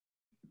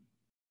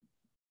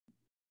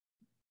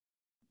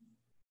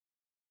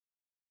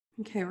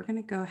Okay, we're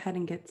going to go ahead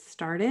and get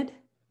started.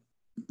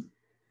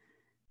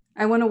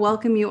 I want to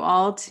welcome you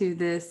all to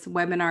this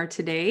webinar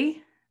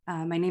today.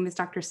 My name is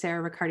Dr.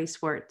 Sarah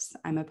Riccardi-Swartz.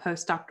 I'm a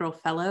postdoctoral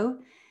fellow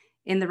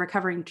in the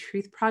Recovering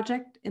Truth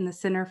Project in the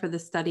Center for the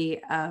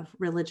Study of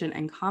Religion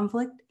and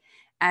Conflict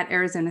at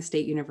Arizona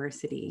State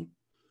University.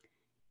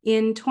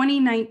 In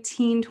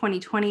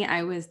 2019-2020,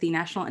 I was the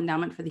National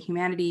Endowment for the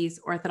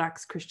Humanities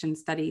Orthodox Christian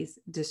Studies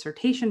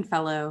Dissertation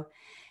Fellow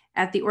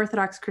at the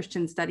Orthodox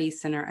Christian Studies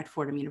Center at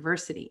Fordham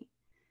University.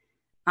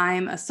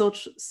 I'm a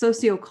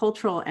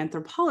socio-cultural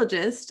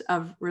anthropologist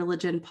of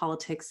religion,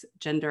 politics,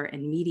 gender,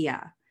 and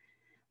media.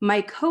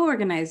 My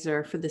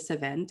co-organizer for this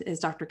event is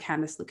Dr.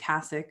 Candace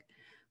Lukasic,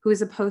 who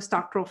is a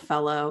postdoctoral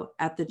fellow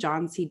at the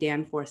John C.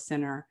 Danforth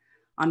Center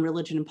on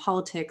Religion and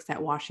Politics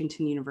at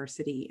Washington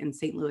University in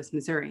St. Louis,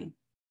 Missouri.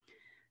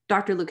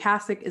 Dr.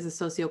 Lukasic is a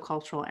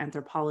sociocultural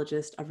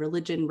anthropologist of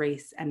religion,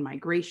 race, and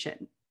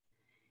migration.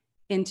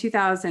 In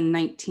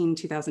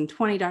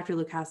 2019-2020, Dr.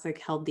 Lukasic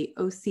held the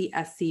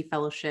OCSC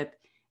Fellowship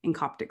in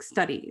Coptic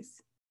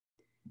Studies.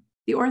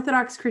 The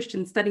Orthodox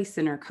Christian Studies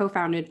Center,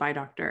 co-founded by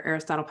Dr.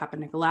 Aristotle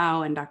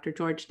Papanikolaou and Dr.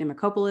 George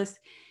Demokopoulos,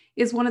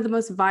 is one of the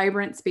most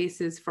vibrant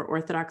spaces for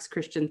Orthodox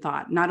Christian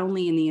thought, not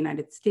only in the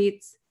United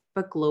States,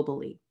 but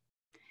globally.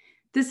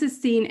 This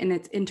is seen in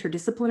its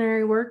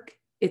interdisciplinary work,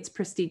 its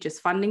prestigious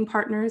funding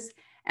partners,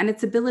 and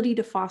its ability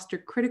to foster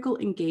critical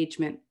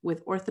engagement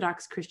with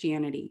Orthodox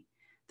Christianity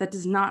that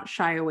does not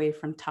shy away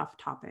from tough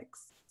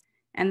topics.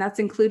 And that's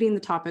including the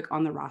topic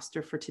on the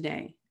roster for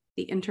today,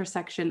 the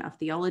intersection of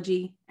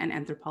theology and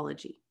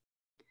anthropology.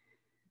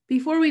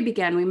 Before we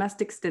begin, we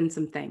must extend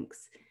some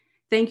thanks.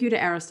 Thank you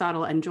to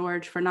Aristotle and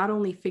George for not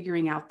only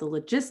figuring out the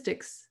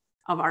logistics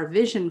of our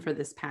vision for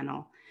this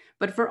panel,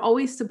 but for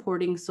always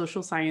supporting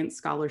social science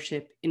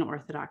scholarship in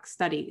Orthodox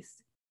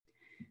studies.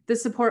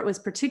 This support was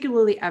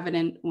particularly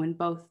evident when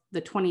both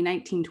the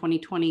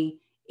 2019-2020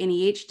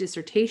 NEH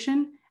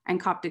dissertation and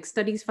Coptic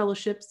Studies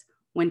fellowships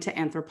went to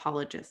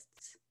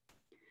anthropologists.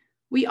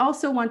 We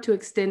also want to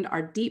extend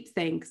our deep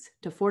thanks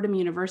to Fordham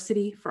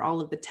University for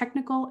all of the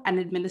technical and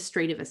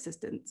administrative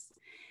assistance,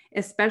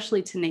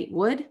 especially to Nate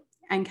Wood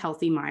and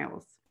Kelsey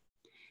Miles.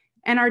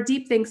 And our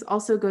deep thanks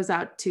also goes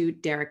out to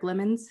Derek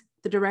Lemons,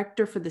 the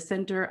director for the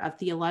Center of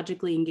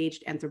Theologically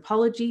Engaged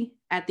Anthropology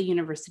at the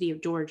University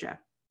of Georgia.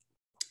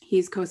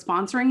 He's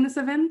co-sponsoring this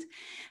event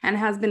and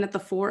has been at the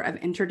fore of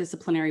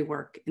interdisciplinary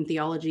work in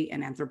theology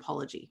and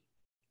anthropology.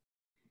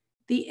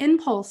 The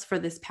impulse for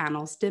this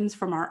panel stems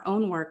from our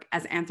own work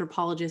as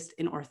anthropologists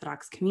in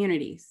Orthodox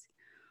communities,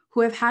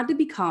 who have had to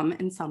become,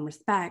 in some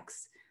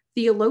respects,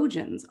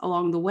 theologians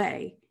along the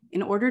way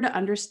in order to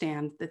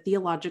understand the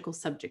theological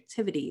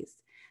subjectivities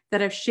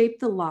that have shaped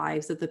the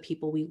lives of the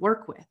people we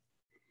work with.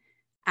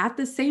 At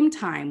the same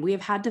time, we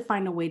have had to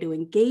find a way to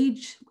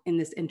engage in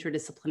this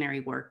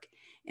interdisciplinary work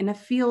in a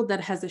field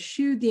that has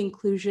eschewed the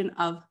inclusion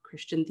of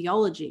Christian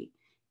theology,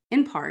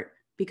 in part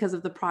because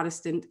of the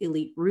Protestant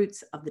elite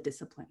roots of the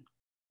discipline.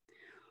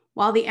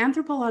 While the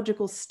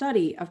anthropological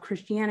study of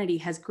Christianity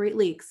has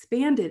greatly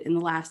expanded in the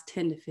last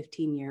 10 to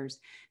 15 years,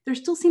 there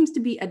still seems to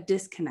be a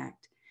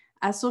disconnect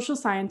as social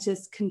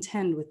scientists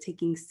contend with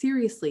taking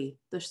seriously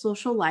the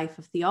social life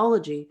of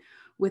theology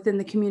within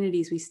the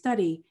communities we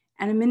study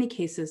and in many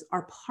cases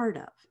are part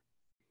of.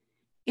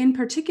 In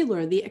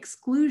particular, the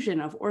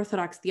exclusion of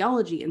Orthodox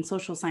theology in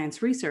social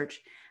science research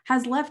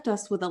has left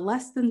us with a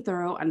less than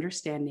thorough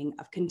understanding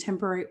of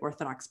contemporary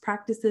Orthodox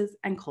practices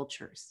and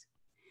cultures.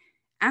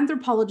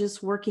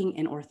 Anthropologists working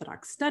in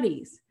Orthodox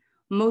studies,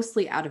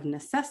 mostly out of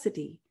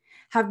necessity,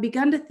 have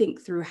begun to think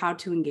through how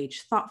to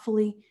engage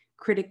thoughtfully,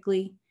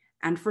 critically,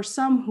 and for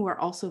some who are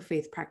also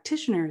faith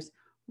practitioners,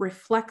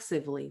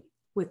 reflexively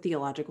with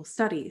theological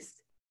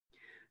studies.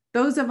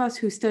 Those of us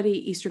who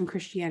study Eastern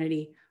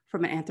Christianity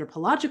from an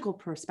anthropological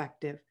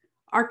perspective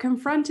are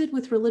confronted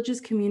with religious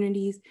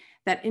communities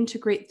that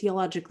integrate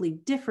theologically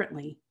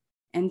differently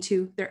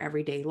into their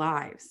everyday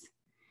lives.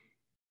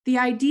 The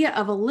idea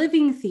of a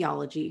living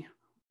theology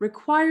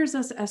requires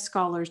us as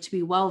scholars to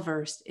be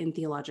well-versed in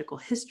theological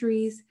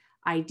histories,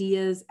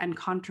 ideas, and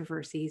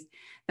controversies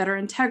that are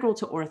integral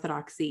to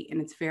Orthodoxy in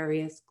its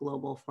various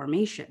global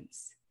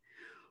formations.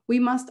 We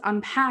must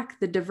unpack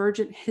the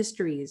divergent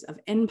histories of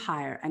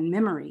empire and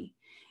memory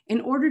in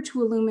order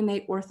to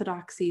illuminate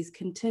Orthodoxy's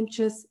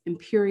contentious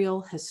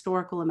imperial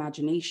historical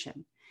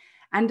imagination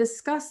and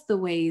discuss the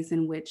ways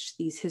in which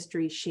these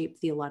histories shape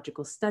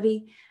theological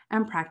study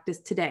and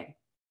practice today.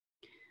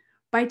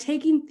 By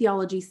taking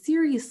theology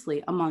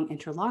seriously among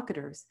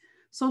interlocutors,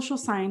 social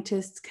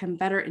scientists can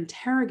better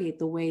interrogate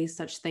the ways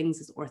such things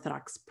as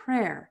Orthodox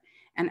prayer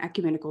and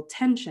ecumenical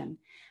tension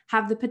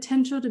have the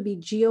potential to be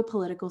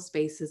geopolitical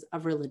spaces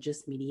of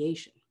religious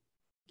mediation.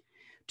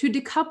 To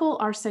decouple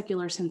our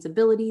secular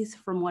sensibilities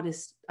from what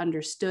is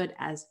understood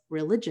as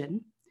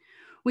religion,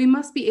 we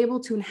must be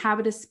able to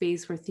inhabit a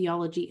space where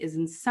theology is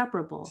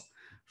inseparable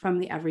from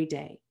the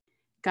everyday,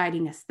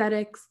 guiding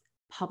aesthetics,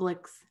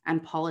 publics,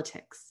 and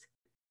politics.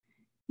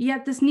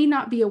 Yet this need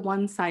not be a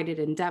one-sided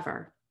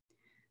endeavor.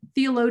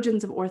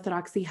 Theologians of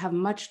Orthodoxy have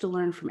much to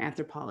learn from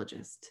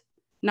anthropologists.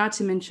 not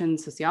to mention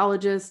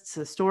sociologists,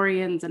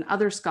 historians, and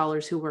other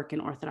scholars who work in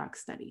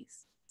Orthodox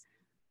studies.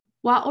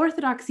 While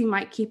Orthodoxy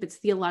might keep its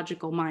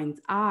theological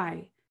mind's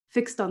eye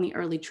fixed on the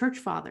early church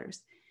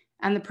fathers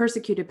and the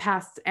persecuted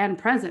pasts and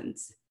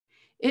presents,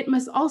 it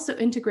must also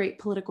integrate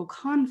political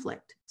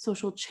conflict,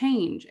 social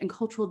change, and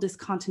cultural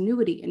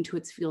discontinuity into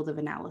its field of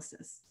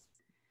analysis.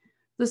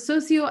 The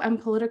socio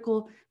and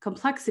political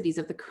complexities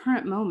of the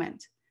current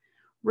moment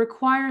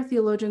require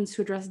theologians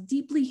to address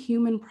deeply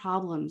human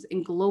problems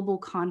in global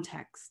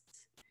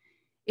contexts.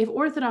 If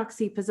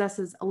Orthodoxy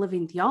possesses a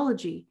living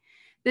theology,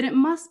 then it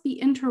must be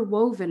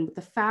interwoven with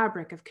the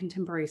fabric of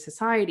contemporary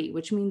society,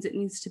 which means it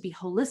needs to be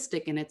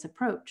holistic in its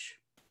approach.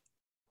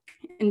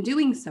 In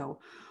doing so,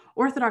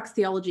 Orthodox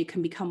theology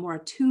can become more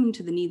attuned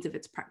to the needs of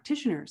its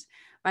practitioners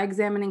by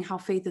examining how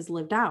faith is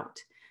lived out,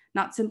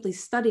 not simply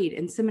studied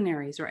in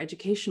seminaries or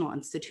educational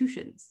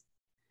institutions.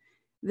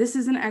 This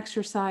is an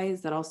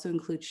exercise that also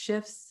includes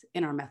shifts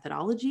in our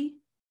methodology,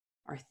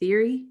 our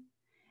theory,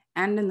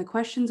 and in the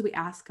questions we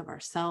ask of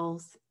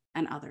ourselves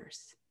and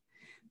others.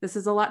 This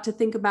is a lot to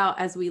think about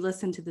as we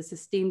listen to this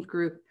esteemed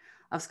group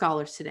of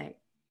scholars today.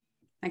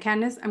 Now,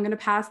 Candace, I'm going to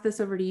pass this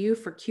over to you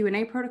for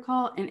Q&A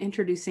protocol and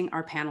introducing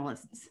our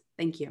panelists.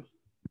 Thank you.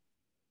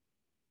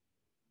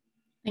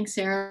 Thanks,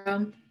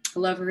 Sarah.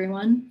 Hello,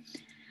 everyone.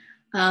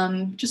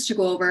 Just to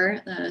go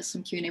over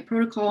some Q&A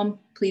protocol,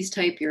 please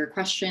type your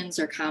questions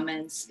or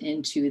comments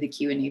into the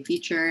Q&A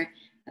feature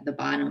at the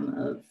bottom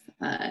of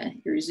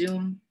your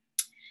Zoom.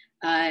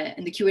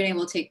 And the Q&A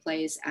will take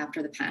place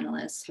after the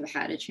panelists have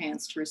had a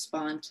chance to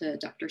respond to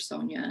Dr.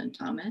 Sonja and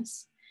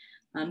Thomas.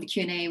 The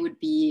Q&A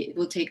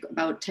will take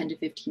about 10 to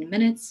 15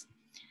 minutes.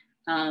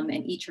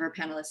 And each of our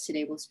panelists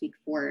today will speak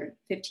for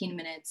 15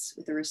 minutes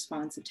with a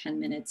response of 10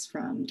 minutes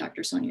from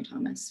Dr. Sonja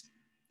Thomas.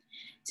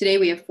 Today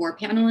we have 4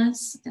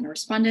 panelists and a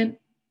respondent.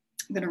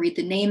 I'm going to read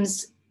the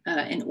names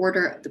in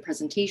order of the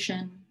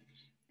presentation.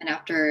 And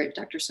after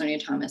Dr.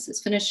 Sonja Thomas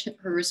has finished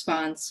her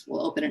response,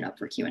 we'll open it up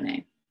for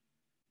Q&A.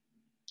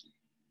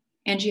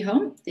 Angie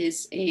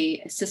is an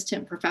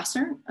assistant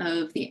professor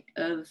of the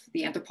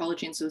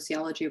Anthropology and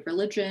Sociology of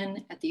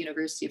Religion at the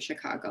University of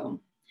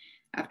Chicago.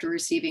 After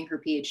receiving her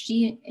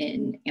PhD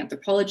in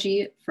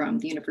anthropology from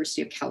the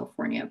University of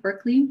California,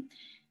 Berkeley,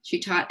 she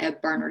taught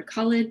at Barnard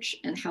College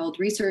and held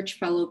research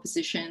fellow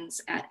positions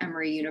at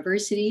Emory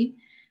University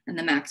and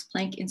the Max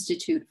Planck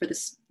Institute for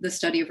the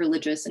Study of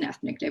Religious and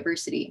Ethnic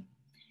Diversity.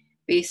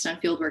 Based on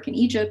fieldwork in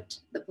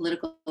Egypt, The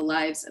Political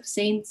Lives of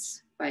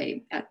Saints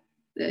at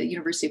the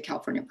University of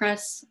California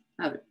Press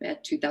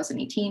at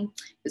 2018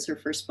 is her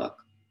first book.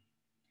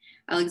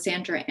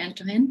 Alexandra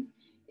Antohin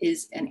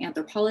is an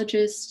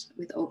anthropologist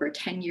with over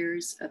 10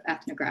 years of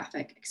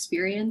ethnographic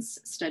experience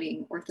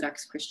studying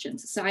Orthodox Christian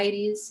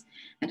societies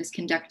and has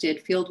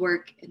conducted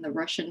fieldwork in the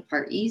Russian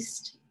Far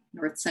East,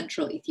 North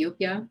Central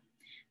Ethiopia,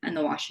 and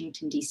the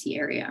Washington, D.C.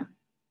 area.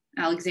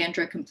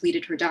 Alexandra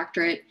completed her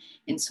doctorate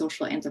in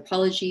social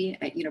anthropology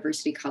at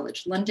University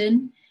College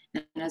London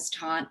and has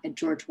taught at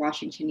George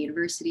Washington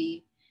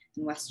University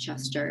and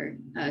Westchester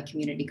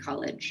Community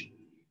College.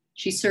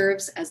 She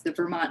serves as the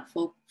Vermont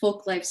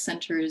Folklife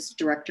Center's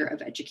Director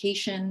of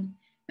Education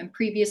and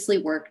previously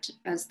worked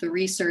as the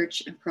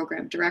Research and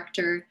Program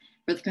Director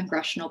for the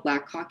Congressional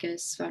Black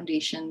Caucus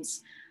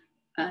Foundation's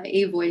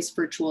A Voice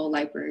Virtual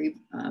Library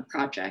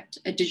Project,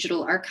 a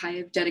digital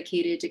archive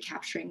dedicated to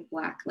capturing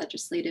Black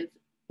legislative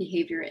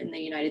behavior in the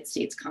United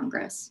States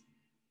Congress.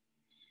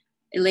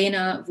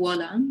 Elina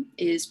Vuola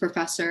is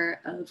Professor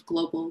of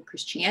Global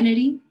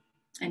Christianity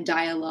and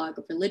Dialogue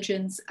of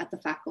Religions at the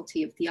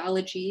Faculty of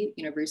Theology,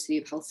 University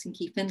of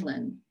Helsinki,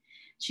 Finland.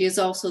 She is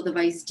also the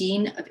Vice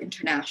Dean of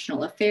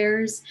International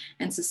Affairs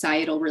and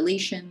Societal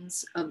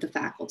Relations of the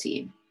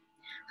faculty.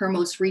 Her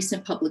most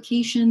recent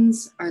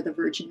publications are The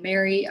Virgin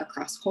Mary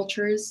Across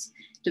Cultures,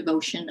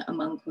 Devotion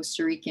Among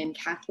Costa Rican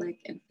Catholic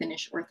and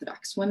Finnish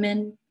Orthodox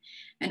Women,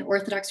 and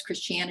Orthodox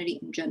Christianity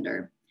and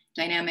Gender,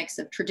 Dynamics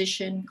of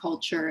Tradition,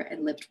 Culture,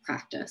 and Lived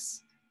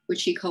Practice, which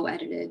she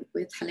co-edited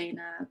with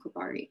Helena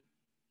Kubari.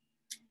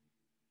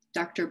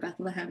 Dr.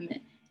 Bethlehem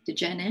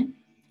Dejene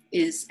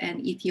is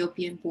an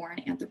Ethiopian-born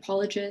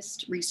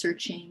anthropologist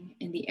researching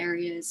in the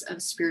areas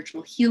of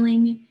spiritual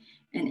healing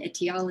and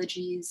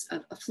etiologies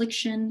of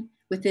affliction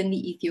within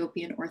the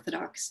Ethiopian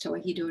Orthodox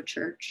Tewahedo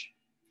Church.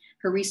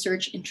 Her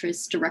research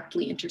interests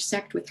directly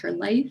intersect with her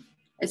life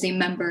as a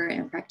member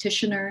and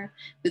practitioner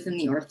within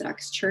the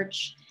Orthodox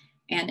Church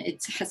and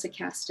its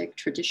hesychastic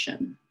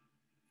tradition.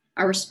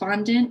 Our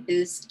respondent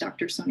is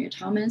Dr. Sonja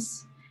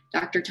Thomas.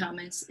 Dr.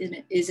 Thomas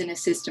is an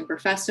assistant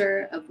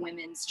professor of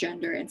women's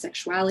gender and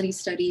sexuality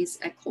studies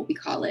at Colby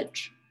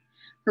College.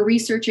 Her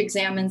research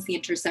examines the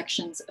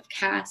intersections of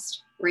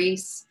caste,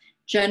 race,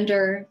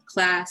 gender,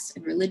 class,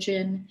 and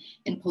religion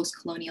in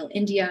post-colonial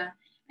India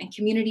and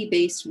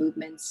community-based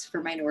movements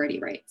for minority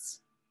rights.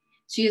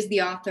 She is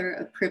the author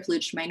of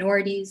Privileged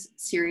Minorities,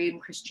 Syrian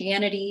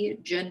Christianity,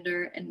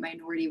 Gender, and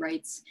Minority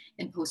Rights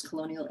in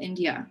Post-Colonial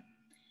India.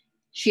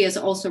 She has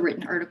also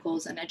written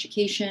articles on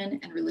education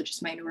and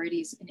religious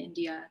minorities in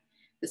India,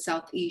 the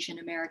South Asian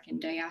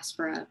American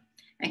diaspora,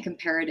 and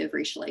comparative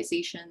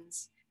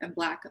racializations and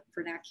Black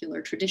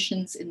vernacular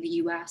traditions in the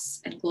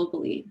US and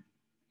globally.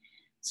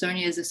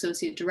 Sonja is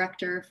Associate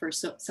Director for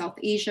South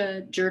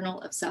Asia Journal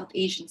of South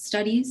Asian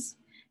Studies,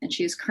 and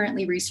she is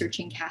currently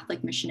researching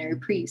Catholic missionary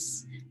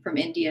priests from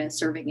India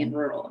serving in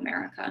rural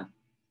America.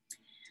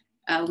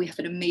 We have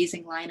an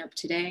amazing lineup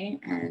today,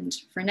 and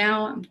for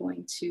now, I'm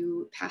going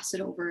to pass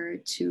it over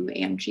to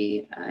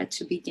Angie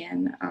to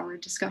begin our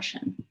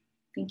discussion.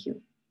 Thank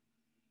you.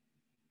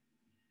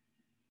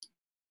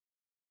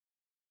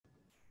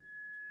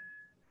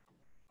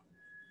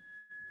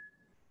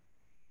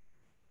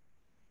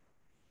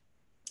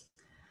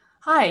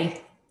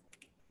 Hi,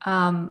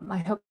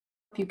 I hope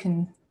you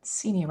can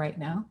see me right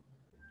now.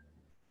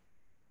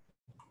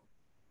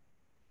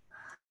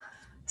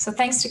 So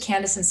thanks to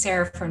Candace and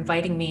Sarah for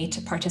inviting me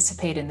to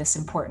participate in this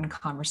important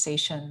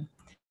conversation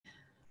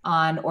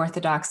on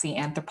orthodoxy,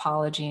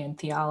 anthropology, and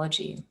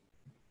theology.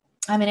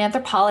 I'm an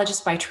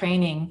anthropologist by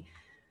training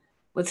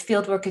with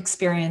fieldwork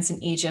experience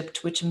in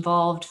Egypt, which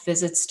involved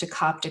visits to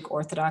Coptic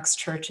Orthodox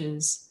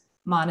churches,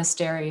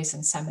 monasteries,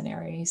 and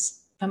seminaries.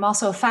 I'm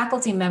also a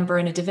faculty member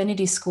in a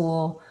divinity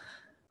school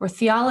where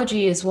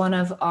theology is one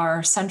of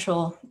our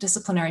central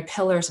disciplinary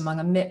pillars among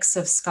a mix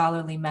of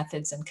scholarly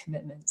methods and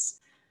commitments.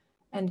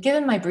 And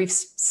given my brief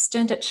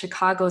stint at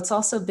Chicago, it's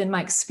also been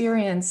my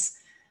experience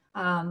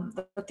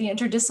that the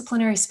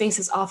interdisciplinary space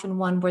is often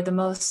one where the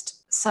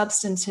most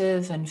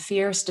substantive and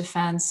fierce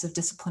defense of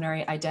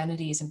disciplinary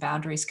identities and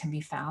boundaries can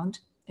be found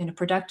in a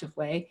productive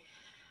way.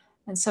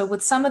 And so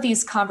with some of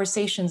these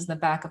conversations in the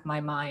back of my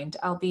mind,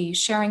 I'll be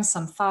sharing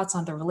some thoughts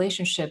on the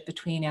relationship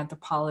between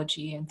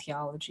anthropology and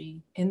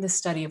theology in the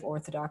study of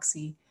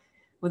orthodoxy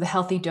with a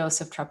healthy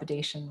dose of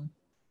trepidation.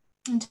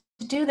 And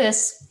to do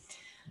this,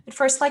 I'd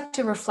first like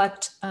to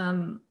reflect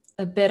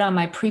a bit on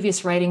my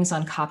previous writings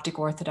on Coptic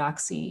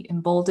Orthodoxy,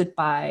 emboldened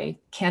by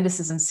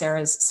Candace's and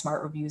Sarah's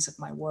smart reviews of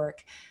my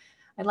work.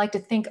 I'd like to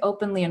think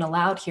openly and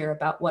aloud here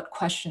about what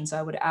questions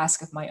I would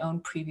ask of my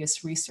own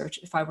previous research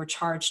if I were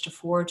charged to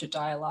forge a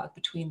dialogue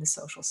between the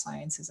social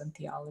sciences and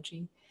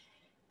theology.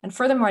 And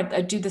furthermore,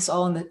 I do this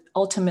all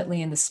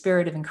ultimately in the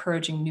spirit of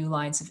encouraging new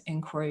lines of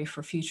inquiry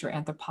for future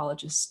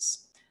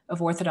anthropologists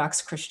of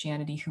Orthodox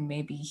Christianity who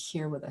may be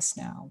here with us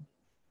now.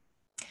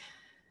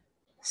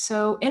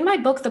 So in my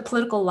book, The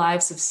Political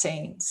Lives of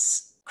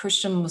Saints,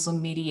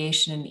 Christian-Muslim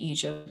Mediation in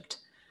Egypt,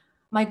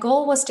 my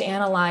goal was to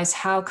analyze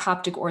how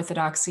Coptic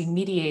Orthodoxy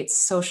mediates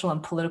social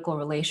and political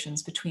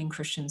relations between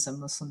Christians and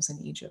Muslims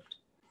in Egypt.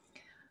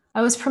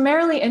 I was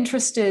primarily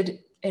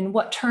interested in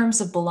what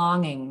terms of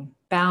belonging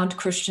bound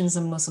Christians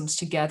and Muslims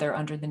together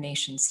under the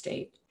nation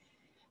state.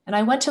 And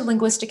I went to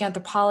linguistic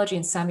anthropology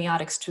and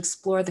semiotics to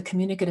explore the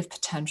communicative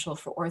potential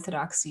for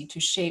orthodoxy to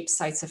shape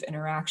sites of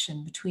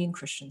interaction between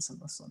Christians and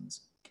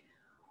Muslims.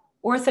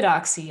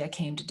 Orthodoxy, I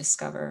came to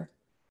discover,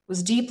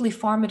 was deeply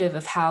formative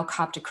of how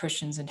Coptic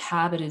Christians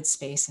inhabited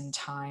space and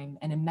time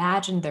and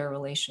imagined their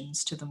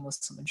relations to the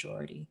Muslim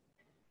majority.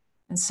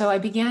 And so I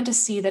began to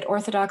see that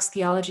Orthodox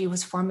theology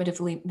was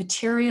formatively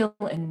material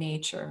in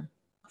nature,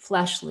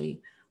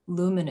 fleshly,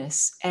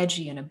 luminous,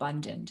 edgy, and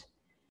abundant.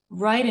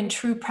 Right and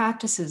true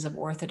practices of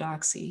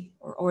orthodoxy,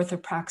 or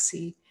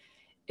orthopraxy,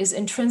 is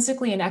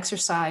intrinsically an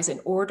exercise in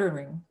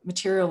ordering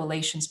material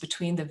relations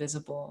between the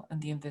visible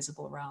and the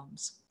invisible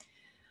realms.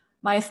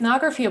 My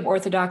ethnography of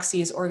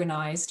orthodoxy is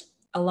organized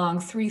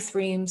along three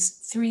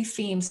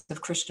themes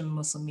of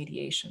Christian-Muslim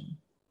mediation.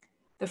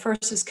 The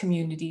first is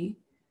community,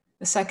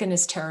 the second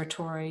is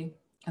territory,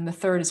 and the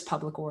third is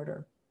public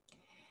order.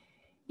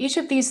 Each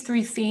of these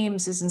three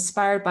themes is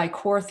inspired by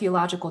core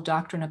theological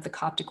doctrine of the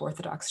Coptic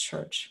Orthodox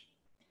Church.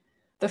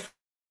 The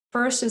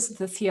first is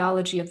the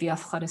theology of the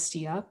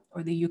Eucharistia,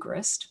 or the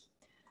Eucharist.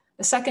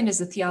 The second is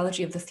the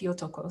theology of the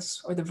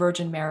Theotokos, or the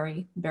Virgin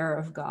Mary, bearer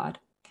of God.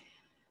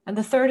 And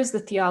the third is the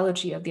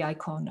theology of the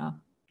icona,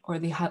 or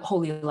the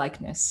holy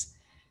likeness.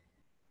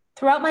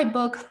 Throughout my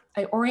book,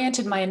 I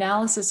oriented my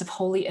analysis of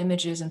holy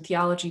images and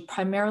theology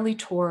primarily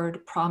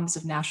toward problems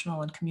of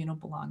national and communal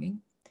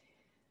belonging.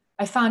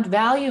 I found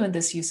value in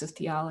this use of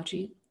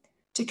theology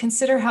to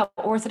consider how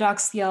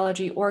Orthodox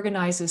theology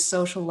organizes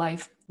social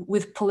life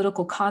with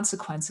political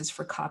consequences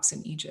for Copts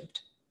in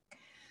Egypt.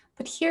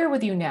 But here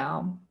with you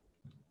now,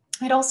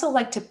 I'd also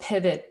like to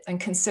pivot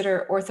and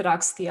consider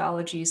Orthodox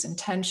theology's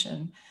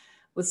intention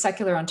with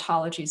secular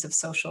ontologies of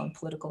social and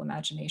political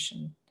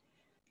imagination,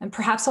 and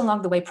perhaps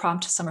along the way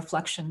prompt some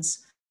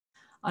reflections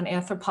on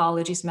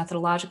anthropology's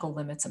methodological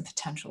limits and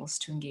potentials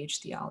to engage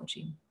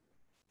theology.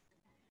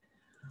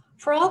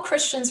 For all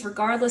Christians,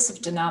 regardless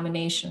of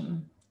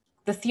denomination,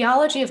 the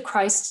theology of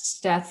Christ's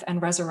death and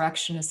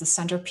resurrection is the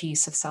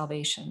centerpiece of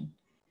salvation.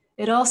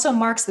 It also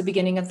marks the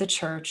beginning of the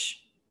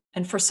church,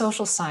 and for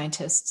social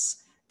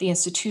scientists, the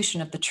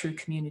institution of the true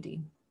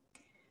community.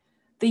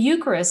 The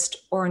Eucharist,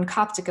 or in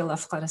Coptic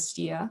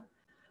Eucharistia,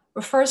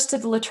 refers to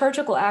the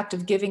liturgical act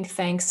of giving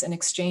thanks in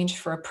exchange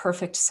for a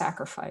perfect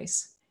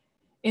sacrifice.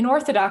 In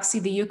Orthodoxy,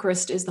 the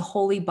Eucharist is the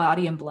holy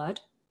body and blood,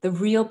 the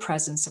real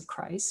presence of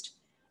Christ,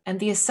 and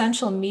the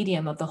essential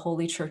medium of the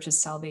Holy Church's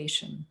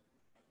salvation.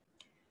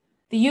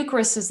 The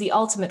Eucharist is the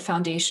ultimate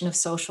foundation of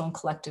social and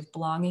collective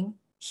belonging,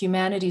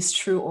 humanity's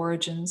true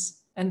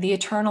origins, and the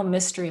eternal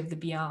mystery of the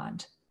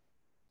beyond.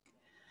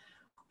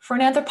 For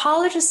an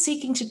anthropologist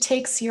seeking to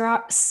take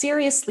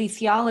seriously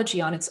theology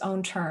on its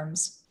own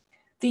terms,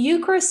 the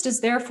Eucharist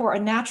is therefore a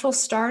natural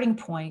starting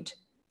point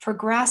for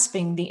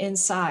grasping the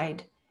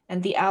inside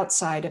and the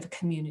outside of a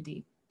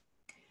community.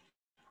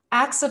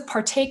 Acts of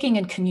partaking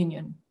in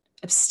communion,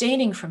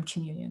 abstaining from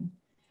communion,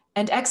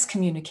 and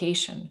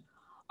excommunication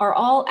are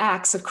all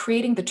acts of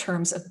creating the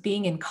terms of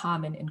being in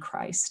common in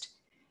Christ.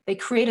 They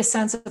create a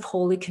sense of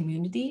holy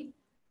community,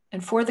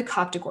 and for the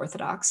Coptic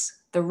Orthodox,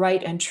 the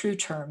right and true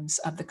terms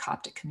of the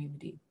Coptic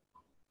community.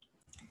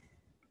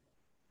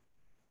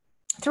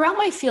 Throughout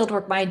my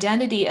fieldwork, my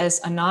identity as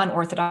a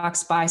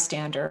non-Orthodox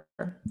bystander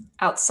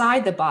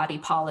outside the body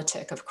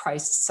politic of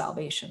Christ's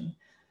salvation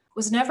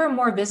was never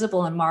more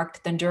visible and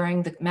marked than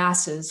during the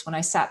Masses when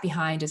I sat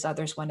behind as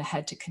others went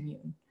ahead to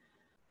commune.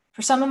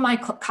 For some of my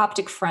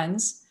Coptic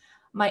friends,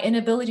 my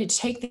inability to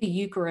take the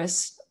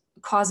Eucharist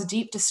caused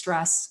deep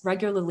distress,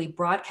 regularly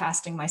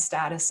broadcasting my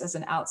status as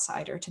an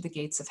outsider to the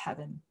gates of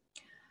heaven.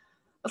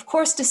 Of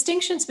course,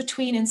 distinctions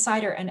between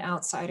insider and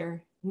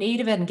outsider,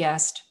 native and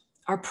guest,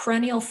 are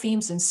perennial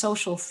themes in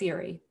social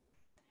theory.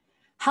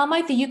 How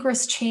might the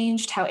Eucharist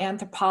change how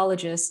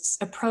anthropologists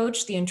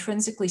approach the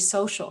intrinsically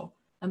social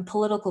and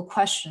political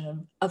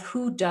question of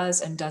who does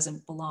and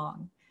doesn't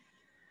belong?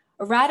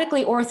 A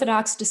radically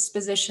Orthodox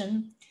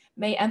disposition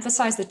may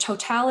emphasize the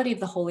totality of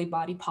the holy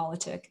body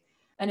politic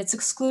and its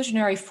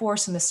exclusionary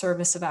force in the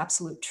service of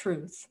absolute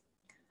truth.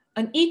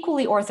 An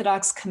equally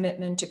Orthodox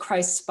commitment to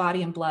Christ's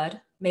body and blood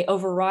may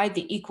override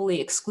the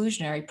equally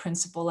exclusionary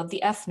principle of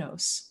the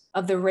ethnos,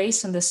 of the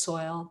race and the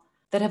soil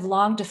that have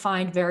long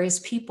defined various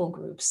people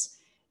groups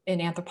in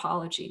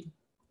anthropology.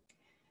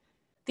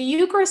 The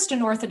Eucharist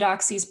in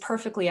Orthodoxy is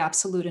perfectly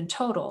absolute and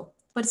total,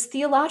 but its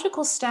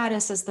theological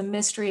status as the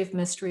mystery of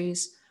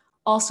mysteries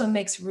also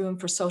makes room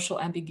for social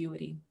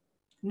ambiguity.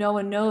 No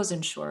one knows,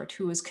 in short,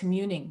 who is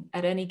communing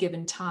at any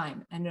given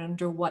time and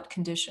under what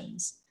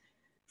conditions.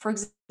 For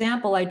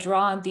example, I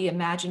draw on the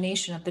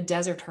imagination of the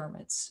desert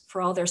hermits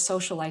for all their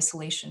social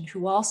isolation,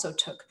 who also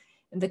took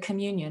in the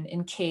communion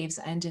in caves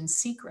and in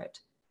secret.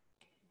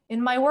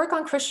 In my work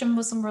on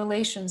Christian-Muslim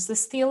relations,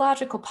 this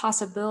theological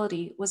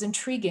possibility was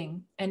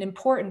intriguing and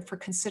important for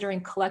considering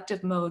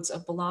collective modes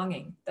of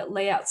belonging that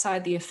lay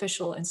outside the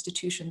official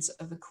institutions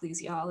of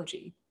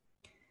ecclesiology.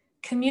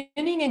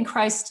 Communing in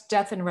Christ's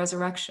death and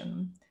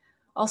resurrection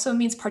also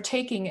means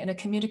partaking in a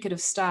communicative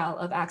style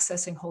of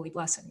accessing holy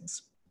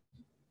blessings.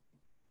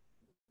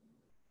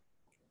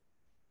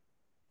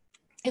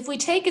 If we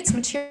take its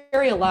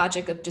material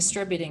logic of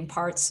distributing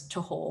parts to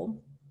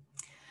whole,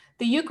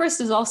 the Eucharist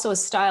is also a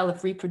style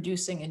of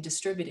reproducing and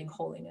distributing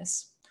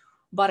holiness,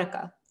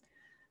 baraka,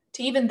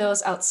 to even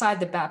those outside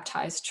the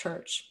baptized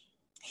church.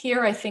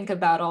 Here I think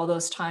about all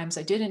those times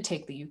I didn't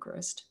take the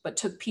Eucharist, but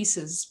took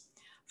pieces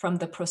from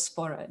the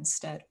prospora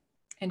instead.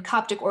 In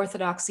Coptic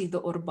Orthodoxy,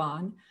 the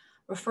urban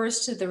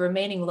refers to the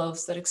remaining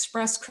loaves that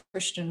express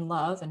Christian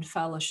love and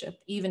fellowship,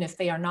 even if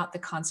they are not the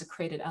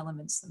consecrated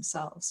elements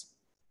themselves.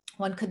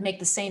 One could make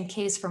the same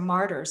case for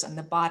martyrs and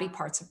the body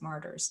parts of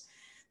martyrs.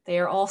 They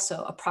are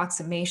also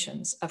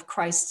approximations of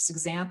Christ's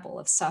example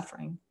of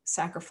suffering,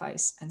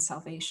 sacrifice, and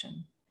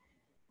salvation.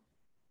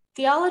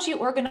 Theology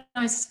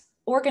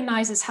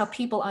organizes how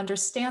people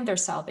understand their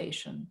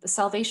salvation, the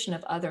salvation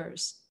of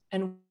others,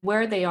 and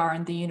where they are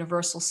in the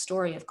universal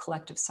story of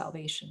collective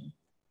salvation.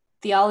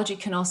 Theology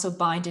can also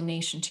bind a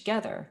nation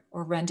together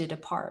or rend it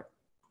apart.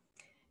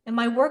 In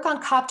my work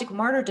on Coptic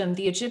martyrdom,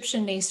 the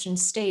Egyptian nation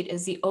state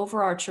is the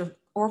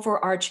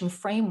overarching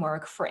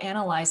framework for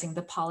analyzing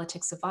the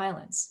politics of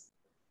violence.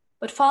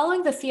 But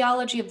following the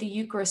theology of the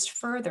Eucharist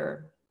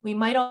further, we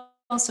might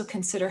also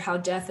consider how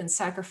death and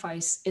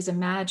sacrifice is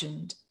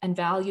imagined and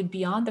valued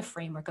beyond the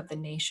framework of the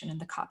nation and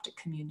the Coptic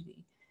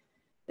community.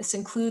 This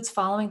includes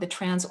following the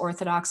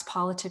trans-Orthodox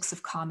politics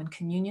of common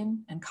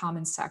communion and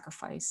common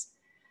sacrifice.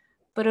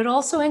 But it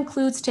also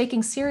includes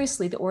taking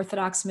seriously the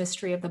Orthodox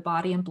mystery of the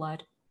body and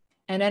blood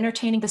and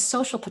entertaining the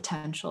social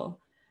potential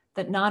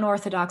that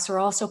non-Orthodox are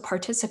also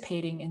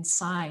participating in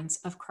signs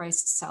of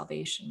Christ's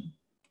salvation.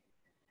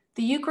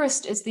 The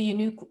Eucharist is the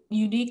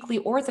uniquely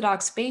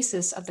Orthodox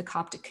basis of the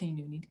Coptic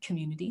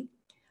community,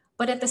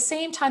 but at the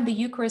same time, the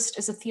Eucharist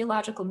is a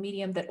theological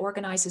medium that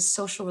organizes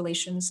social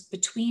relations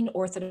between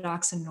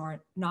Orthodox and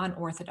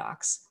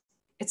non-Orthodox.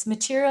 Its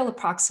material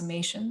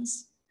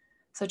approximations,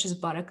 such as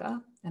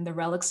baraka and the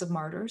relics of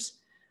martyrs,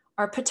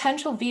 are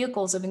potential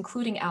vehicles of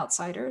including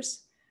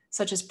outsiders,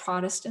 such as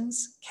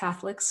Protestants,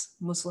 Catholics,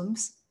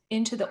 Muslims,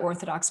 into the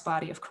Orthodox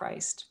body of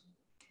Christ.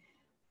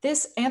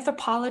 This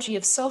anthropology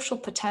of social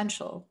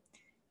potential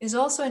is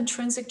also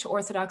intrinsic to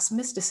Orthodox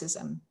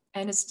mysticism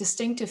and its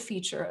distinctive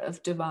feature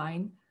of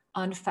divine,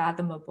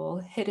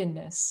 unfathomable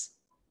hiddenness.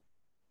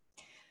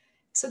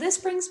 So this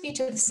brings me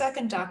to the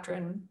second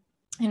doctrine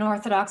in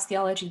Orthodox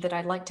theology that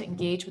I'd like to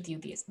engage with you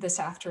this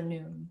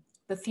afternoon,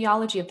 the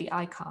theology of the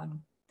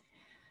icon.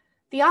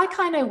 The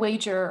icon, I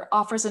wager,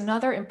 offers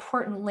another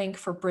important link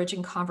for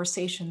bridging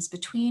conversations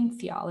between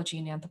theology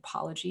and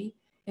anthropology,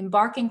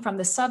 embarking from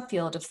the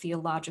subfield of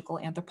theological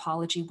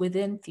anthropology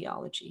within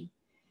theology.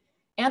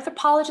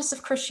 Anthropologists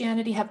of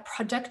Christianity have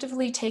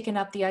productively taken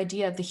up the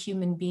idea of the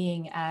human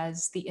being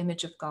as the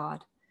image of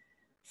God.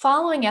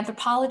 Following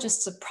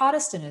anthropologists of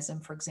Protestantism,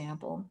 for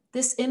example,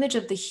 this image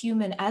of the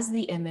human as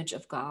the image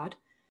of God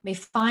may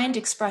find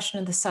expression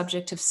in the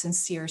subject of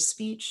sincere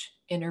speech,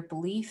 inner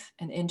belief,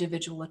 and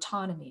individual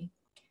autonomy.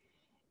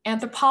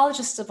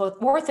 Anthropologists of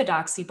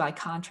Orthodoxy, by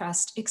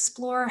contrast,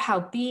 explore how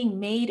being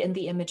made in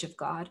the image of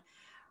God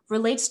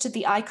relates to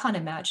the icon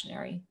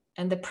imaginary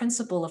and the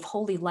principle of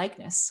holy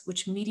likeness,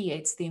 which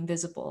mediates the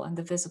invisible and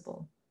the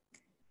visible.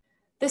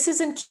 This is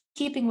in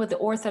keeping with the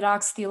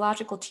Orthodox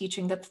theological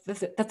teaching that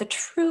the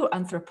true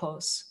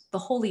anthropos, the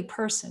holy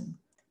person,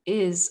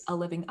 is a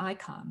living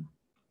icon.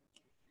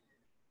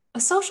 A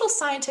social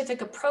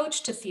scientific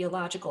approach to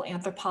theological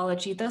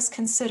anthropology thus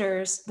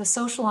considers the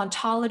social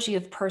ontology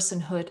of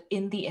personhood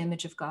in the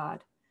image of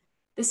God.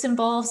 This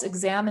involves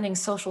examining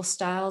social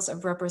styles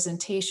of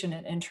representation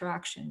and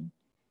interaction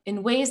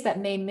in ways that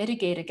may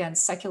mitigate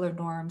against secular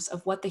norms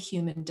of what the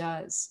human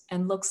does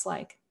and looks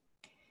like.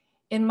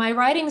 In my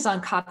writings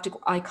on Coptic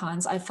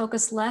icons, I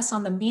focus less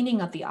on the meaning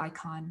of the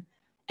icon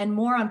and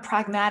more on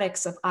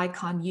pragmatics of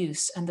icon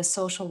use and the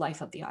social life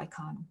of the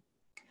icon.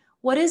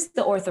 What is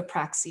the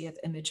orthopraxy of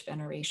image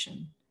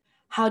veneration?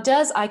 How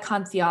does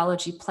icon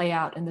theology play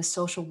out in the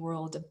social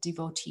world of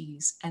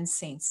devotees and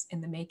saints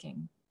in the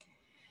making?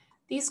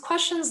 These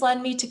questions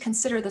led me to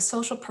consider the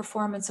social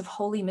performance of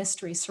holy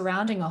mystery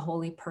surrounding a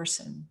holy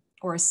person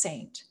or a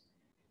saint.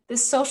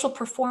 This social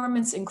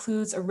performance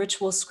includes a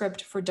ritual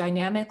script for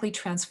dynamically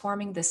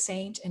transforming the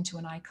saint into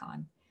an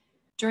icon.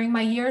 During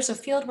my years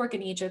of fieldwork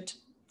in Egypt,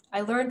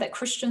 I learned that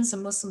Christians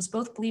and Muslims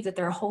both believe that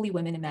there are holy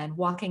women and men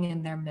walking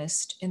in their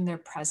midst, in their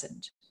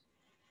present.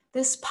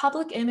 This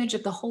public image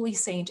of the holy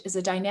saint is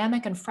a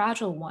dynamic and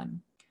fragile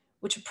one,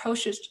 which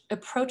approaches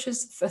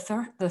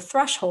the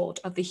threshold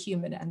of the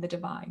human and the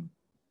divine.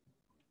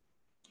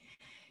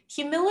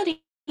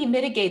 Humility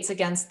mitigates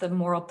against the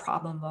moral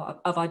problem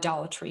of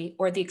idolatry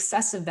or the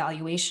excessive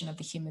valuation of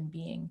the human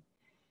being.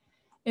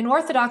 In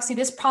Orthodoxy,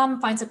 this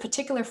problem finds a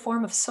particular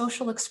form of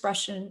social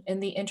expression in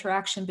the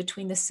interaction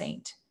between the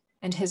saint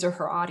and his or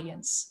her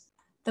audience.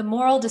 The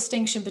moral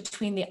distinction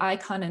between the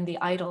icon and the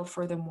idol,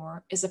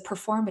 furthermore, is a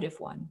performative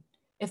one.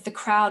 If the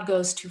crowd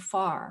goes too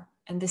far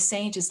and the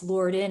saint is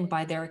lured in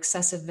by their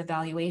excessive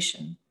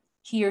evaluation,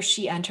 he or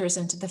she enters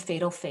into the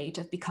fatal fate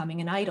of becoming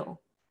an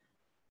idol.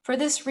 For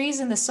this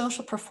reason, the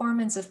social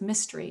performance of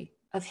mystery,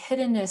 of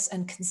hiddenness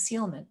and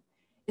concealment,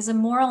 is a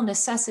moral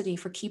necessity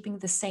for keeping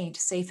the saint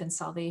safe in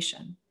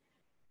salvation.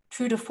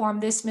 True to form,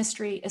 this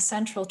mystery is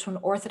central to an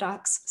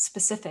Orthodox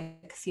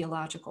specific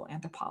theological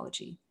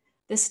anthropology.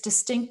 This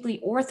distinctly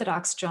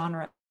Orthodox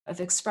genre of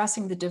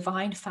expressing the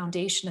divine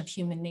foundation of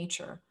human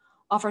nature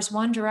offers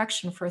one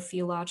direction for a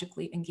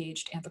theologically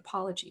engaged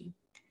anthropology.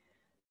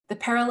 The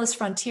perilous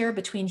frontier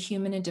between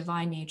human and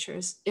divine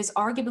natures is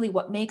arguably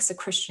what makes a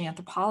Christian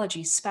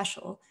anthropology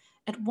special,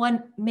 and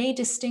one may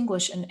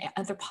distinguish an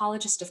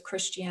anthropologist of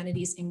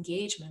Christianity's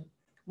engagement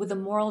with the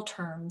moral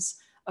terms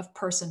of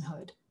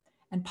personhood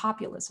and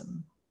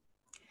populism.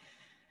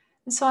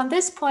 And so on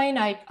this point,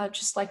 I'd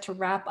just like to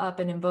wrap up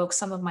and invoke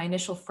some of my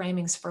initial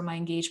framings for my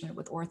engagement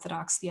with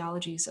Orthodox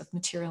theologies of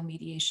material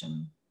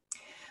mediation.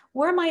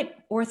 Where might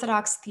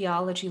Orthodox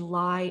theology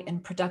lie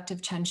in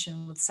productive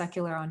tension with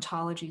secular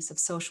ontologies of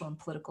social and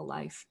political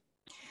life?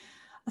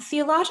 A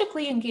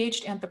theologically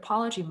engaged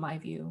anthropology, in my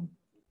view,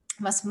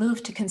 must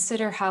move to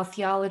consider how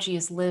theology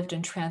is lived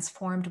and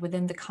transformed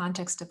within the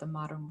context of the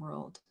modern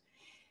world.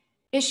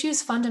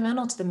 Issues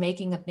fundamental to the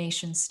making of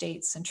nation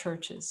states and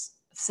churches,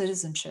 of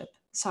citizenship,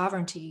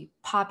 sovereignty,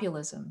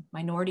 populism,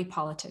 minority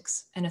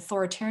politics, and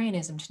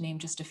authoritarianism, to name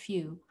just a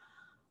few,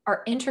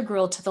 are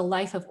integral to the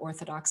life of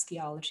Orthodox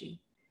theology.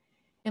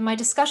 In my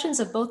discussions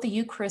of both the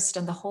Eucharist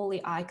and the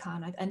holy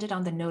icon, I've ended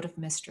on the note of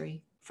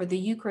mystery, for the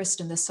Eucharist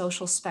in the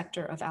social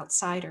specter of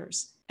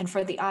outsiders, and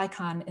for the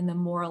icon in the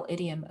moral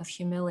idiom of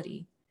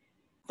humility.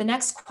 The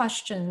next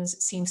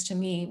questions, seems to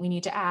me, we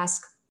need to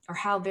ask are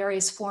how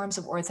various forms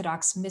of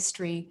Orthodox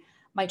mystery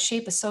might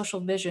shape a social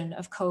vision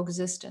of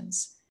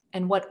coexistence,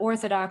 and what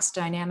Orthodox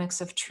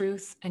dynamics of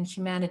truth and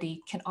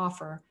humanity can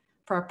offer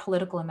for our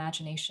political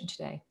imagination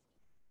today.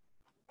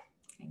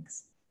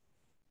 Thanks.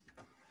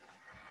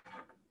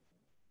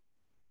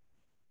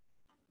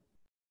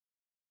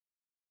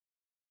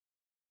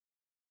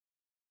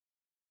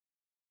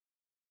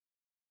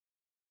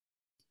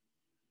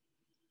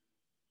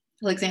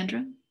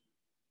 Alexandra?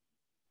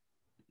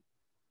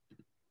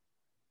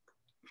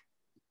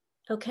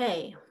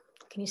 Okay,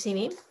 can you see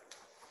me?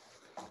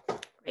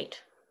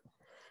 Great.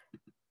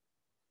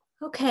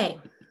 Okay,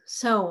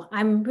 so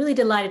I'm really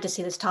delighted to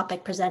see this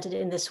topic presented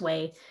in this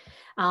way.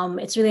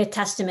 It's really a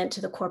testament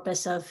to the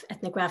corpus of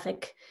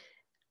ethnographic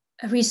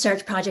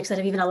research projects that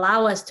have even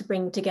allowed us to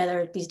bring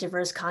together these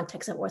diverse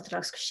contexts of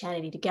Orthodox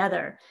Christianity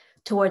together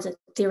towards a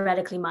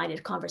theoretically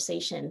minded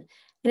conversation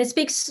And it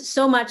speaks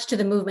so much to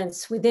the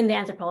movements within the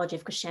anthropology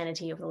of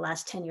Christianity over the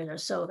last 10 years or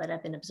so that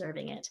I've been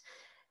observing it.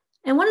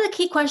 And one of the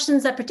key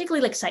questions that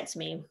particularly excites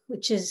me,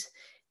 which is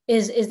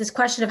this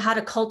question of how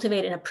to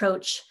cultivate an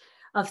approach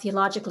of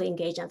theologically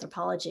engaged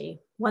anthropology,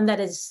 one that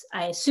is,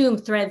 I assume,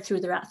 thread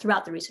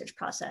throughout the research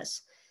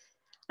process.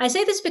 I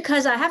say this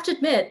because I have to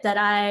admit that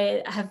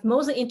I have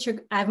mostly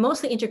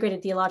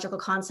integrated theological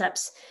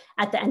concepts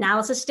at the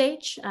analysis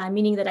stage,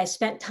 meaning that I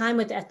spent time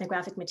with the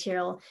ethnographic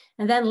material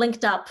and then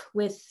linked up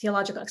with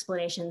theological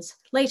explanations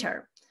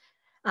later.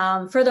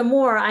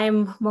 Furthermore,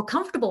 I'm more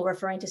comfortable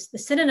referring to the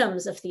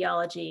synonyms of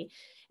theology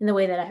in the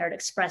way that I heard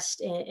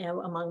expressed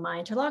among my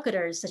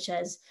interlocutors, such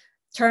as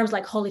terms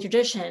like holy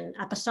tradition,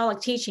 apostolic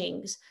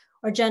teachings,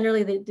 or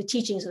generally the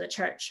teachings of the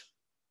church.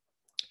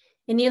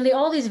 In nearly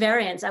all these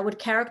variants, I would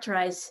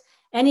characterize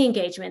any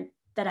engagement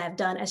that I've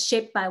done as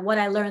shaped by what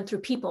I learned through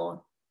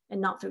people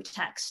and not through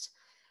text.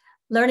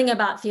 Learning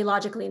about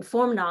theologically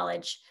informed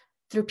knowledge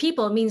through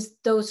people means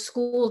those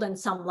schooled in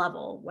some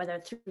level, whether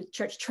through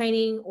church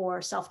training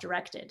or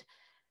self-directed.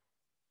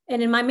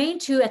 And in my main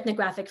two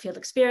ethnographic field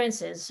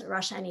experiences,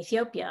 Russia and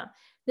Ethiopia,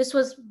 this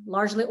was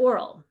largely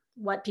oral,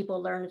 what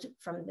people learned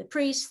from the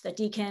priest, the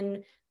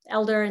deacon, the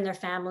elder in their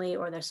family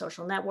or their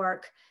social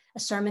network, a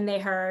sermon they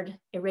heard,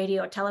 a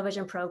radio or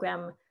television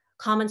program,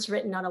 comments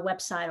written on a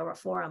website or a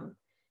forum.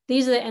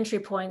 These are the entry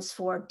points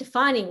for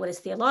defining what is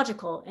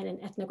theological in an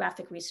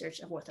ethnographic research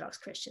of Orthodox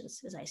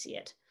Christians, as I see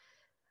it.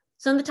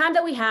 So in the time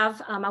that we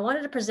have, I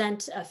wanted to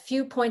present a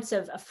few points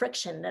of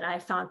friction that I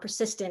found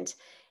persistent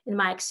in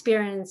my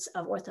experience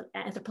of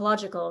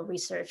anthropological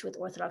research with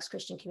Orthodox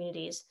Christian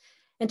communities.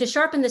 And to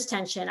sharpen this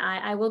tension,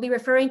 I will be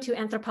referring to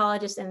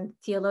anthropologists and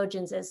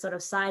theologians as sort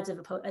of sides of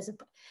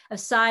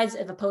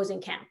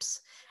opposing camps,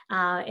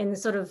 in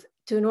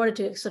order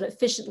to sort of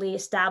efficiently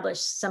establish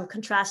some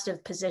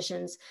contrastive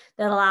positions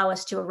that allow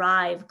us to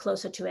arrive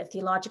closer to a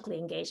theologically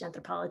engaged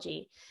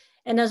anthropology.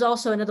 And there's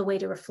also another way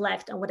to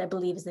reflect on what I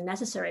believe is the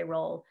necessary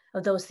role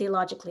of those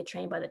theologically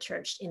trained by the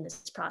church in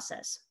this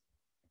process.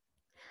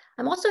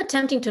 I'm also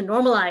attempting to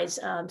normalize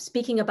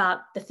speaking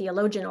about the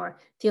theologian or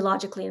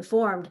theologically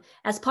informed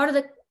as part of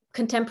the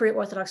contemporary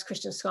Orthodox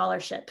Christian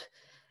scholarship.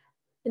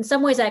 In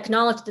some ways, I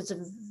acknowledge that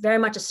there's very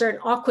much a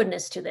certain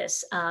awkwardness to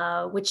this,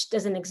 which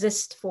doesn't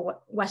exist for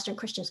Western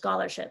Christian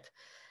scholarship.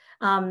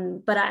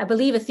 But I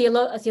believe a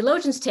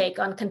theologian's take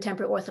on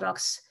contemporary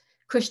Orthodox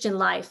Christian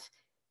life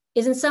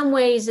is in some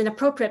ways an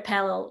appropriate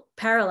parallel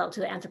to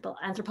the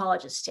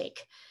anthropologist's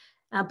take.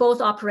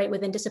 Both operate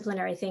within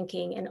disciplinary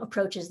thinking and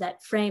approaches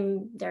that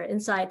frame their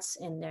insights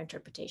and their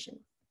interpretation.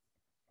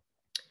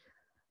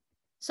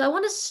 So I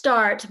want to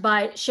start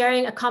by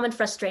sharing a common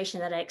frustration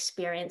that I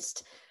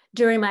experienced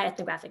during my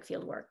ethnographic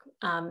fieldwork.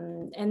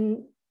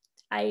 And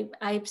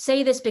I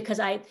say this because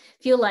I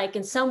feel like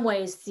in some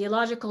ways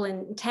theological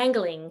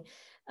entangling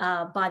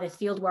by the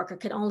fieldworker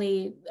could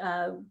only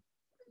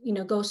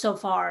go so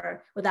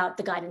far without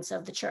the guidance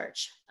of the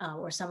church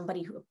or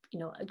somebody who,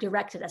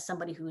 directed as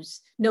somebody who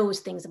knows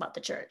things about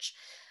the church.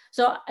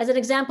 So as an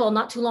example,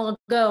 not too long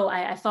ago,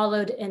 I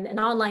followed an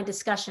online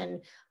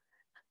discussion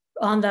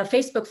on the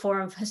Facebook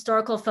forum,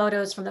 historical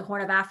photos from the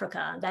Horn of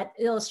Africa that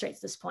illustrates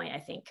this point, I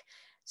think.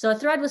 So a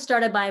thread was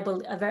started by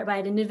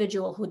an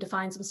individual who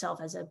defines himself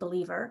as a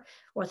believer,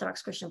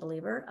 Orthodox Christian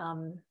believer,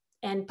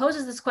 and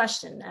poses this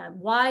question: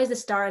 why is the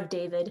Star of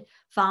David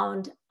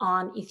found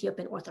on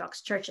Ethiopian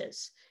Orthodox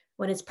churches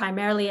when it's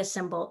primarily a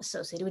symbol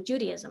associated with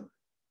Judaism?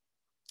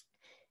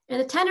 And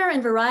the tenor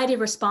and variety of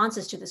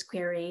responses to this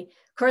query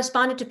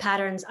corresponded to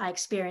patterns I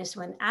experienced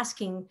when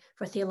asking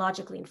for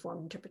theologically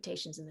informed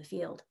interpretations in the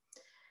field.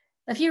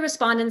 A few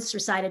respondents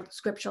recited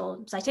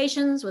scriptural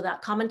citations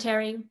without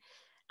commentary.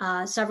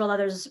 Several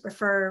others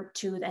refer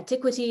to the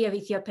antiquity of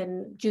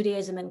Ethiopian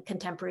Judaism and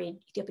contemporary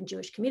Ethiopian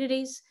Jewish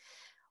communities.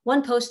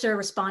 One poster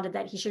responded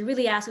that he should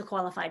really ask a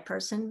qualified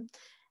person,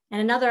 and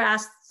another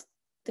asked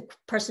the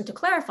person to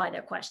clarify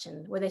their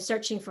question. Were they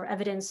searching for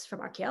evidence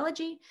from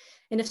archaeology?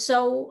 And if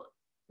so,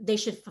 they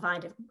should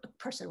find a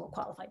person more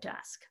qualified to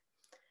ask.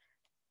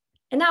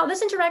 And now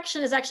this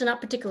interaction is actually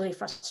not particularly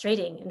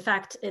frustrating. In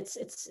fact,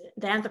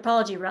 the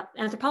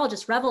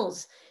anthropologist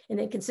revels in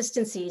the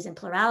inconsistencies and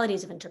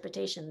pluralities of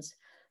interpretations.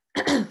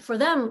 For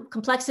them,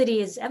 complexity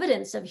is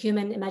evidence of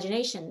human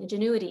imagination,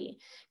 ingenuity,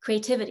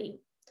 creativity.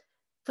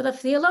 For the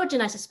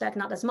theologian, I suspect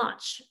not as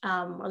much,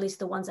 or at least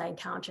the ones I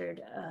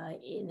encountered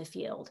in the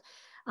field.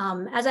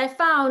 As I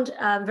found,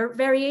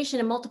 variation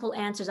in multiple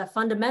answers are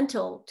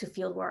fundamental to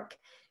fieldwork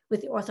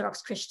with the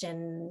Orthodox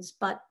Christians,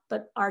 but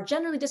are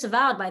generally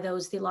disavowed by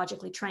those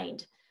theologically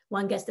trained.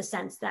 One gets the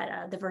sense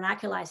that the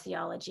vernacularized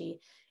theology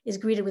is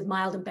greeted with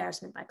mild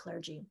embarrassment by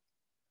clergy.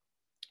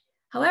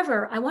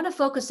 However, I want to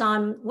focus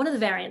on one of the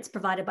variants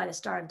provided by the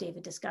Star of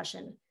David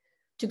discussion: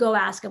 to go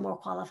ask a more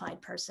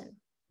qualified person.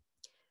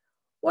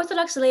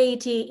 Orthodox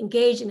laity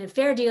engage in a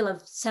fair deal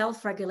of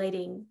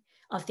self-regulating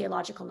of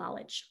theological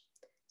knowledge.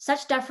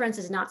 Such deference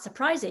is not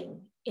surprising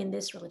in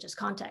this religious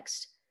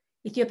context.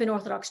 Ethiopian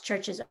Orthodox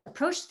Church's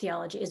approach to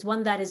theology is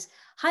one that is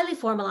highly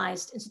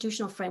formalized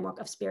institutional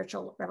framework of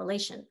spiritual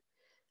revelation.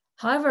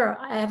 However,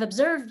 I have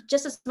observed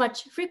just as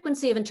much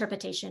frequency of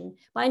interpretation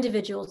by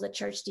individuals that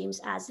church deems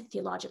as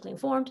theologically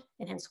informed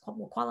and hence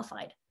more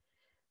qualified.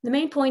 The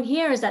main point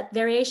here is that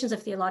variations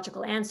of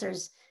theological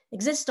answers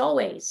exist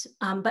always,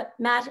 but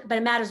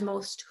it matters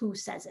most who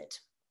says it.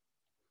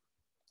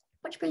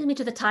 Which brings me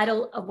to the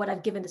title of what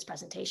I've given this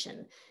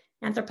presentation,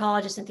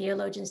 Anthropologists and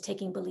Theologians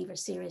Taking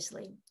Believers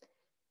Seriously.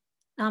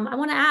 I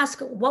want to ask,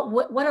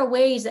 what are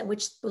ways in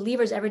which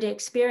believers' everyday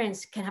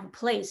experience can have a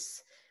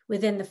place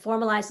within the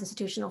formalized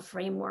institutional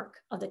framework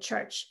of the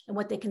church and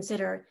what they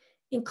consider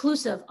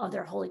inclusive of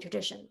their holy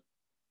tradition?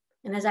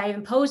 And as I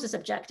impose this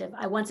objective,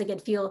 I once again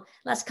feel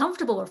less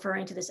comfortable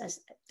referring to this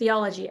as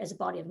theology as a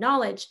body of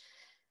knowledge,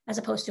 as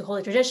opposed to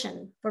holy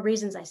tradition, for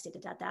reasons I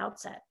stated at the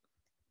outset.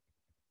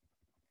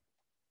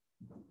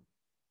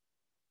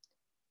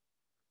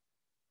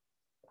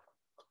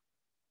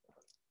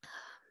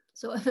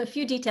 So a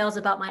few details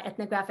about my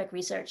ethnographic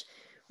research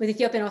with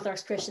Ethiopian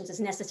Orthodox Christians is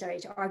necessary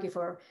to argue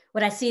for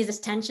what I see as this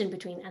tension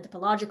between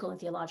anthropological and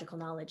theological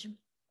knowledge.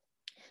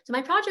 So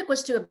my project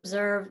was to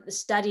observe the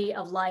study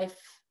of life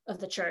of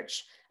the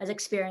church as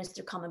experienced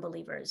through common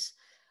believers.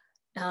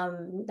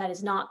 That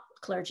is not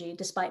clergy,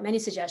 despite many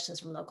suggestions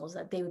from locals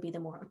that they would be the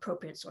more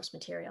appropriate source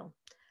material.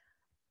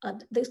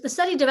 The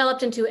study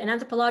developed into an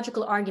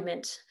anthropological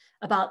argument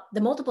about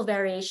the multiple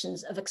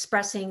variations of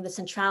expressing the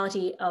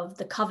centrality of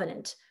the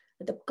covenant,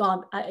 the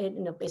God,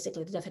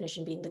 basically the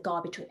definition being the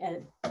God between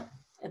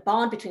a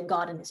bond between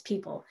God and his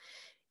people,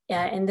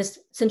 and this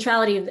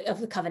centrality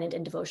of the covenant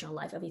and devotional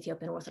life of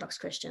Ethiopian Orthodox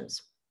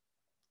Christians.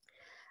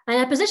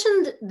 And I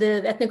positioned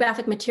the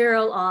ethnographic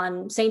material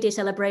on Saint Day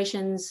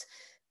celebrations,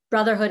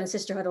 brotherhood and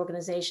sisterhood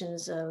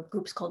organizations,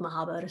 groups called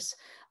mahabars,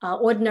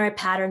 ordinary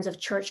patterns of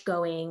church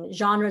going,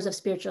 genres of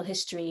spiritual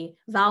history,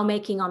 vow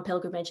making on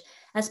pilgrimage,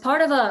 as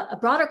part of a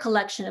broader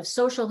collection of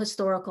social,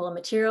 historical, and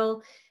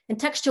material and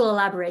textual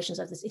elaborations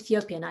of this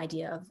Ethiopian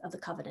idea of the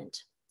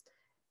covenant.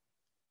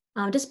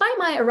 Despite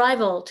my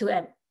arrival to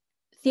a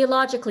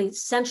theologically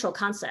central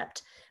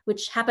concept,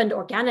 which happened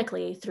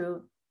organically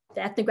through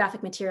the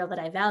ethnographic material that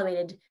I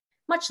evaluated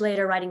much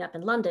later writing up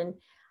in London,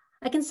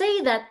 I can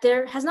say that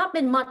there has not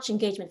been much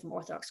engagement from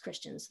Orthodox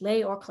Christians,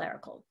 lay or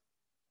clerical.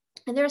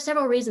 And there are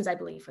several reasons, I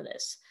believe, for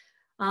this.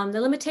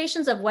 The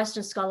limitations of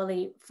Western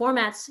scholarly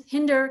formats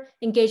hinder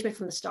engagement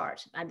from the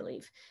start, I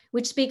believe,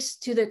 which speaks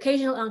to the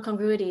occasional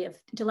incongruity of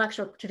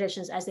intellectual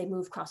traditions as they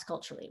move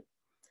cross-culturally.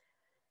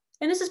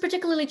 And this is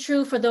particularly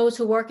true for those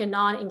who work in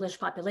non-English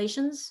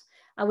populations.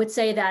 I would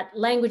say that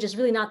language is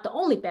really not the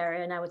only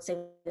barrier, and I would say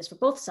this for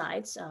both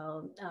sides,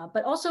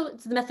 but also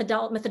it's the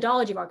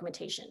methodology of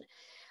argumentation.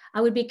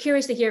 I would be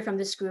curious to hear from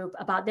this group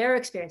about their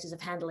experiences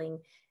of handling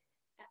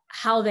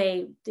how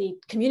they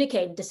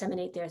communicate and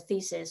disseminate their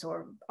thesis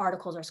or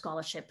articles or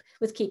scholarship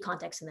with key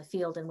context in the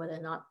field, and whether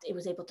or not it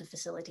was able to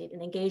facilitate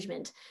an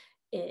engagement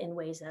in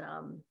ways that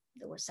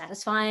were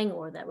satisfying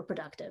or that were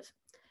productive.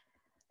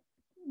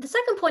 The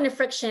second point of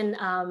friction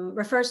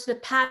refers to the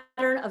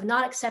pattern of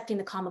not accepting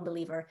the common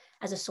believer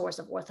as a source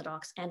of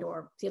Orthodox and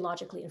or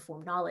theologically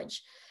informed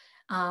knowledge,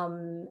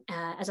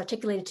 as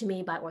articulated to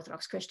me by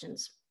Orthodox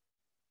Christians.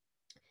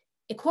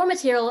 A core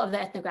material of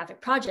the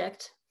ethnographic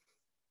project,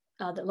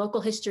 the local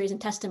histories and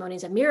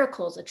testimonies of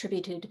miracles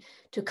attributed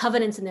to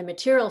covenants in their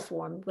material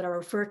form, what are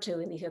referred to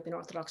in the Ethiopian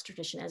Orthodox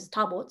tradition as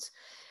tabots,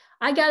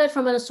 I gathered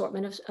from an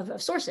assortment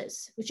of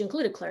sources, which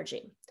included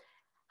clergy.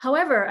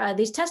 However,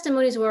 these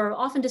testimonies were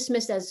often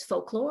dismissed as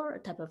folklore, a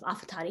type of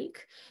afatarik,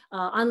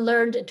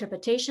 unlearned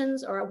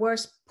interpretations, or at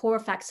worst, poor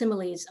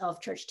facsimiles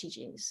of church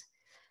teachings.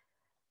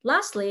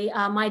 Lastly,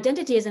 my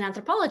identity as an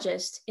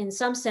anthropologist, in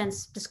some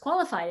sense,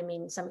 disqualified me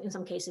in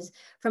some cases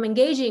from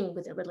engaging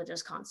with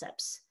religious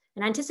concepts.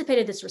 And I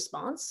anticipated this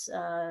response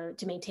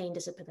to maintain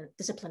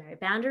disciplinary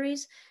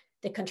boundaries,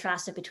 the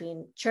contrast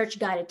between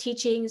church-guided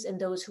teachings and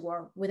those who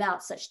are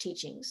without such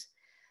teachings.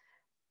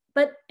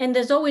 And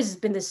there's always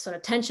been this sort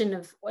of tension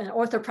of an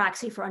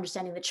orthopraxy for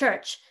understanding the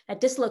church that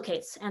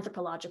dislocates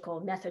anthropological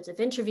methods of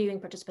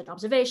interviewing, participant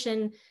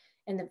observation,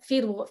 and the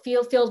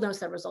field notes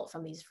that result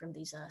from these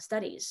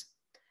studies.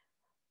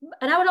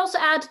 And I would also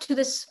add to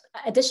this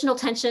additional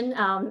tension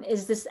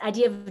is this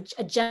idea of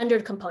a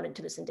gendered component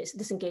to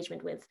this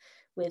engagement with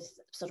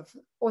sort of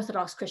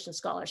Orthodox Christian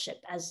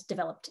scholarship as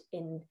developed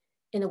in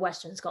the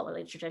Western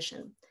scholarly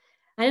tradition.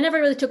 And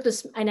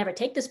I never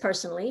take this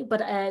personally,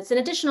 but it's an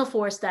additional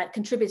force that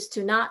contributes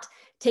to not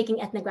taking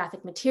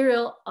ethnographic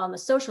material on the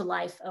social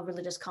life of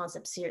religious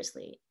concepts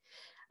seriously.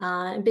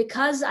 And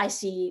because I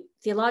see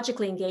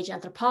theologically engaged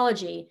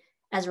anthropology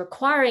as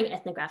requiring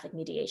ethnographic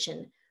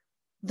mediation,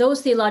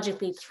 those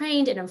theologically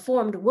trained and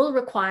informed will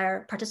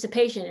require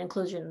participation and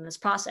inclusion in this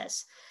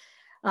process.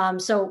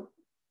 So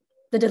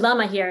the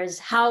dilemma here is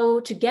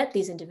how to get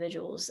these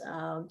individuals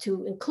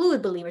to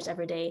include believers'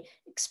 everyday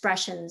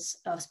expressions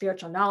of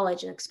spiritual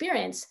knowledge and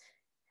experience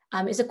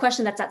is a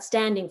question that's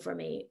outstanding for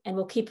me and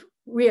will keep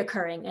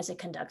reoccurring as I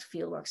conduct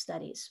fieldwork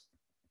studies.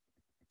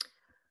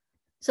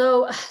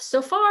 So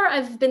far,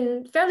 I've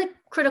been fairly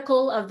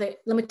critical of the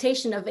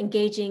limitation of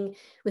engaging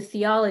with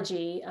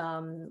theology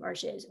or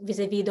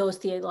vis-a-vis those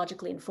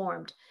theologically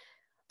informed.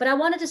 But I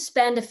wanted to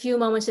spend a few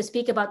moments to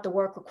speak about the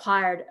work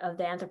required of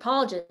the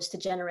anthropologists to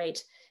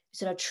generate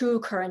sort of true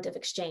current of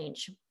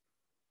exchange.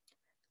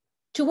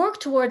 To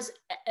work towards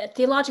a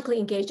theologically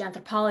engaged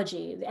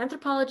anthropology, the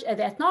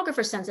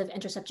ethnographer's sense of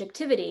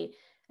intersubjectivity,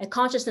 a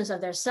consciousness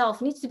of their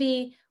self, needs to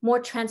be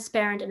more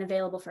transparent and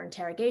available for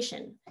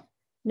interrogation.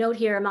 Note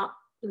here, I'm not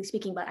really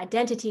speaking about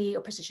identity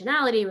or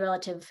positionality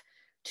relative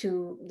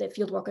to the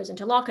fieldworkers'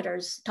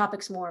 interlocutors,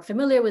 topics more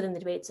familiar within the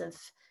debates of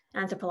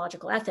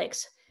anthropological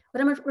ethics. What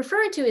I'm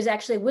referring to is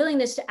actually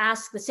willingness to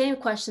ask the same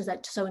questions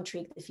that so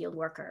intrigue the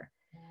fieldworker.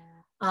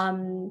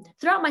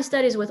 Throughout my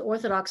studies with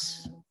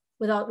Orthodox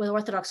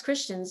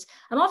Christians,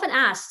 I'm often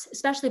asked,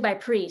 especially by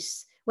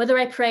priests, whether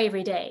I pray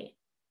every day.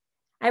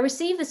 I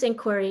receive this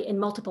inquiry in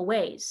multiple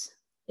ways.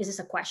 Is this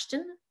a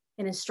question,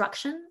 an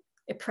instruction,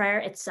 a prayer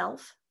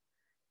itself?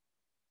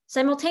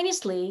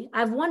 Simultaneously,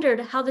 I've wondered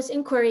how this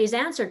inquiry is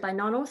answered by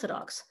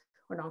non-Orthodox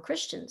or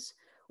non-Christians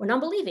or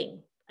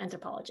non-believing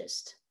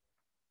anthropologists.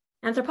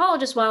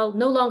 Anthropologists, while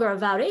no longer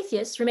avowed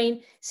atheists,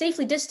 remain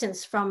safely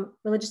distanced from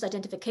religious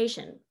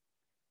identification.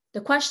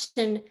 The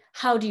question,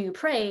 how do you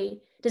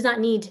pray, does not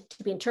need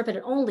to be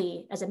interpreted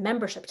only as a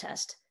membership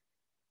test,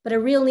 but a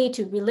real need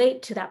to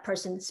relate to that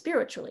person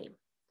spiritually.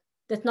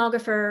 The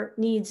ethnographer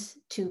needs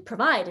to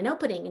provide an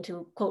opening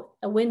into, quote,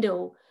 a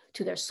window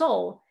to their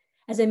soul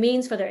as a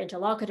means for their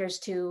interlocutors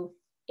to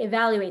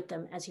evaluate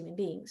them as human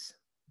beings.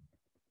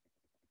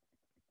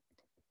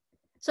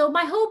 So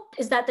my hope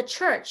is that the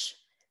church,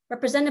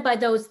 represented by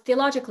those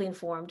theologically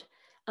informed,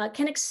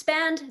 can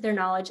expand their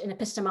knowledge in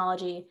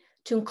epistemology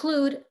to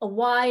include a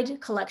wide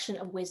collection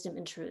of wisdom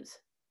and truth,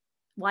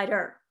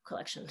 wider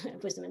collection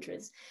of wisdom and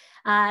truths.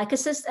 A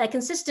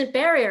consistent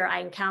barrier I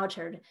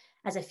encountered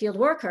as a field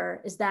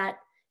worker is that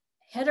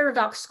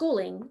heterodox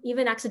schooling,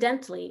 even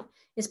accidentally,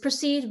 is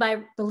perceived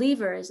by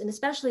believers and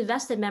especially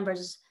vested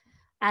members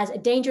as a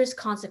dangerous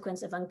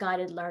consequence of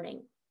unguided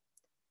learning.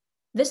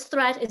 This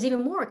threat is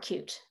even more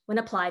acute when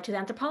applied to the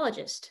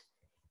anthropologist,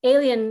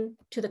 alien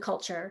to the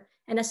culture,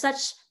 and as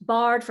such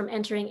barred from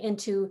entering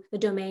into the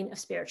domain of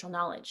spiritual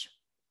knowledge.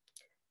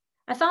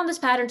 I found this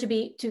pattern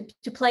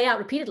to play out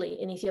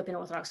repeatedly in Ethiopian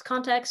Orthodox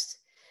context,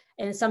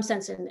 and in some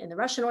sense in the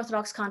Russian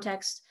Orthodox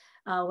context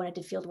when I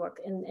did field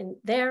work. And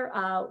there,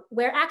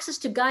 where access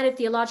to guided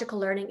theological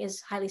learning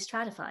is highly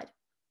stratified.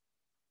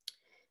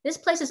 This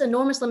places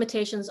enormous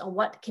limitations on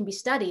what can be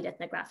studied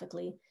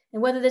ethnographically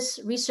and whether this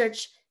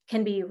research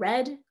can be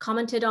read,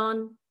 commented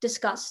on,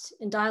 discussed,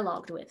 and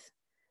dialogued with.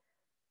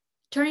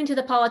 Turning to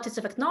the politics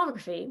of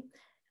ethnography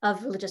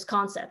of religious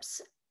concepts,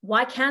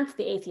 why can't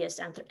the atheist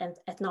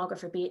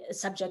ethnographer be a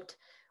subject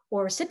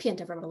or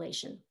recipient of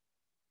revelation?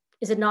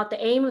 Is it not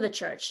the aim of the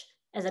church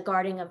as a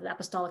guardian of the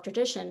apostolic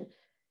tradition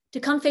to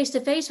come face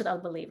to face with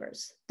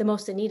unbelievers, the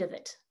most in need of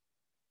it?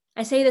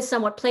 I say this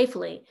somewhat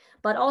playfully,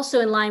 but also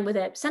in line with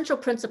a central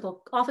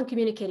principle often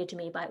communicated to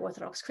me by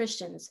Orthodox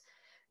Christians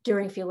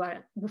during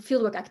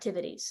fieldwork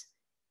activities,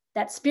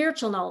 that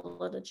spiritual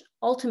knowledge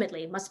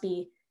ultimately must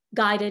be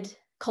guided,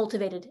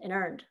 cultivated, and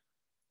earned.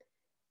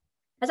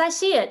 As I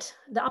see it,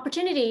 the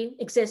opportunity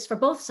exists for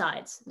both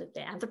sides,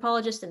 the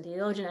anthropologist and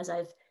theologian, as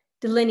I've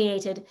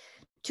delineated,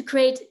 to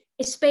create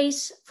a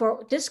space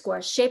for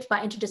discourse shaped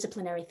by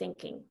interdisciplinary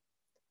thinking.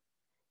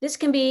 This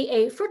can be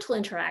a fruitful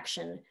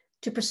interaction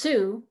to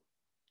pursue.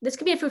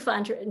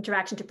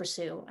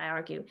 I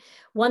argue,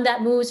 one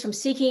that moves from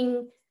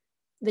seeking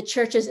the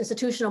church's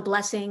institutional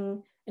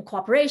blessing and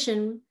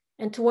cooperation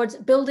and towards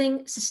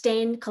building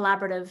sustained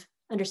collaborative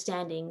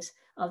understandings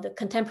of the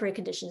contemporary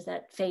conditions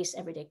that face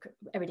everyday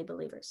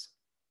believers.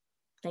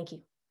 Thank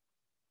you.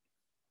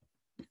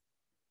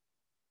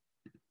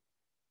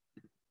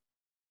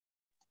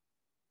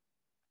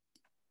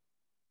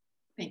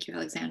 Thank you,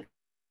 Alexandra.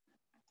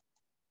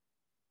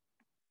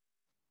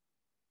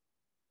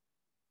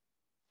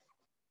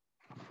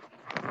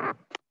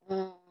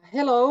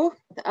 Hello,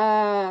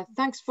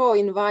 thanks for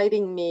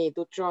inviting me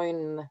to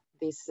join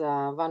this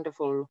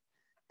wonderful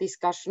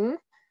discussion.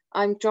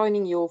 I'm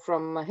joining you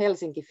from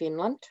Helsinki,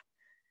 Finland.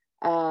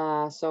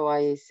 So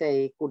I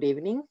say good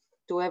evening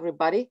to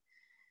everybody.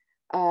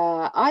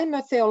 I'm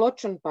a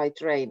theologian by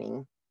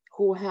training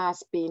who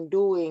has been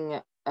doing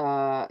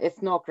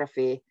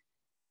ethnography,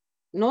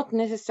 not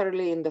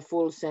necessarily in the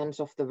full sense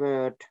of the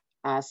word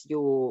as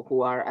you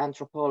who are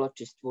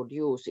anthropologists would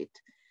use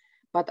it,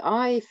 but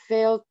I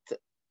felt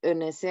a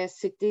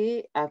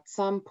necessity at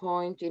some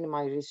point in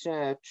my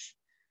research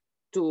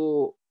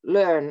to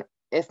learn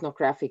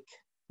ethnographic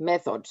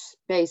methods,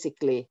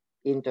 basically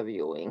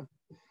interviewing.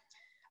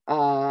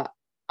 I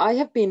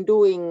have been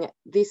doing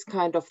this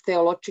kind of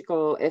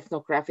theological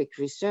ethnographic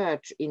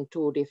research in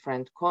two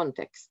different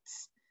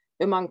contexts,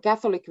 among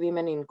Catholic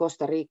women in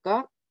Costa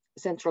Rica,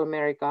 Central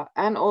America,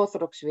 and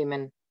Orthodox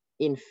women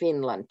in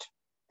Finland.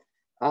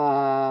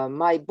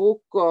 My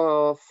book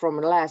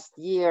from last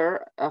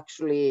year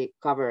actually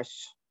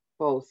covers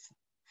both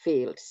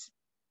fields.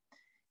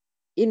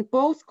 In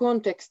both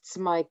contexts,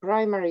 my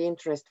primary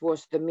interest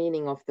was the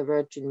meaning of the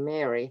Virgin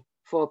Mary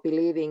for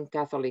believing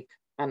Catholic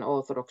and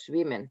Orthodox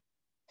women.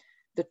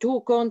 The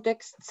two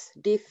contexts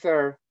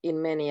differ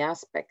in many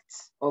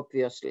aspects,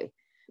 obviously,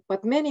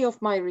 but many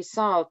of my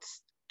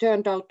results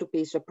turned out to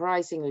be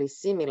surprisingly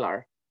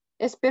similar,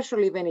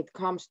 especially when it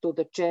comes to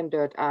the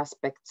gendered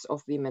aspects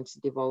of women's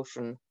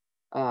devotion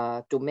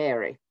to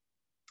Mary.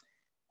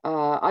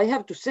 I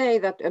have to say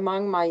that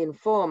among my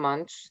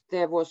informants,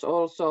 there was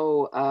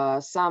also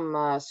some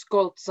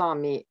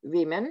Skoltsami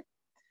women,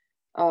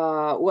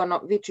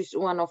 which is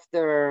one of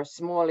the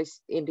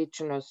smallest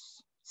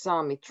indigenous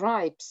Sami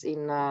tribes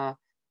in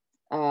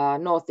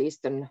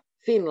northeastern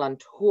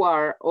Finland, who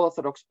are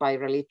Orthodox by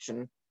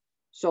religion.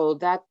 So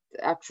that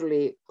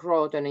actually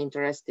brought an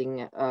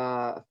interesting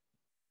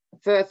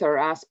further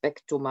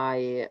aspect to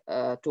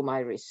my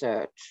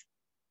research.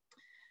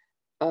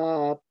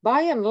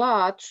 By and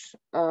large,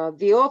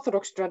 the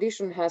Orthodox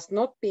tradition has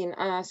not been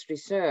as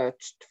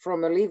researched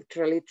from a lived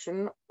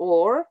religion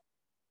or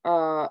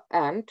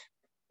and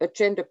a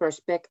gender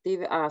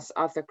perspective as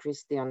other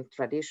Christian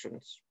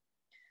traditions.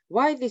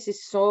 Why this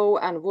is so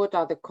and what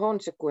are the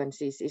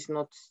consequences is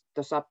not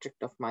the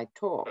subject of my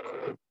talk.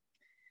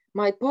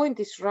 My point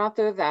is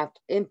rather that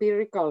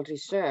empirical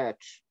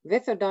research,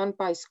 whether done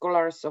by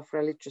scholars of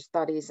religious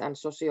studies and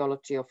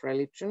sociology of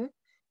religion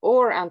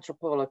or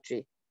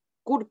anthropology,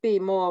 could be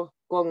more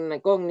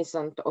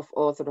cognizant of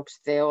Orthodox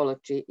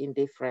theology in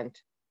different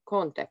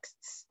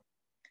contexts.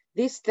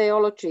 This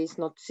theology is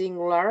not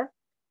singular,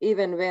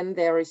 even when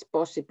there is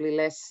possibly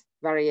less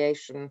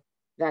variation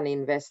than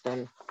in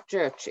Western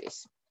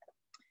churches.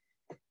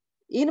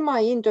 In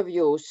my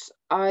interviews,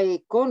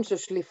 I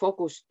consciously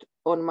focused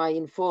on my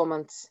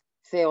informant's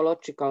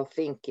theological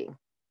thinking.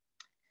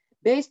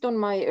 Based on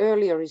my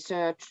earlier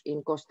research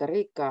in Costa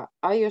Rica,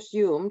 I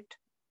assumed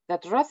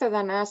that rather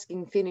than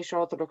asking Finnish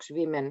Orthodox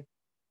women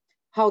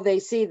how they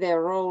see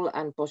their role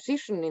and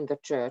position in the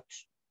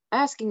church,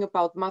 asking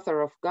about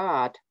Mother of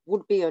God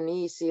would be an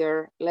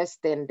easier, less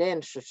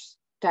tendentious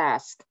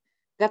task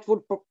that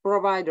would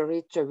provide a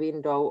richer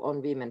window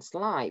on women's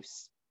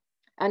lives.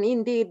 And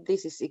indeed,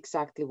 this is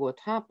exactly what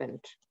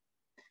happened.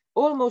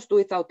 Almost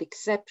without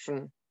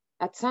exception,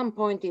 at some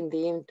point in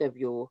the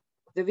interview,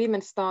 the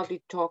women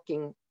started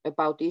talking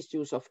about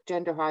issues of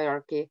gender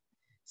hierarchy,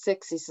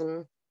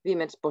 sexism,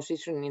 women's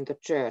position in the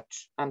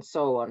church, and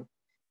so on,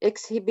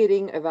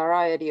 exhibiting a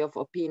variety of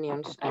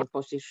opinions and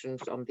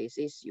positions on these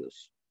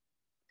issues.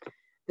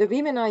 The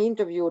women I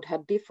interviewed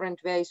had different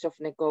ways of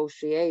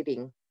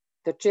negotiating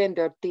the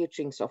gendered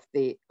teachings of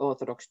the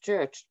Orthodox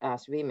Church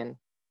as women,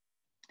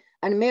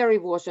 and Mary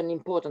was an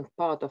important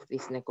part of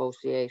this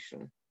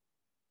negotiation.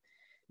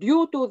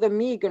 Due to the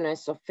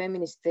meagerness of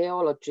feminist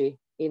theology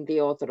in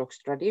the Orthodox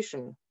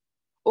tradition,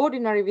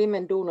 ordinary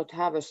women do not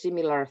have a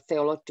similar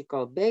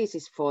theological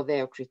basis for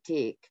their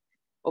critique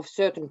of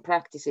certain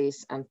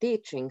practices and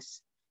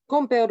teachings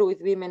compared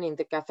with women in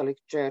the Catholic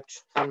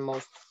Church and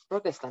most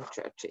Protestant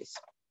churches.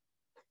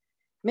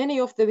 Many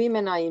of the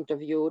women I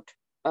interviewed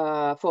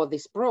for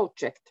this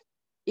project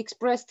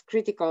expressed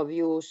critical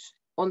views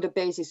on the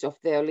basis of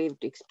their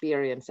lived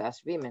experience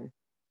as women.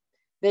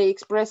 They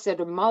expressed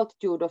a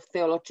multitude of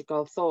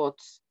theological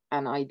thoughts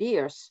and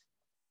ideas,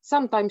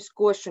 sometimes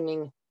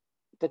questioning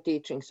the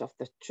teachings of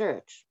the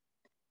church.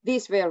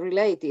 These were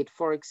related,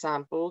 for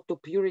example, to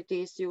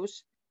purity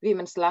issues,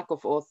 women's lack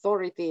of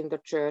authority in the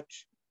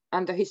church,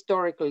 and the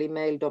historically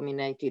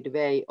male-dominated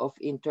way of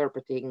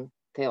interpreting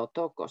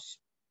Theotokos,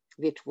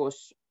 which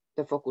was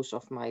the focus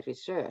of my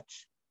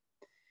research.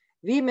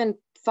 Women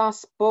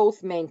thus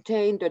both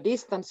maintained a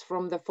distance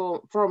from the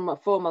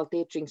formal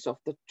teachings of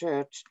the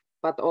church,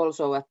 but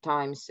also at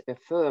times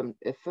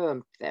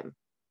affirmed them.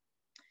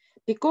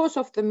 Because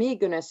of the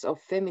meagerness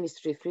of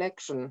feminist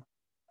reflection,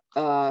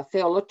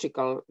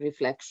 theological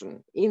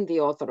reflection in the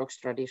Orthodox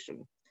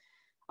tradition,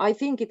 I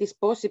think it is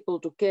possible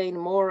to gain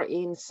more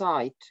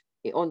insight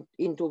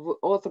into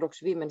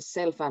Orthodox women's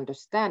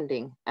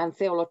self-understanding and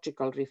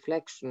theological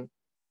reflection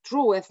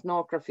through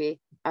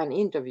ethnography and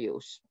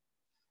interviews.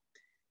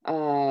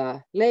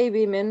 Lay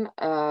women,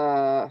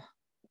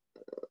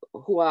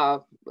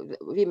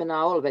 women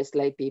are always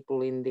lay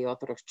people in the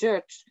Orthodox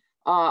Church,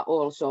 are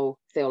also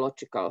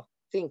theological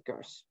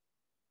thinkers.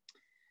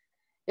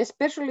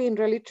 Especially in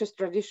religious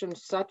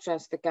traditions such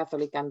as the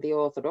Catholic and the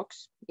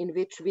Orthodox, in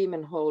which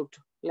women hold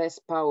less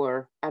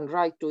power and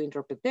right to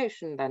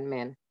interpretation than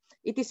men,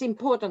 it is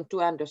important to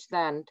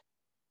understand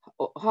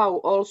how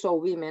also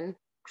women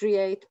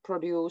create,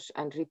 produce,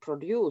 and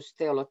reproduce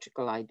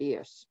theological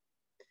ideas.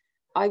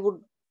 I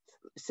would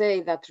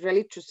say that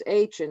religious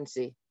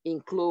agency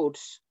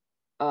includes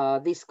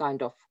this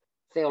kind of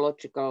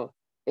theological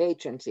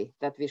agency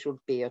that we should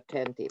be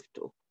attentive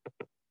to.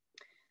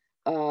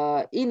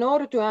 In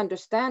order to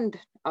understand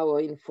our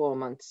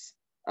informants,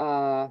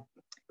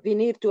 we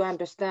need to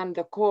understand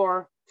the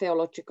core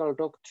theological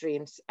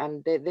doctrines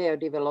and their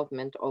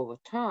development over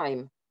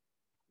time.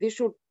 We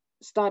should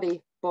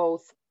study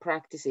both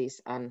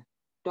practices and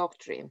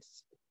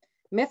doctrines.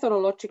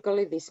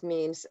 Methodologically, this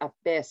means at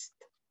best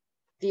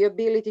the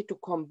ability to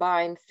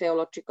combine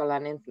theological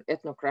and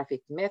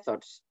ethnographic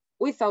methods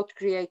without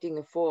creating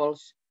a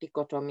false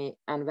dichotomy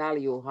and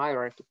value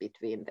hierarchy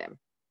between them.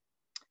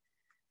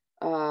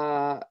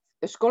 A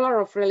scholar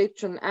of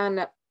religion,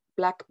 Anne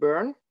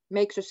Blackburn,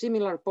 makes a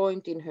similar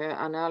point in her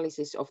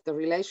analysis of the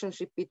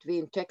relationship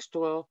between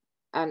textual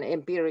and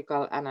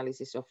empirical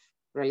analysis of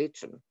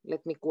religion.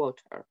 Let me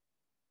quote her.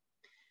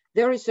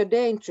 There is a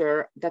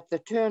danger that the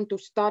turn to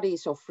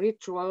studies of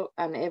ritual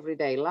and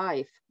everyday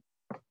life,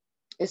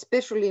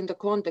 especially in the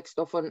context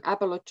of an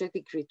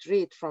apologetic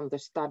retreat from the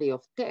study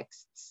of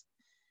texts,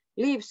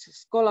 leaves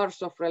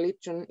scholars of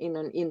religion in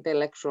an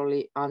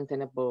intellectually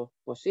untenable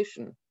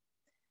position.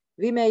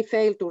 We may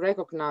fail to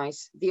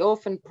recognize the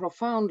often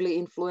profoundly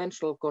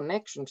influential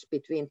connections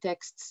between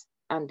texts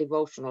and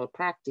devotional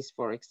practice,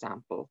 for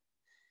example,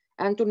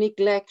 and to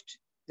neglect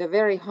the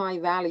very high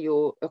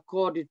value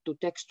accorded to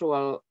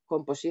textual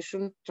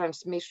composition,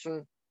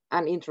 transmission,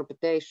 and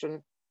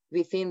interpretation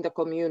within the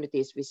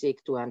communities we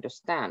seek to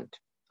understand,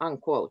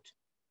 unquote.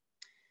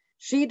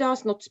 She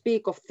does not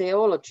speak of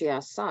theology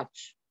as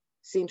such,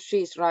 since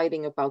she's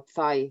writing about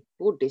Thai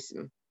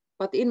Buddhism,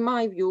 but in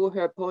my view,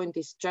 her point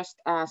is just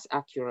as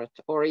accurate,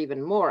 or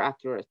even more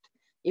accurate,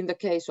 in the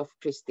case of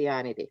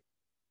Christianity.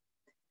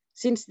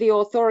 Since the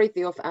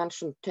authority of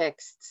ancient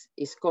texts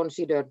is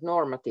considered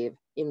normative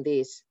in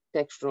these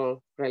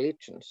textual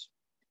religions,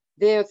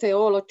 their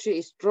theology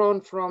is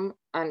drawn from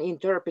and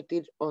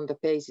interpreted on the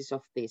basis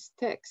of these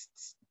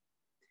texts.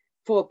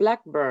 For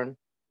Blackburn,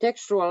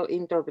 textual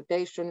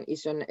interpretation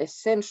is an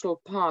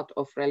essential part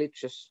of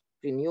religious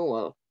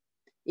renewal.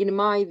 In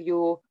my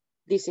view,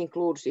 this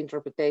includes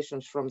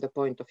interpretations from the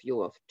point of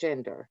view of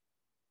gender.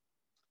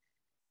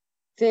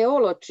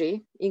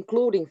 Theology,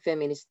 including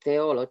feminist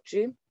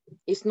theology,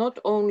 is not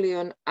only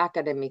an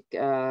academic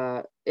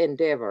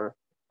endeavor,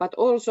 but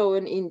also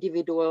an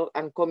individual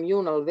and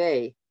communal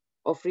way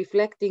of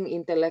reflecting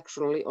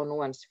intellectually on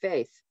one's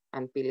faith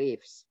and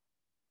beliefs.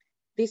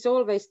 This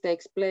always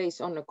takes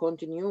place on a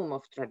continuum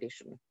of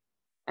tradition,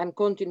 and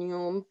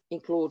continuum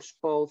includes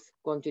both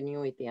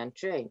continuity and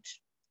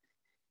change.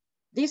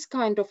 This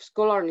kind of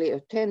scholarly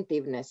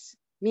attentiveness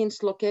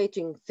means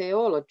locating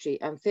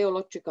theology and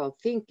theological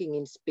thinking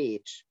in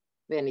speech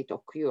when it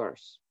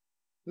occurs.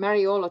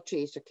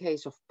 Mariology is a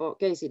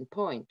case in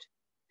point.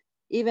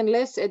 Even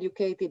less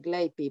educated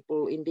lay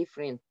people in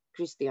different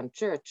Christian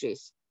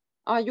churches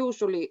are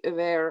usually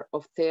aware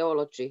of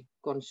theology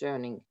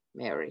concerning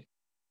Mary.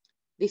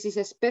 This is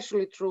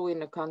especially true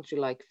in a country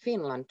like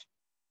Finland,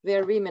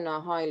 where women are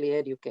highly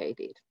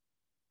educated.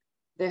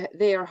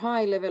 Their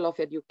high level of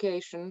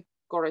education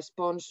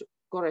corresponds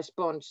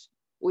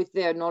with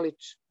their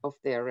knowledge of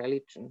their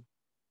religion.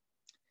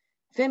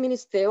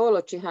 Feminist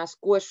theology has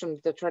questioned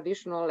the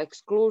traditional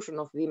exclusion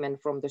of women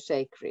from the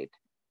sacred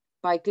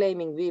by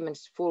claiming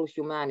women's full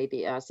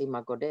humanity as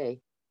imago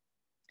Dei.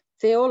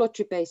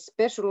 Theology pays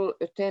special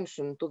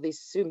attention to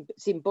this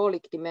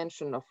symbolic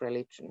dimension of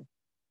religion,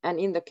 and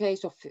in the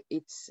case of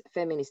its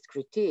feminist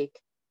critique,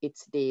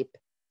 its deep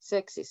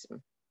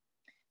sexism.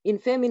 In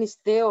feminist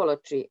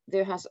theology,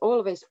 there has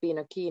always been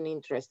a keen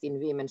interest in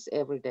women's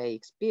everyday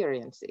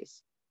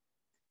experiences.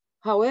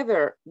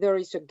 However, there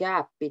is a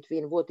gap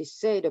between what is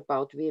said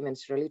about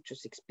women's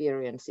religious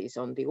experiences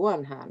on the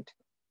one hand,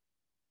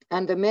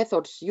 and the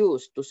methods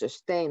used to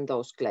sustain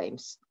those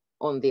claims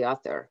on the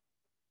other.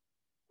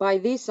 By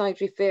this, I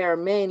refer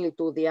mainly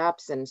to the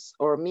absence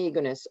or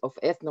meagerness of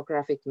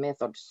ethnographic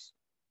methods,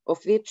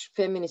 of which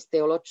feminist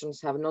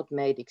theologians have not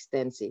made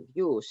extensive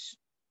use.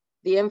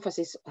 The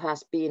emphasis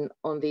has been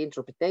on the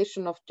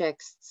interpretation of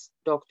texts,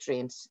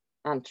 doctrines,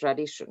 and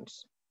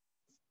traditions.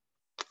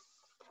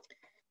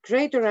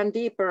 Greater and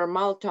deeper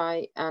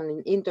multi-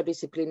 and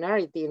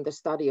interdisciplinarity in the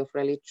study of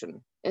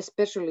religion,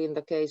 especially in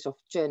the case of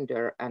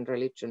gender and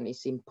religion,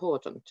 is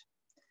important.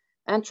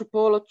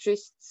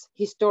 Anthropologists,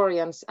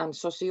 historians, and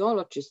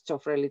sociologists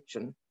of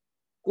religion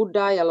could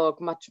dialogue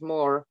much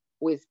more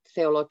with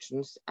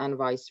theologians and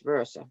vice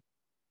versa.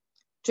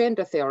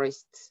 Gender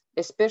theorists,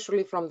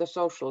 especially from the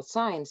social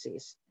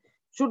sciences,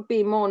 should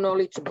be more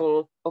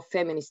knowledgeable of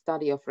feminist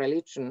study of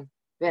religion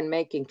when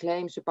making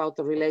claims about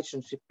the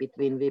relationship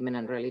between women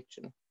and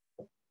religion.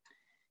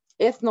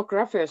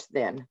 Ethnographers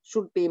then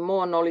should be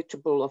more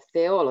knowledgeable of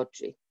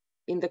theology,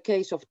 in the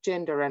case of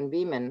gender and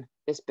women,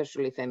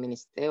 especially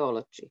feminist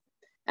theology.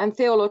 And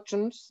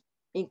theologians,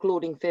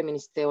 including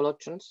feminist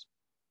theologians,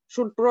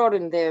 should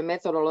broaden their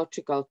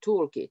methodological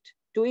toolkit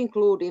to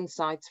include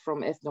insights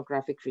from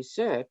ethnographic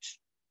research,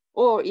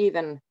 or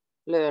even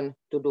learn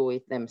to do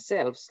it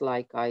themselves,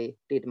 like I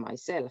did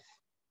myself.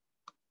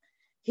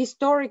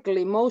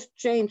 Historically, most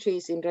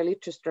changes in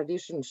religious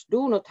traditions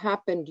do not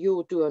happen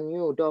due to a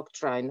new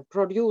doctrine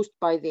produced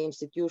by the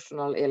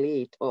institutional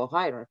elite or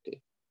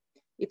hierarchy.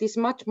 It is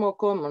much more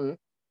common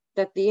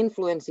that the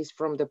influence is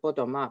from the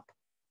bottom up.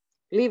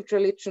 Lived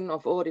religion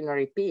of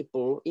ordinary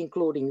people,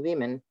 including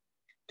women,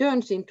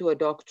 turns into a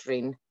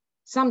doctrine,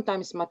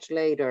 sometimes much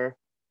later,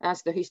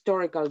 as the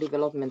historical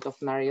development of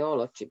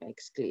Mariology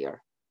makes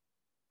clear.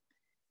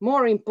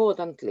 More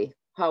importantly,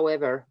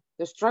 however,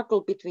 the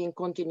struggle between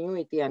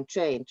continuity and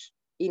change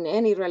in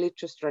any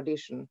religious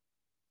tradition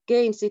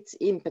gains its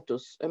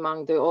impetus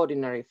among the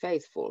ordinary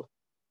faithful.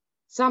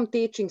 Some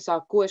teachings are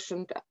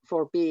questioned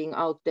for being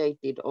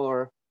outdated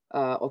or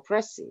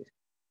oppressive.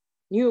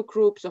 New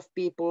groups of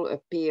people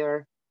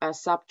appear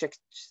as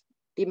subjects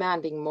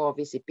demanding more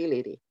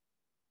visibility.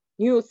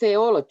 New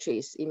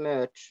theologies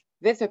emerge,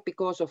 whether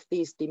because of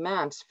these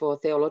demands for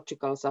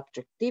theological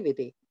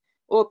subjectivity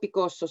or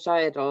because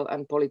societal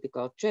and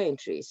political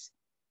changes,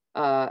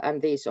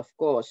 and these of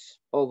course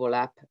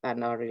overlap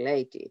and are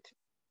related.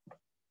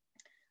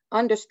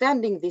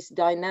 Understanding this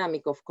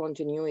dynamic of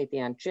continuity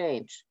and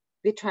change,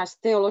 which has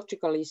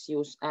theological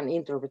issues and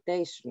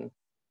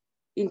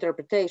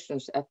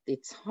interpretations at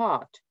its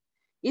heart,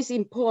 is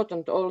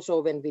important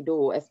also when we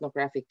do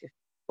ethnographic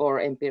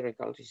or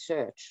empirical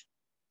research.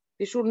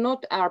 We should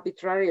not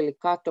arbitrarily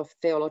cut off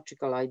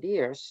theological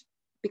ideas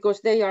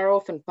because they are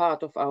often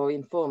part of our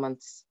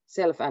informants'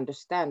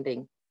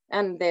 self-understanding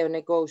and their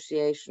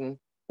negotiation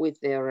with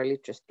their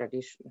religious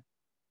tradition.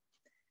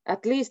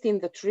 At least in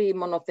the three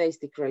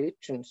monotheistic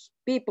religions,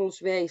 people's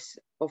ways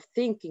of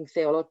thinking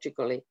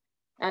theologically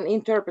and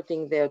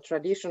interpreting their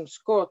tradition's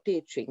core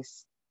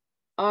teachings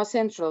are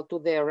central to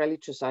their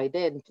religious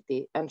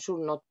identity and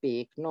should not be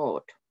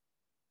ignored.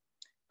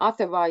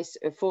 Otherwise,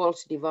 a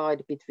false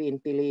divide between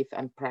belief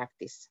and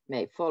practice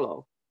may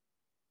follow.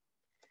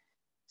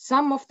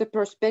 Some of the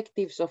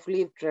perspectives of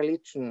lived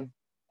religion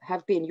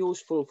have been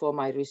useful for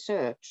my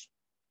research,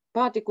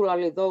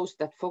 particularly those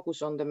that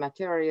focus on the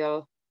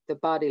material, the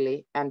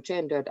bodily, and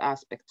gendered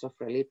aspects of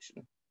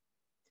religion.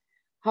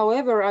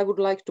 However, I would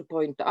like to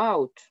point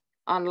out,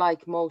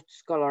 unlike most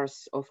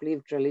scholars of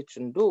lived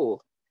religion do,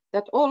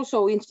 that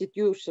also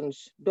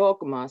institutions,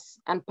 dogmas,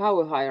 and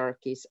power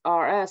hierarchies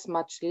are as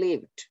much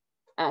lived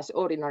as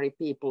ordinary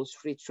people's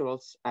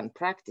rituals and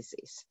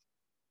practices.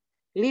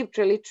 Lived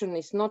religion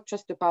is not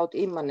just about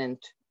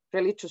immanent,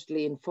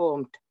 religiously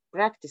informed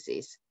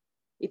practices.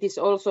 It is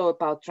also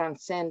about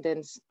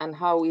transcendence and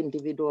how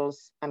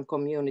individuals and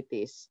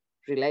communities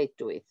relate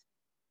to it.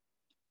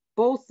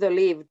 Both the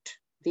lived,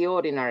 the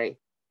ordinary,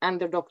 and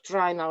the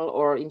doctrinal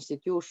or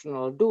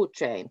institutional do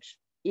change,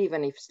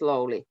 even if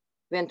slowly,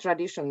 when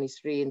tradition is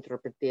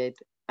reinterpreted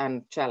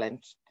and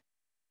challenged.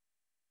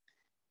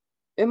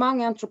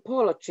 Among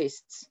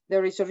anthropologists,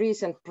 there is a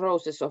recent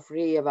process of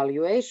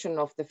re-evaluation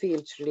of the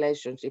field's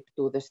relationship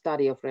to the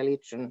study of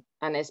religion,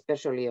 and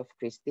especially of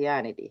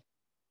Christianity.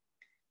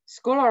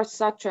 Scholars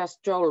such as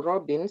Joel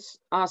Robbins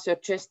are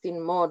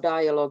suggesting more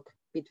dialogue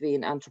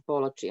between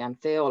anthropology and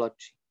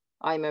theology.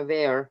 I'm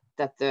aware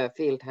that the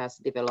field has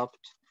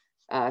developed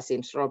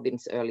since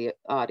Robbins' earlier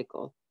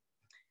article.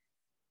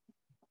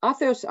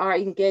 Others are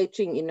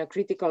engaging in a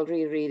critical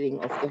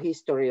rereading of the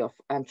history of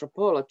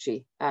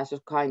anthropology as a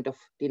kind of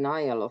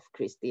denial of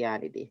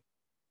Christianity.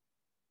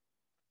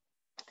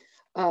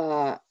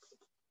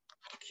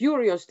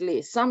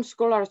 Curiously, some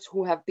scholars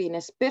who have been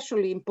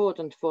especially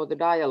important for the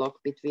dialogue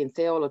between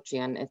theology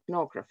and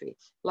ethnography,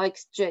 like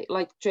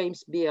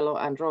James Bielo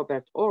and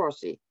Robert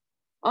Orsi,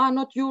 are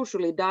not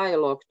usually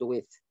dialogued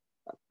with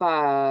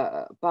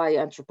by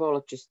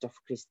anthropologists of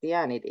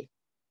Christianity.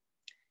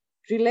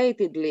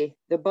 Relatedly,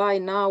 the by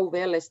now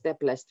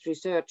well-established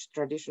research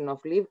tradition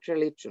of lived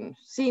religion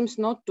seems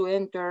not to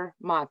enter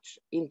much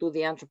into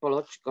the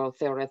anthropological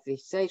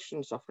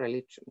theoretizations of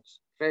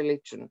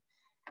religion,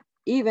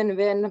 even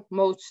when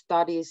most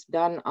studies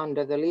done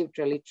under the lived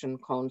religion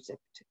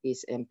concept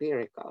is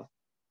empirical.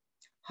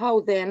 How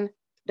then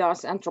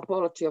does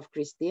anthropology of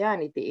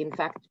Christianity in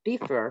fact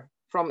differ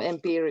from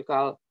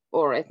empirical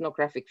or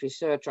ethnographic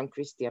research on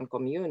Christian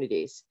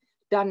communities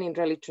done in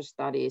religious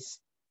studies,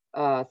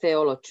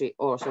 theology,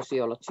 or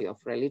sociology of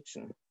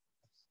religion?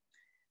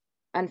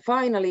 And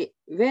finally,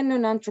 when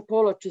an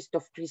anthropologist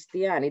of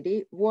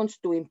Christianity wants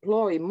to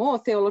employ more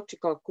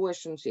theological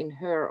questions in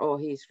her or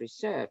his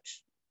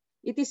research,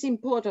 it is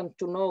important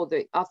to know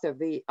the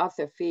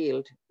other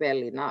field well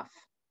enough.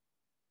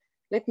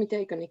 Let me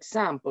take an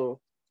example.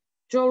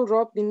 Joel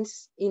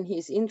Robbins, in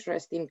his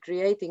interest in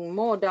creating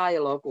more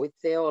dialogue with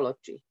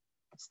theology,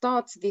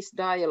 starts this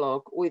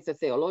dialogue with a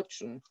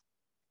theologian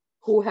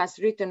who has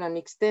written an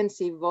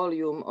extensive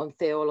volume on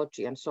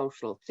theology and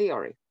social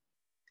theory.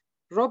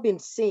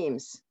 Robbins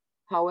seems,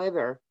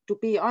 however, to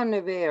be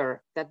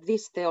unaware that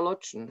this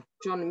theologian,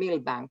 John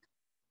Milbank,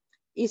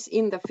 is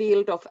in the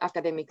field of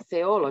academic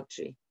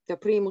theology, the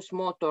primus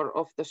motor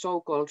of the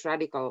so-called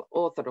radical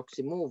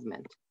orthodoxy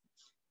movement,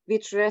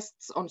 which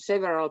rests on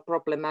several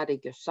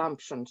problematic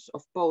assumptions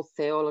of both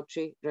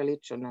theology,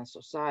 religion, and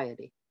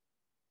society.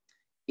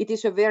 It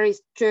is a very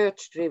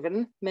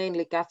church-driven,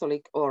 mainly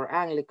Catholic or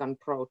Anglican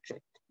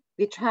project,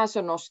 which has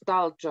a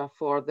nostalgia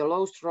for the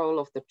lost role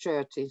of the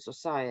church in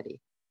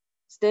society,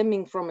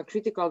 stemming from a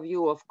critical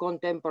view of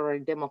contemporary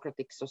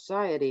democratic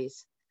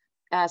societies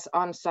as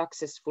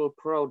unsuccessful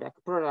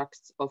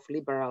products of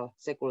liberal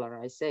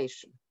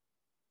secularization.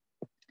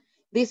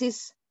 This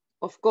is,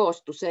 of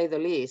course, to say the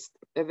least,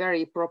 a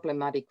very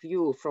problematic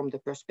view from the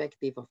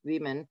perspective of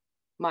women,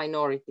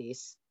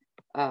 minorities,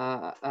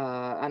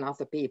 and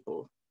other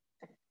people.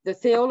 The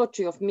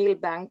theology of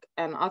Milbank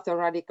and other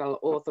radical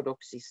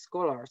Orthodoxy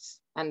scholars,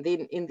 and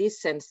in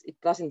this sense, it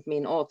doesn't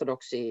mean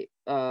Orthodoxy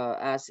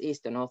as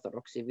Eastern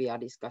Orthodoxy we are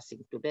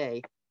discussing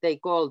today. They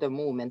call the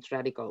movement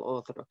radical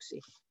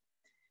Orthodoxy.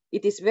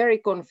 It is very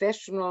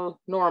confessional,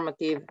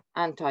 normative,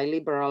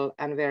 anti-liberal,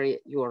 and very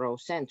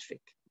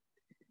Eurocentric.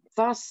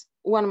 Thus,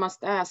 one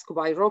must ask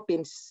why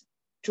Robbins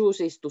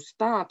chooses to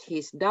start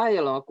his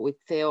dialogue with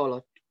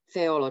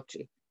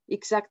theology,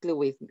 exactly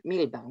with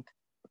Milbank,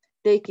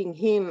 taking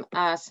him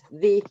as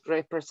the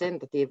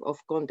representative of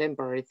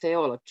contemporary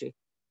theology,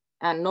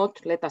 and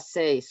not, let us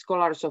say,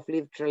 scholars of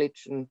lived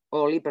religion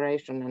or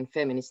liberation and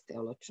feminist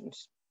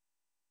theologians.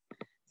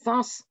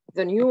 Thus,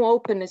 the new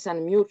openness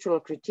and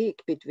mutual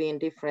critique between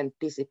different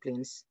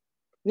disciplines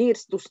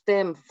needs to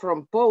stem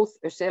from both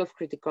a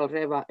self-critical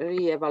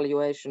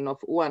re-evaluation of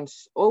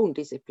one's own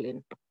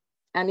discipline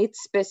and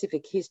its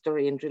specific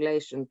history in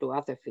relation to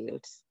other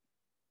fields,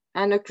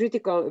 and a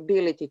critical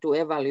ability to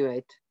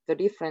evaluate the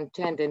different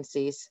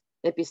tendencies,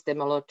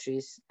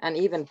 epistemologies, and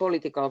even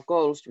political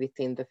goals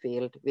within the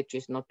field, which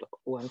is not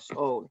one's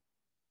own.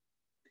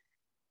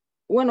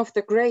 One of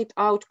the great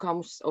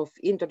outcomes of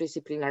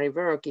interdisciplinary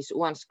work is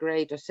one's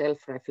greater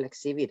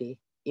self-reflexivity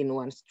in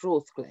one's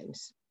truth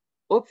claims.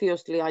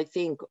 Obviously, I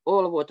think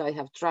all what I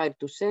have tried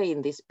to say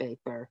in this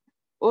paper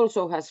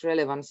also has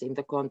relevance in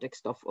the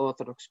context of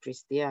Orthodox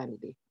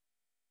Christianity.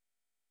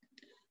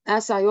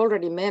 As I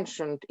already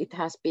mentioned, it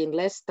has been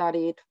less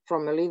studied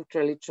from a lived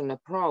religion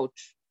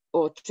approach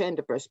or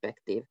gender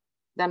perspective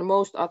than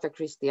most other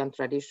Christian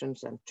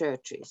traditions and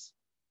churches.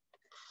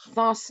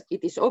 Thus,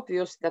 it is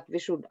obvious that we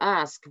should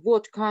ask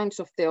what kinds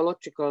of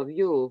theological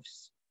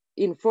views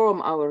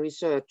inform our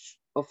research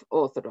of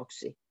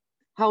orthodoxy,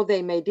 how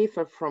they may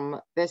differ from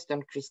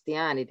Western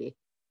Christianity,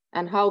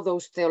 and how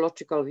those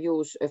theological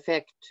views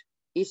affect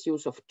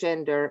issues of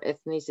gender,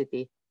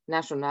 ethnicity,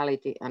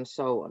 nationality, and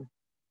so on.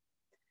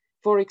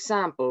 For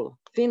example,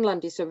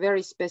 Finland is a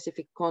very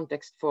specific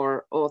context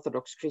for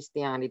Orthodox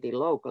Christianity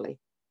locally.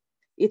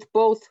 It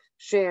both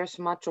shares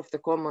much of the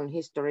common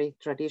history,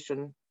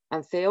 tradition,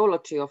 and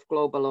theology of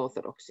global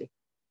orthodoxy,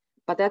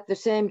 but at the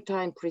same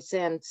time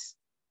presents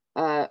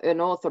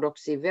an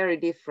orthodoxy very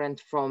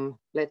different from,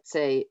 let's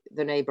say,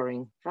 the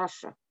neighboring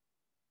Russia.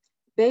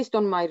 Based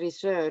on my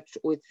research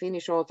with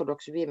Finnish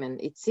Orthodox women,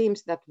 it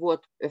seems that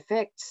what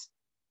affects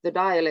the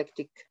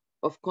dialectic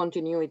of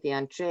continuity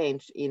and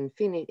change in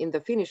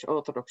the Finnish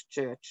Orthodox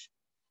Church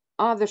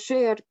are the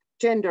shared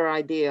gender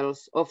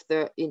ideals of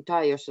the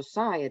entire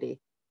society,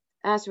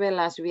 as well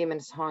as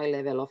women's high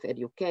level of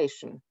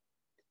education,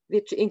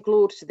 which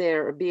includes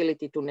their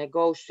ability to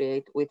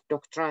negotiate with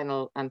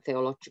doctrinal and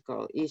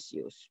theological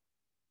issues.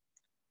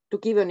 To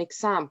give an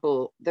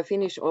example, the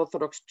Finnish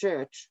Orthodox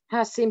Church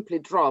has simply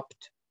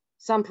dropped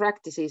some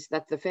practices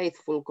that the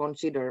faithful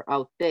consider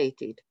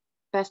outdated,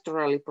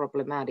 pastorally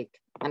problematic,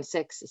 and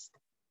sexist,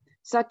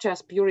 such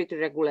as purity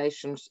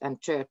regulations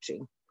and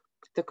churching,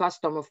 the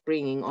custom of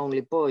bringing only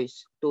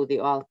boys to the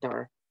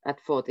altar at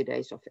 40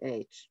 days of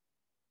age.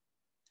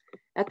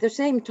 At the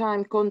same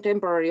time,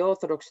 contemporary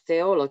Orthodox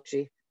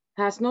theology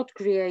has not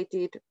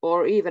created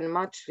or even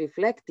much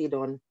reflected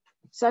on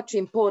such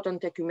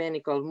important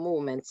ecumenical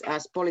movements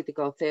as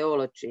political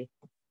theology,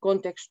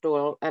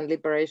 contextual and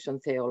liberation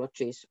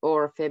theologies,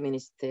 or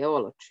feminist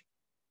theology.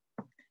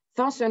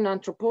 Thus, an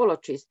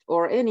anthropologist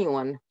or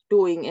anyone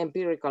doing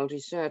empirical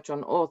research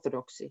on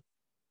orthodoxy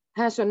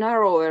has a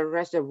narrower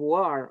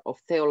reservoir of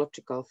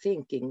theological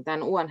thinking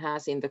than one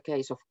has in the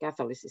case of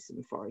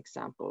Catholicism, for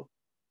example.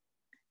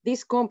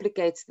 This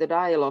complicates the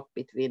dialogue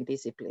between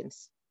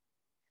disciplines.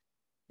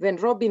 When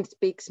Robbins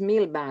picks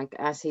Milbank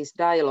as his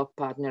dialogue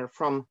partner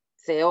from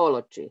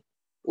theology,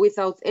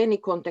 without any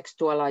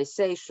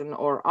contextualization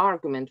or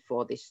argument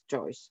for this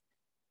choice,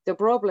 the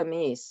problem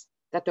is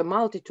that a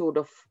multitude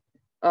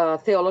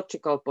of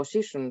theological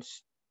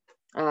positions,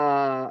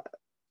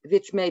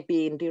 which may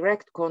be in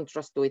direct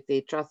contrast with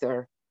each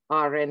other,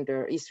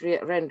 is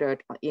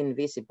rendered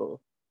invisible.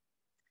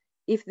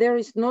 If there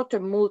is not a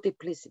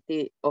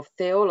multiplicity of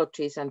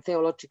theologies and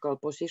theological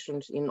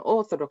positions in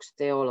Orthodox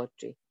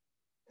theology,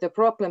 the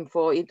problem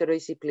for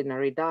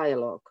interdisciplinary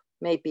dialogue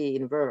may be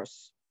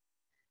inverse.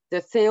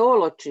 The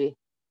theology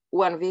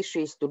one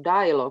wishes to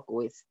dialogue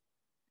with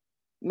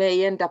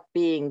may end up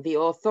being the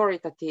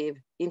authoritative,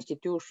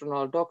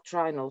 institutional,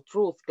 doctrinal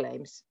truth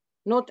claims,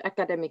 not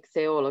academic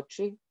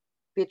theology,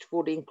 which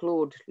would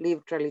include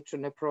lived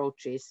religion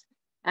approaches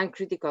and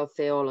critical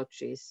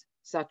theologies,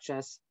 such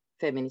as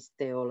feminist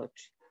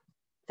theology.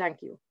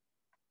 Thank you.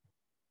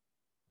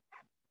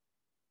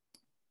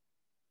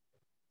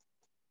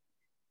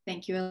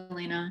 Thank you,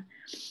 Elina.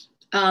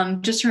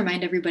 Just to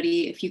remind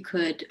everybody, if you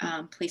could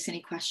place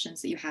any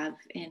questions that you have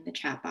in the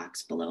chat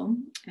box below,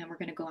 and we're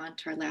going to go on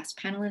to our last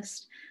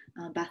panelist,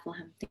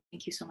 Bethlehem.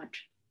 Thank you so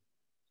much.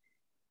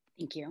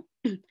 Thank you.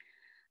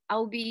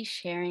 I'll be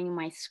sharing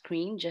my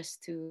screen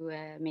just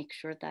to make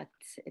sure that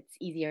it's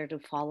easier to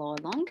follow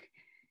along.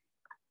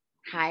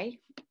 Hi,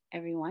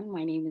 everyone.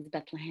 My name is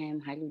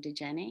Bethlehem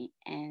Dejene,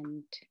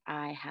 and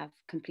I have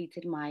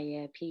completed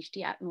my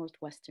PhD at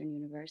Northwestern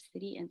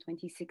University in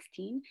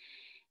 2016.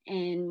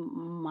 And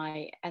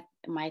my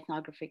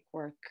ethnographic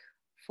work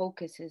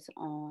focuses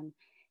on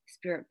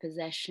spirit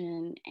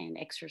possession and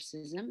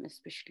exorcism,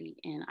 especially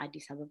in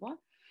Addis Ababa.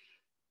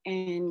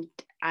 And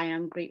I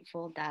am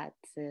grateful that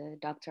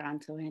Dr.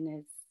 Antohin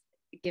has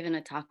given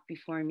a talk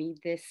before me.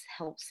 This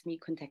helps me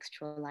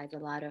contextualize a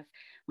lot of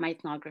my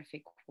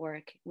ethnographic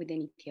work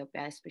within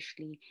Ethiopia,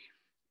 especially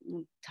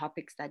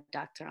topics that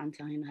Dr.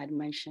 Antohin had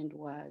mentioned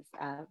was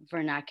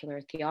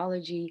vernacular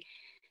theology,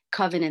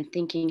 covenant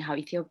thinking, how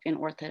Ethiopian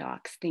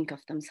Orthodox think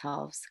of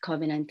themselves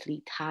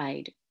covenantally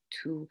tied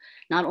to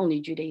not only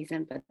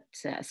Judaism, but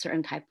a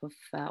certain type of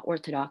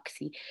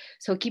orthodoxy.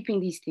 So keeping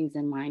these things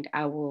in mind,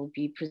 I will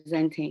be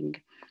presenting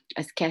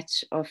a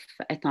sketch of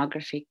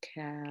ethnographic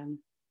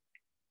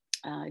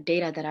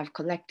data that I've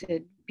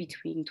collected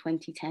between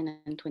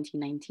 2010 and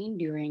 2019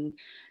 during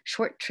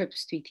short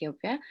trips to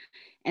Ethiopia.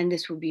 And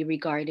this will be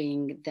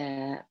regarding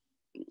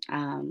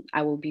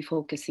I will be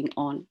focusing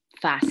on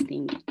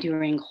fasting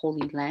during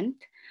Holy Lent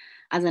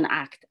as an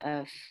act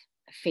of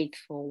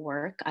faithful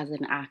work, as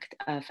an act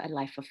of a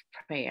life of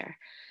prayer.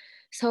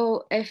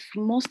 So if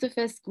most of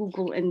us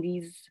Google in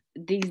these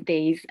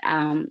days,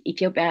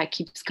 Ethiopia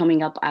keeps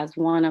coming up as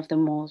one of the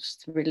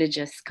most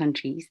religious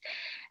countries.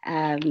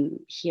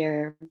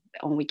 Here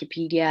on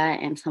Wikipedia,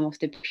 and some of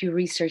the Pew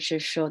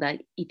researchers show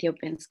that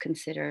Ethiopians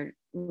consider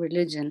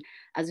religion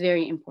as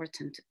very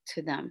important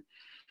to them.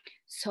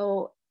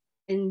 So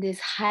in this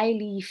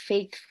highly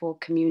faithful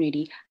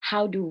community,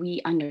 how do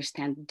we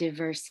understand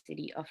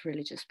diversity of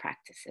religious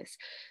practices?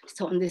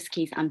 So in this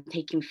case, I'm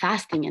taking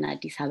fasting in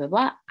Addis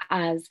Ababa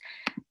as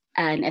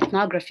an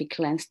ethnographic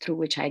lens through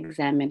which I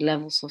examine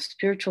levels of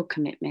spiritual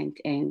commitment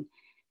in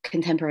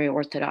contemporary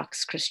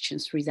Orthodox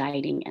Christians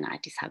residing in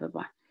Addis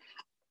Ababa.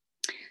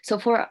 So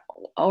for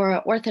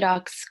our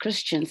Orthodox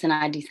Christians in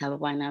Addis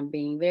Ababa, and I'm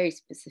being very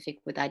specific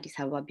with Addis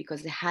Ababa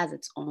because it has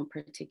its own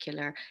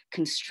particular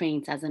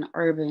constraints as an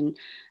urban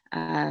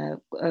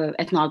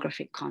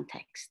ethnographic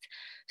context.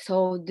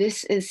 So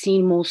this is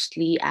seen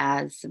mostly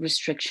as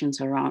restrictions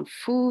around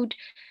food,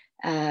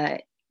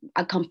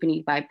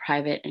 accompanied by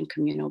private and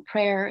communal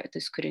prayer.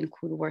 This could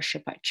include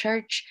worship at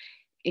church,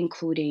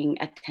 including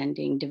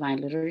attending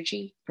divine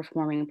liturgy,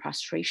 performing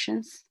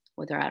prostrations,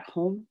 whether at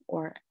home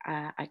or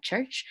at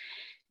church,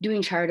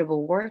 doing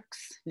charitable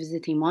works,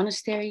 visiting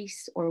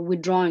monasteries, or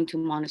withdrawing to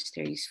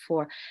monasteries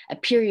for a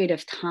period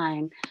of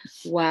time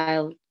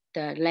while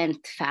the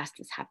Lent fast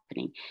is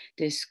happening.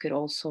 This could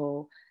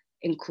also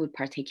include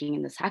partaking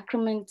in the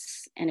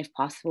sacraments, and if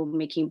possible,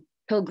 making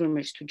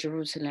pilgrimage to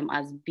Jerusalem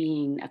as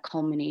being a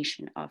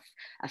culmination of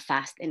a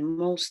fast. And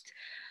most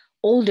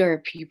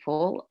older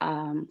people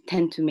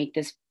tend to make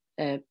this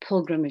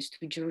pilgrimage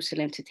to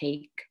Jerusalem to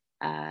take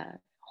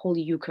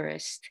Holy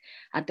Eucharist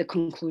at the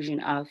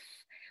conclusion of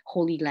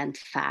Holy Lent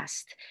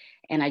fast.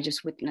 And I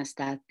just witnessed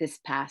that this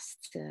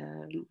past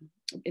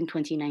in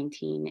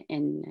 2019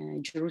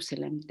 in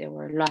Jerusalem. There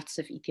were lots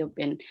of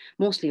Ethiopian,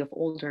 mostly of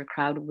older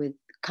crowd,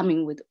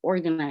 coming with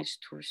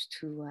organized tours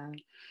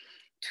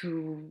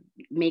to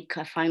make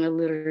a final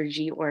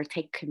liturgy or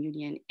take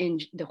communion in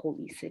the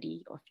holy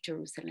city of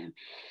Jerusalem.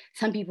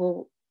 Some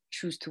people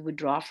choose to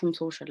withdraw from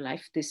social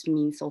life. This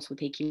means also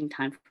taking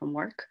time from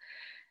work.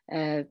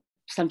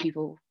 Some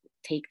people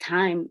take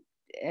time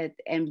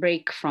and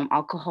break from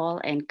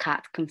alcohol and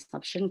khat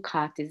consumption.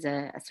 Khat is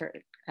a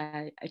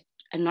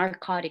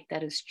narcotic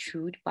that is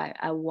chewed by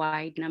a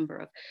wide number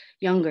of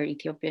younger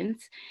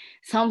Ethiopians.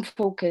 Some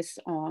focus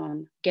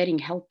on getting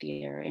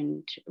healthier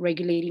and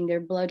regulating their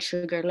blood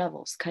sugar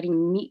levels,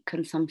 cutting meat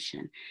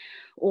consumption,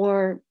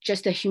 or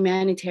just a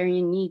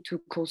humanitarian need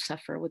to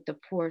co-suffer with the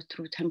poor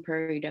through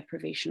temporary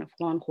deprivation of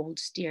one whole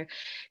steer.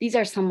 These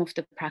are some of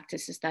the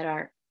practices that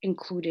are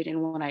included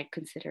in what I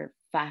consider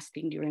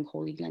fasting during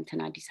Holy Lent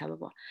in Addis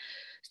Ababa.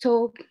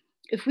 So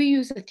if we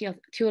use a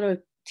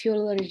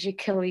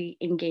theologically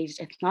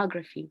engaged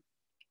ethnography,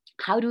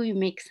 how do we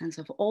make sense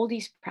of all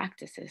these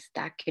practices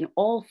that can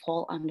all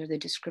fall under the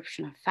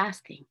description of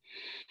fasting?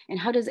 And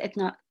how does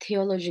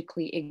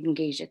theologically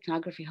engaged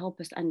ethnography help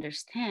us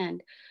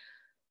understand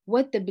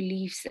what the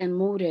beliefs and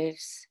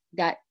motives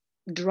that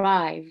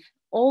drive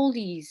all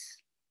these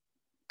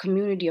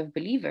community of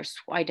believers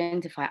who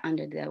identify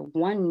under the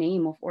one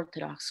name of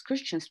Orthodox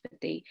Christians,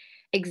 but they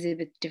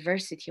exhibit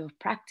diversity of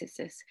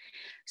practices?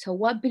 So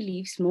what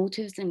beliefs,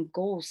 motives, and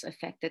goals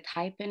affect the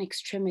type and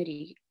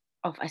extremity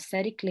of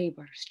ascetic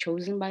labors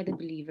chosen by the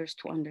believers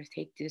to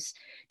undertake this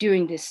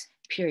during this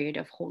period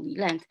of Holy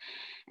Lent?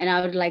 And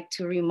I would like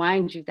to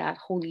remind you that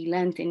Holy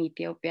Lent in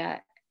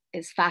Ethiopia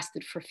is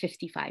fasted for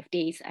 55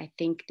 days. I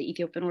think the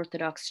Ethiopian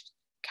Orthodox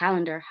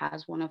calendar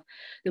has one of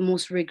the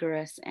most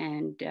rigorous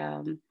and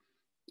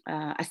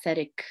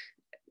ascetic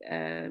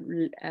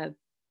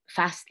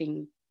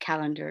fasting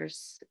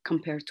calendars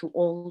compared to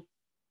all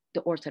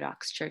the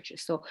Orthodox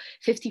churches. So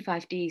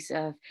 55 days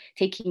of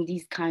taking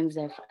these kinds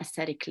of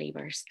ascetic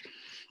labors.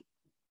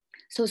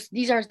 So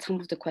these are some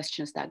of the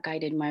questions that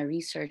guided my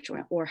research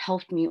or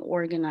helped me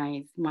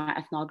organize my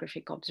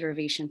ethnographic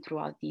observation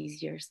throughout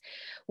these years.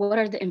 What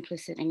are the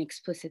implicit and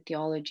explicit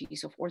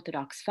theologies of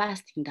Orthodox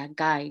fasting that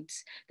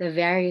guides the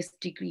various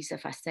degrees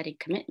of ascetic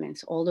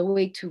commitments, all the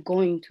way to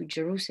going to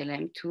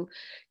Jerusalem, to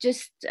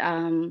just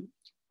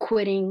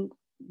quitting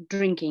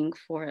drinking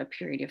for a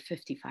period of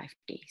 55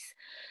 days?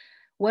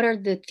 What are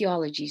the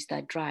theologies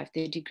that drive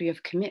the degree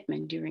of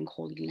commitment during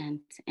Holy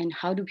Lent? And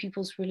how do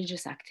people's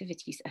religious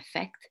activities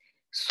affect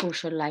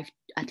social life,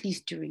 at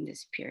least during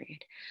this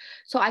period?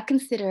 So I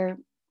consider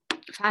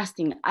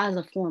fasting as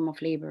a form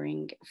of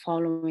laboring,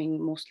 following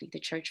mostly the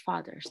church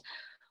fathers.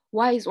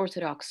 Why is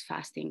Orthodox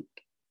fasting,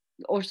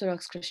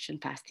 Orthodox Christian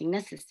fasting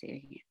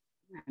necessary?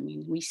 I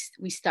mean,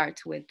 we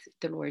start with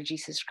the Lord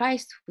Jesus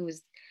Christ, who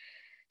is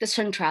the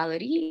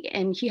centrality,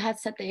 and he had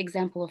set the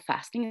example of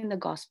fasting in the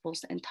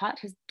Gospels and taught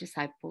his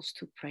disciples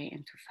to pray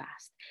and to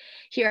fast.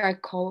 Here I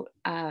quote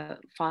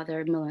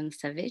Father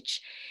Milosevic,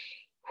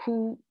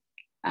 who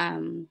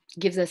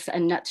gives us a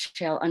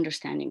nutshell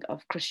understanding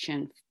of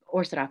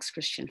Orthodox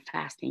Christian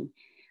fasting.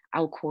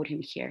 I'll quote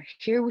him here.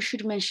 Here we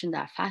should mention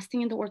that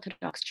fasting in the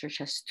Orthodox Church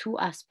has two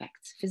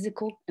aspects,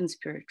 physical and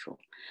spiritual.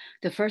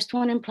 The first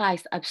one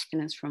implies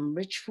abstinence from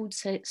rich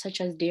foods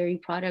such as dairy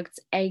products,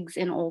 eggs,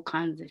 and all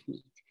kinds of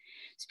meat.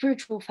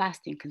 Spiritual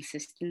fasting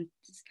consists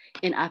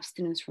in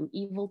abstinence from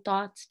evil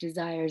thoughts,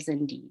 desires,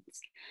 and deeds.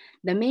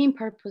 The main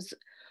purpose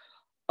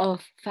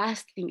of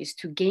fasting is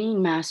to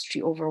gain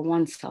mastery over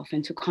oneself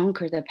and to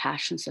conquer the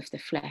passions of the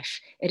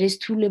flesh. It is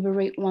to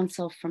liberate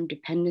oneself from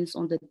dependence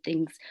on the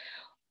things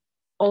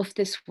of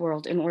this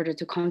world in order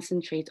to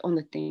concentrate on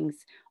the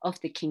things of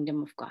the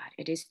kingdom of God.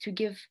 It is to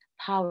give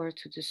power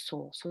to the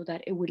soul so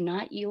that it would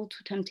not yield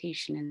to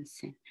temptation and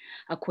sin.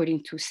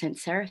 According to Saint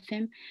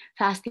Seraphim,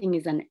 fasting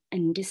is an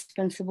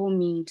indispensable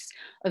means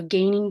of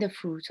gaining the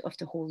fruit of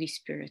the Holy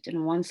Spirit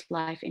in one's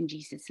life, and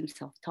Jesus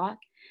himself taught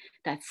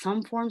that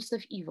some forms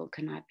of evil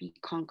cannot be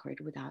conquered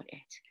without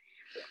it.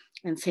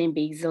 And Saint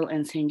Basil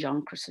and Saint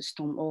John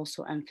Chrysostom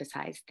also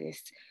emphasized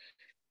this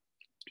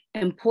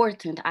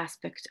important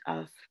aspect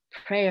of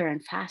prayer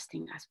and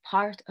fasting as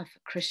part of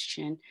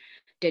Christian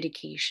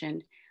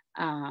dedication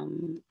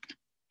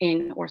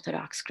in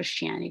Orthodox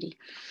Christianity.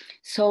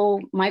 So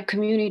my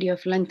community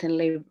of Lenten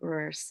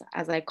laborers,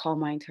 as I call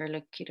my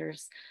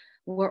interlocutors,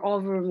 were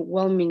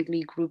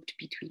overwhelmingly grouped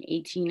between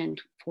 18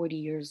 and 40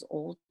 years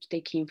old.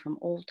 They came from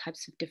all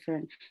types of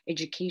different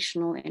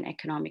educational and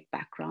economic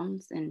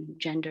backgrounds and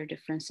gender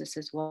differences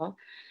as well.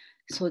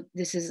 So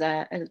this is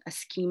a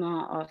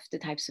schema of the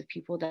types of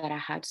people that I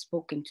had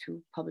spoken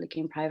to: public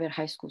and private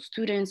high school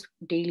students,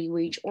 daily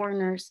wage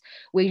earners,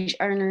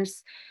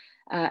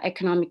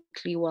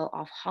 economically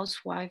well-off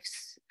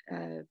housewives,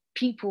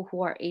 people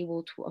who are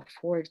able to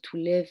afford to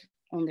live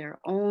on their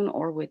own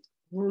or with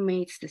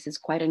roommates. This is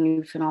quite a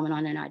new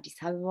phenomenon in Addis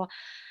Ababa,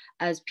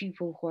 as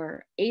people who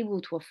are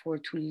able to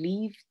afford to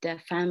leave their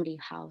family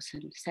house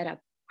and set up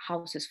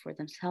houses for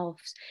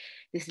themselves.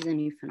 This is a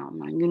new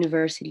phenomenon.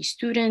 University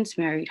students,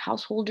 married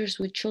householders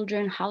with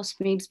children,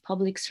 housemaids,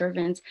 public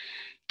servants,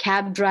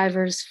 cab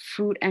drivers,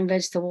 fruit and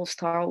vegetable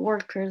stall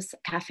workers,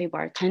 cafe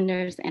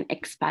bartenders, and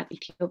expat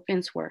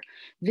Ethiopians who are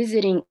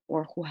visiting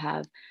or who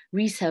have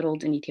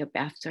resettled in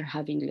Ethiopia after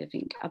having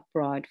living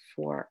abroad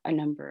for a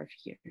number of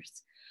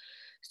years.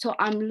 So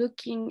I'm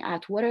looking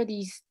at what are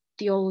these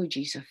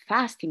theologies of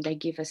fasting that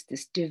give us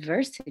this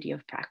diversity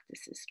of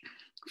practices.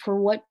 For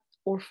what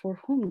or for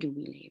whom do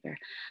we labor?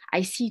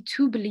 I see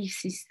two belief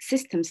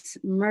systems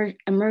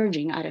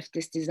emerging out of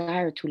this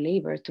desire to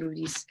labor through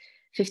these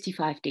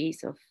 55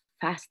 days of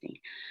fasting.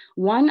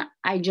 One,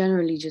 I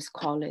generally just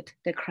call it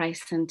the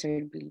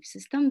Christ-centered belief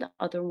system. The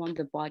other one,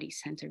 the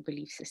body-centered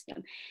belief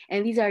system.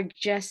 And these are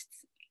just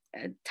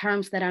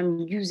terms that I'm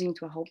using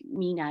to help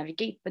me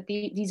navigate, but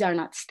these are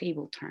not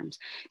stable terms.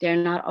 They're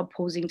not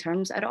opposing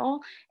terms at all.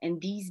 And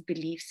these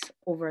beliefs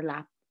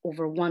overlap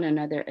over one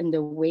another in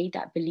the way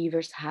that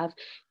believers have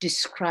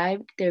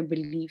described their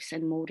beliefs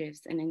and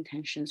motives and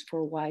intentions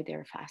for why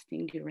they're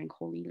fasting during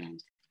Holy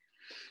Lent.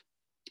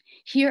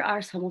 Here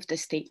are some of the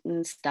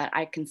statements that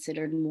I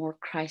considered more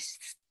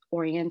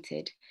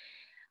Christ-oriented.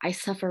 I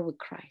suffer with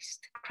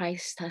Christ.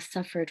 Christ has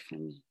suffered for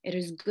me. It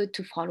is good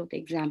to follow the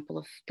example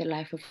of the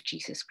life of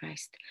Jesus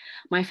Christ.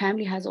 My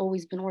family has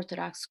always been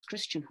Orthodox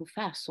Christian who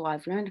fast, so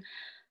I've learned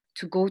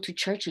to go to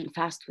church and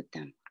fast with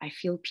them. I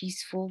feel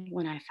peaceful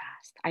when I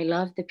fast. I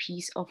love the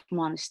peace of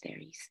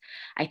monasteries.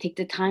 I take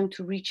the time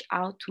to reach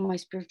out to my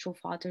spiritual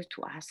father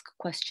to ask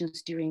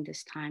questions during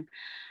this time.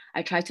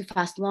 I try to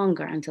fast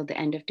longer until the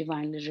end of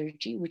Divine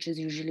Liturgy, which is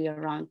usually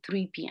around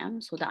 3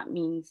 p.m. So that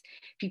means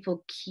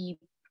people keep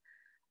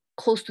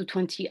close to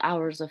 20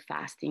 hours of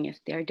fasting if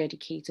they're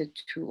dedicated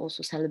to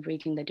also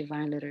celebrating the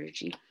Divine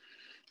Liturgy.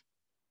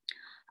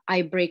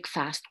 I break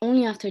fast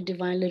only after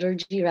Divine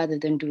Liturgy rather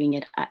than doing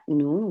it at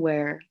noon,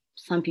 where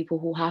some people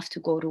who have to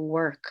go to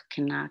work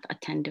cannot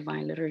attend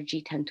Divine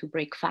Liturgy tend to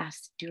break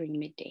fast during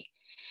midday.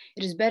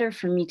 It is better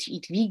for me to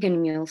eat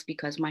vegan meals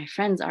because my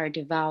friends are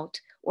devout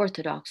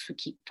Orthodox who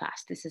keep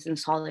fast. This is in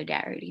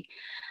solidarity.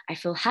 I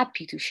feel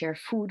happy to share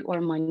food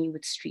or money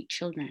with street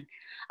children.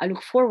 I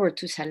look forward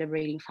to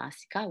celebrating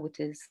Fasika,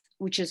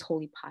 which is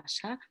Holy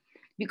Pascha,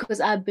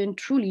 because I've been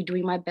truly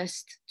doing my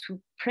best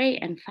to pray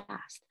and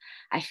fast.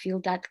 I feel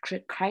that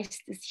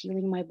Christ is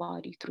healing my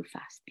body through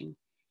fasting.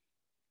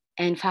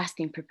 And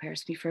fasting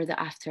prepares me for the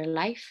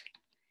afterlife,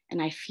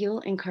 and I feel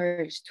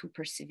encouraged to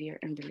persevere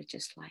in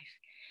religious life.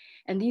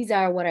 And these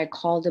are what I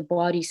call the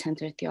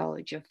body-centered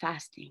theology of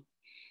fasting.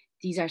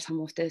 These are some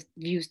of the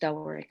views that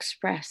were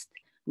expressed.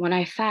 When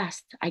I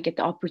fast, I get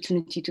the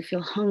opportunity to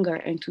feel hunger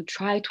and to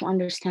try to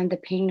understand the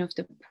pain of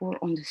the poor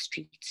on the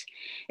streets.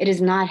 It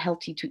is not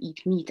healthy to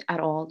eat meat at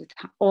all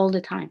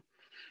the time.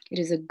 It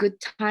is a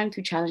good time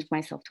to challenge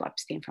myself to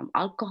abstain from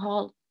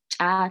alcohol,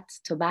 chat,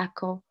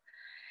 tobacco.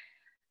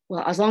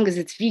 Well, as long as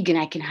it's vegan,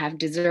 I can have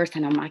dessert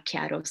and a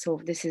macchiato.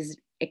 So this is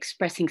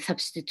expressing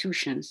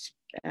substitutions.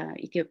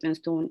 Ethiopians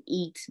don't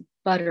eat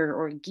butter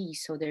or ghee,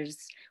 so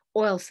there's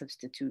oil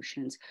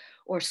substitutions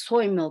or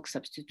soy milk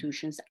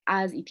substitutions.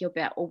 As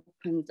Ethiopia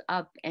opens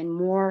up and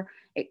more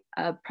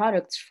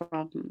products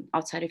from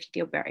outside of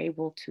Ethiopia are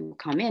able to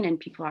come in and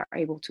people are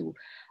able to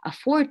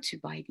afford to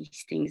buy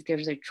these things,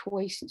 there's a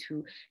choice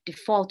to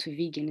default to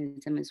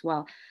veganism as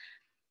well.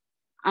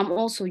 I'm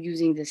also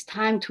using this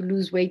time to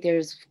lose weight.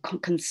 There's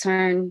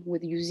concern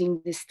with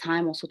using this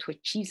time also to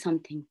achieve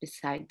something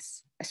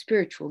besides a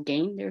spiritual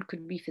gain. There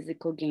could be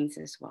physical gains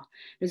as well.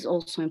 It is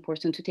also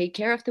important to take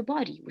care of the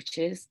body, which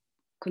is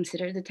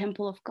considered the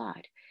temple of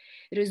God.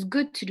 It is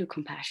good to do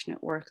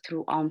compassionate work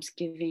through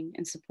almsgiving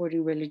and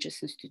supporting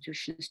religious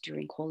institutions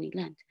during Holy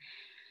Lent.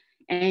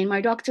 And my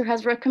doctor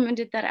has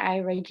recommended that I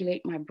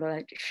regulate my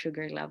blood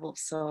sugar level.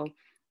 So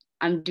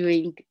I'm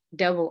doing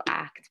double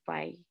act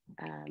by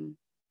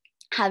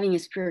having a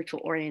spiritual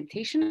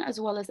orientation as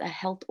well as a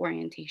health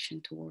orientation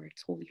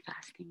towards holy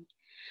fasting.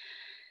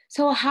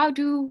 So how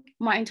do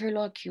my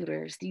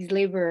interlocutors, these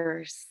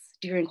laborers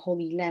during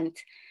Holy Lent,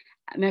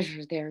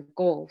 measure their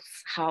goals,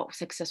 how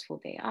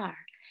successful they are?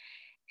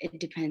 It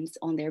depends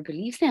on their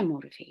beliefs and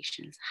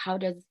motivations. How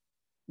does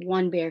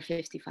one bear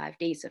 55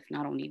 days of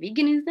not only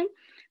veganism,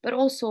 but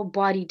also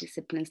body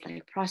disciplines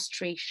like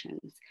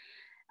prostrations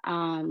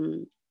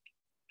and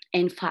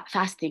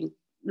fasting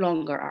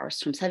longer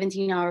hours, from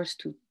 17 hours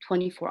to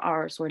 24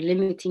 hours, or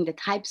limiting the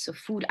types of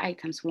food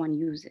items one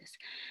uses.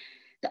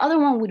 The other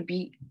one would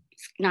be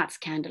not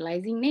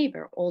scandalizing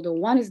neighbor, although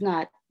one is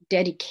not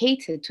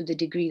dedicated to the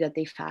degree that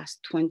they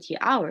fast 20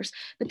 hours,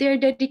 but they're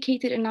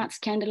dedicated in not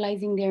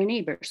scandalizing their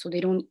neighbor. So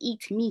they don't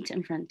eat meat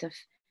in front of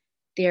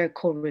their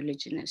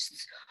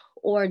co-religionists,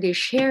 or they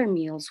share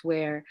meals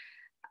where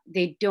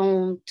they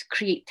don't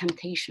create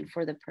temptation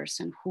for the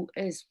person who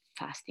is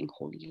fasting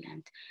Holy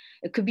Lent.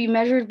 It could be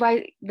measured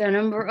by the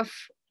number of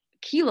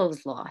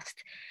kilos lost,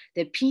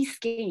 the peace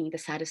gained, the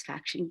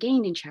satisfaction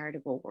gained in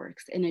charitable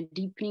works, and a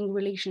deepening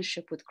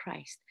relationship with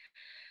Christ.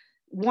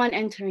 One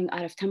entering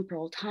out of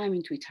temporal time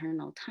into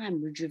eternal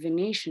time,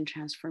 rejuvenation,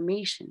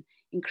 transformation,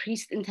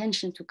 increased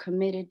intention to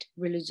committed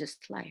religious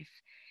life,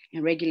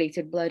 and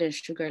regulated blood and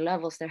sugar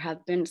levels. There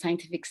have been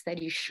scientific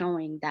studies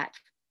showing that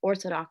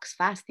Orthodox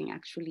fasting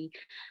actually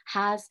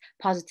has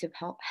positive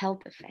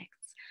health effects.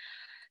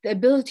 The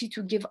ability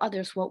to give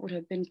others what would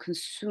have been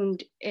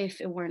consumed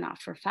if it were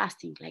not for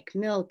fasting, like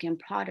milk and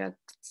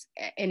products,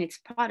 and its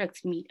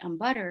products, meat and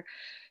butter.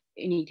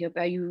 In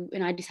Ethiopia,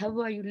 in Addis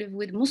Ababa, you live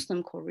with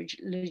Muslim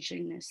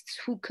co-religionists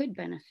who could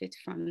benefit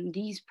from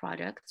these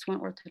products when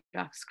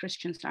Orthodox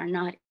Christians are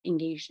not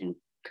engaged in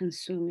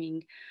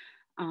consuming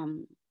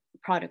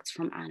products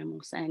from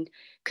animals. And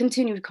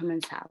continued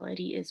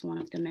commensality is one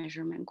of the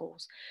measurement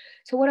goals.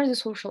 So what are the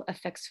social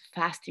effects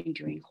of fasting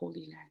during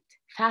Holy Lent?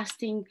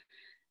 Fasting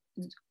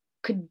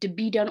could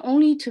be done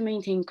only to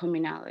maintain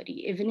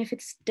communality. Even if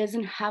it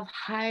doesn't have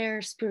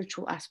higher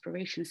spiritual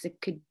aspirations, it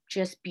could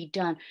just be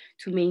done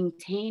to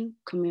maintain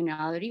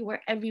communality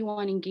where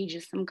everyone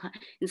engages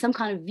in some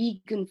kind of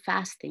vegan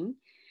fasting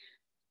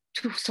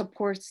to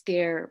support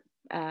their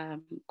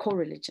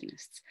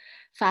co-religionists.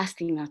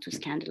 Fasting not to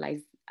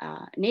scandalize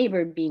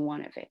neighbor being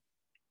one of it.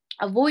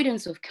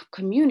 Avoidance of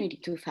community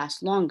to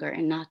fast longer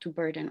and not to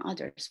burden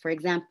others. For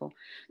example,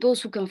 those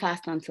who can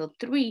fast until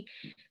 3,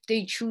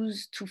 they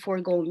choose to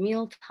forego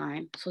meal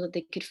time so that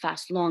they could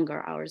fast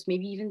longer hours,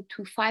 maybe even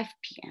to 5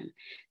 p.m.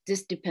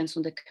 This depends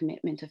on the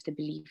commitment of the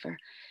believer.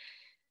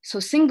 So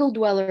single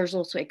dwellers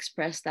also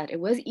expressed that it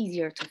was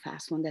easier to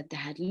fast when that they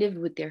had lived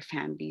with their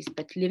families,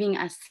 but living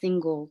as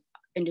single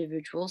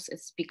individuals,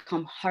 it's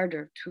become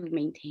harder to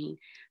maintain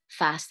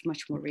fast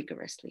much more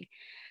rigorously.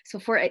 So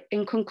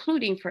in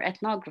concluding, for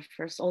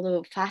ethnographers,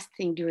 although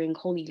fasting during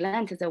Holy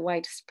Lent is a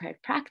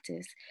widespread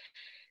practice,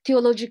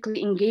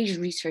 theologically engaged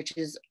research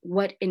is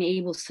what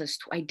enables us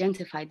to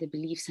identify the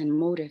beliefs and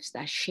motives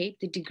that shape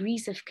the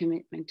degrees of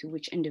commitment to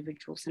which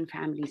individuals and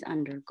families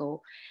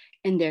undergo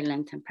in their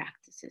Lenten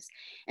practices.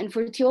 And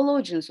for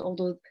theologians,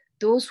 although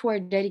those who are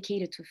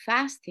dedicated to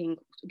fasting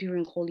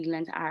during Holy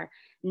Lent are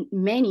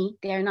many.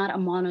 They are not a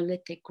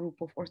monolithic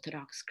group of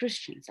Orthodox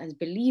Christians. As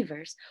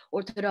believers,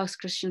 Orthodox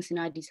Christians in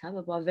Addis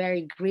Ababa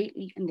vary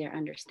greatly in their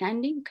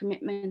understanding,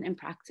 commitment, and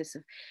practice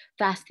of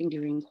fasting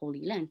during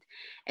Holy Lent.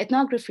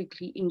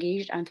 Ethnographically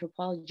engaged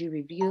anthropology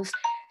reveals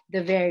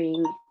the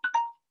varying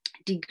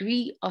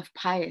degree of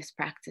pious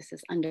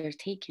practices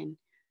undertaken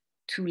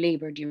to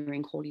labor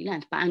during Holy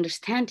Lent. By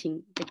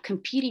understanding the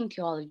competing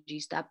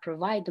theologies that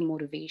provide the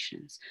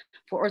motivations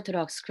for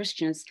Orthodox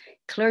Christians,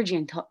 clergy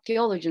and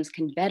theologians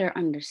can better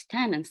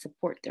understand and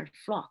support their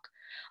flock.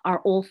 Are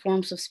all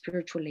forms of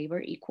spiritual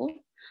labor equal?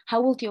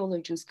 How will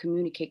theologians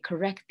communicate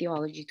correct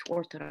theology to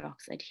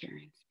Orthodox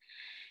adherents?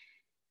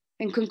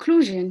 In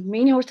conclusion,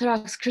 many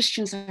Orthodox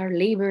Christians are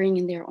laboring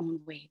in their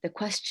own way. The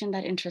question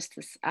that interests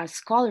us as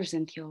scholars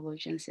and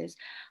theologians is,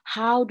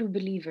 how do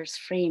believers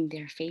frame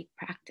their faith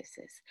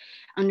practices?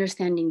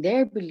 Understanding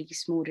their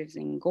beliefs, motives,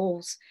 and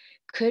goals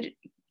could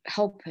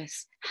help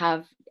us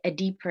have a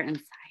deeper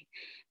insight.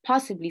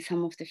 Possibly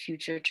some of the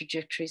future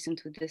trajectories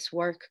into this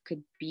work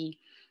could be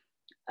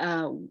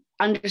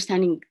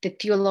understanding the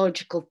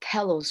theological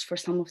telos for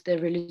some of the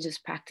religious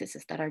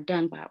practices that are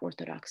done by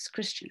Orthodox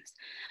Christians.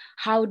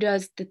 How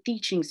does the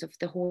teachings of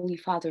the Holy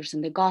Fathers in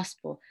the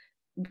Gospel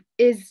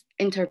is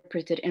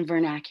interpreted in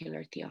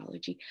vernacular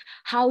theology?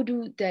 How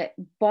do the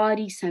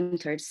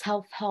body-centered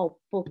self-help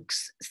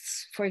books,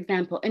 for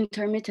example,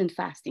 intermittent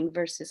fasting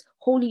versus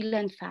Holy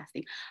Lent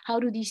fasting, how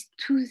do these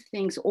two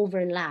things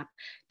overlap?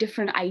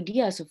 Different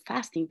ideas of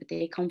fasting, but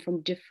they come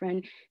from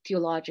different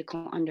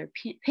theological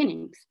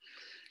underpinnings.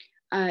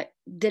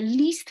 The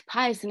least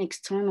pious and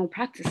external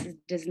practices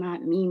does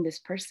not mean this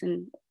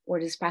person or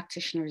this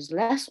practitioner is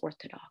less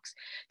Orthodox.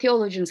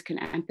 Theologians can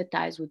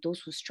empathize with those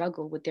who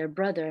struggle with their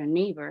brother and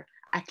neighbor,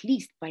 at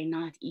least by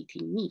not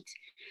eating meat.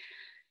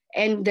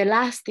 And the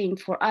last thing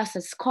for us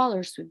as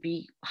scholars would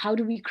be, how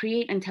do we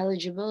create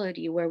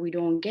intelligibility where we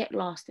don't get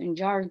lost in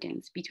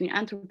jargons between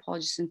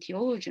anthropologists and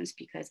theologians?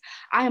 Because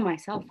I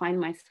myself find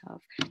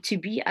myself to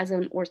be, as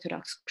an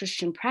Orthodox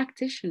Christian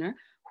practitioner,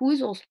 who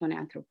is also an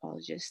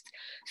anthropologist.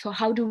 So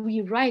how do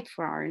we write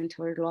for our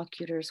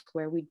interlocutors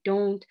where we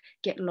don't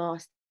get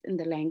lost in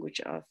the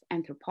language of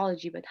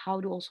anthropology, but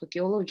how do also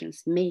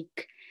theologians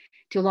make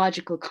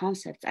theological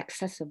concepts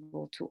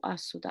accessible to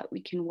us so that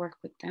we can work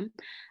with them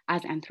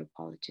as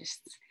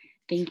anthropologists?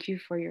 Thank you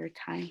for your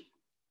time.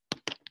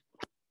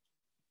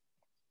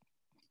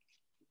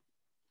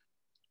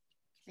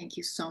 Thank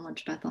you so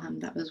much, Bethlehem.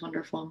 That was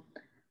wonderful.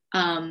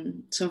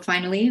 So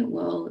finally,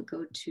 we'll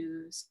go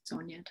to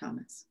Sonja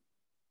Thomas.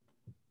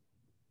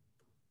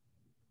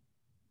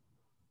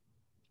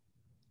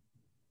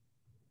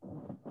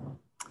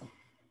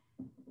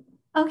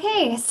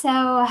 Okay, so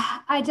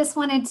I just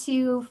wanted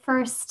to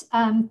first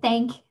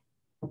thank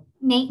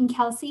Nate and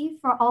Kelsey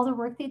for all the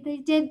work that they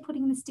did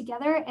putting this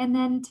together, and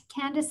then to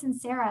Candace and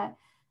Sarah.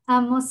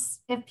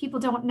 If people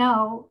don't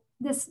know,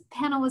 this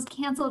panel was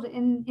canceled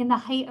in the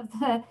height of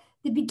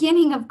the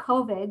beginning of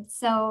COVID.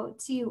 So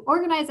to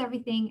organize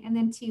everything and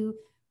then to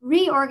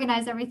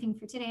reorganize everything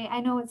for today,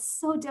 I know it's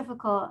so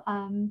difficult,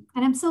 and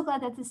I'm so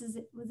glad that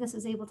this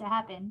was able to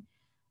happen.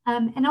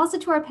 And also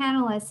to our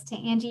panelists, to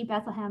Angie,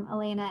 Bethlehem,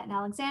 Elina, and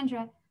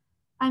Alexandra,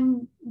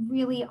 I'm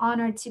really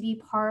honored to be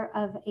part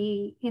of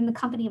in the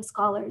company of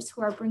scholars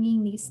who are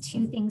bringing these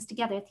two things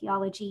together,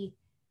 theology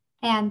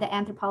and the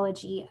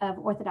anthropology of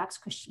Orthodox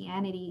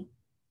Christianity.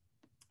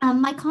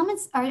 My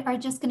comments are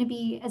just going to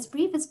be as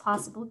brief as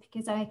possible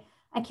because I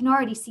can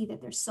already see that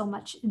there's so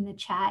much in the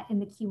chat, in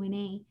the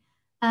Q&A.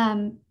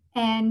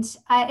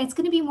 It's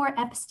going to be more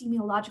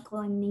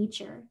epistemological in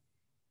nature.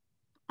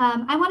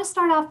 I want to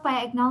start off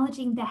by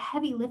acknowledging the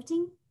heavy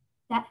lifting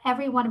that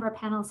every one of our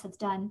panelists has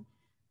done.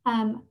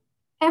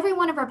 Every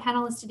one of our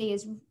panelists today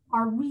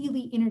are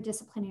really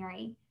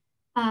interdisciplinary.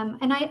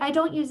 And I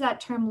don't use that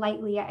term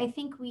lightly. I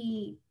think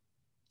we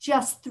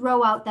just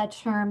throw out that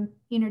term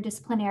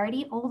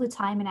interdisciplinarity all the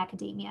time in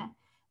academia.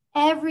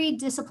 Every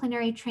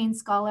disciplinary trained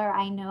scholar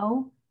I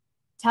know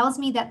tells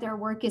me that their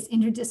work is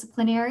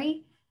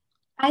interdisciplinary.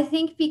 I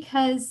think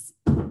because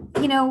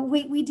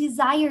we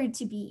desire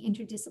to be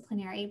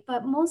interdisciplinary,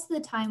 but most of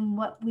the time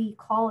what we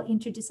call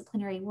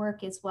interdisciplinary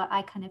work is what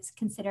I kind of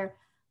consider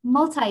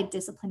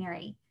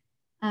multidisciplinary.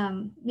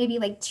 Maybe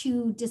like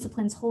two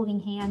disciplines holding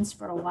hands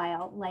for a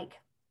while, like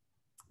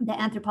the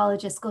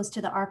anthropologist goes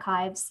to the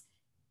archives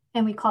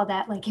and we call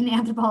that like an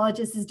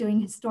anthropologist is doing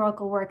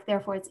historical work,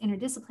 therefore it's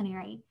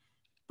interdisciplinary.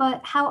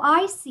 But how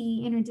I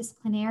see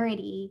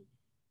interdisciplinarity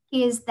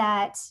is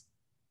that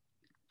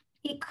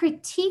it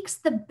critiques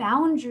the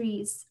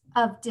boundaries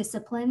of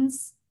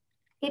disciplines.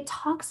 It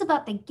talks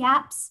about the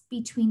gaps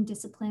between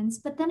disciplines,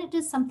 but then it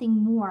does something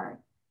more.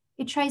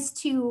 It tries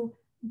to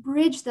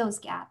bridge those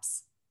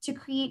gaps to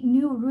create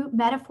new root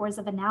metaphors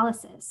of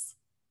analysis.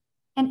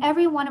 And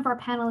every one of our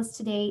panelists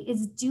today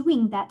is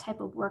doing that type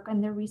of work on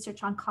their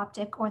research on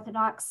Coptic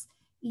Orthodox,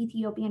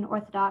 Ethiopian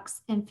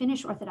Orthodox, and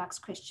Finnish Orthodox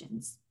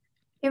Christians.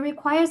 It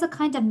requires a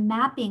kind of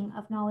mapping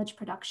of knowledge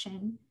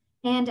production,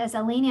 and as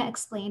Elina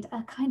explained,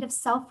 a kind of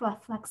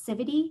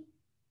self-reflexivity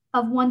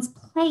of one's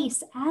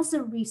place as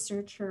a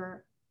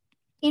researcher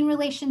in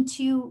relation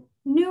to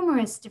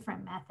numerous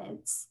different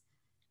methods.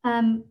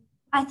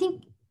 I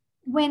think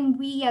when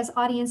we as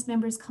audience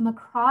members come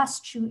across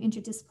true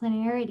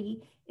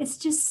interdisciplinarity, it's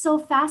just so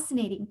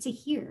fascinating to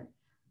hear.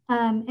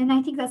 And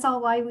I think that's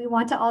all why we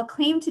want to all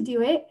claim to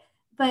do it,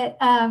 but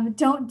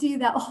don't do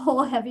that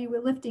whole heavy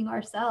lifting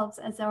ourselves,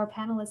 as our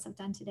panelists have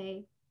done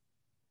today.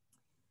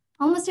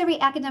 Almost every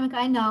academic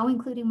I know,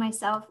 including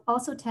myself,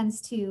 also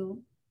tends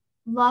to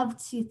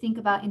love to think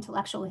about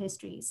intellectual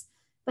histories,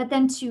 but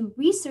then to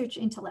research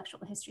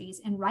intellectual histories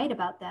and write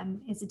about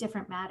them is a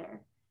different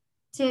matter.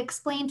 To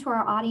explain to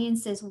our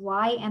audiences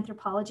why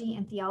anthropology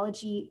and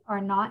theology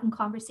are not in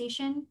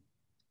conversation,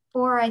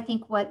 or I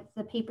think what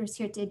the papers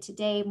here did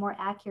today more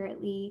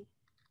accurately,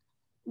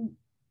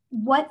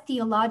 what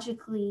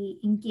theologically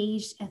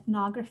engaged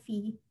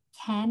ethnography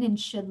can and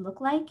should look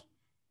like,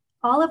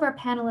 all of our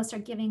panelists are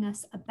giving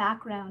us a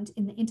background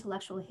in the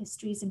intellectual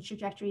histories and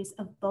trajectories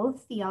of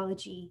both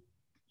theology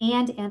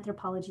and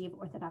anthropology of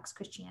Orthodox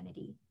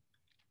Christianity.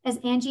 As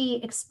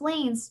Angie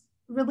explains,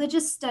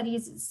 religious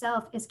studies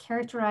itself is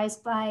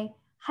characterized by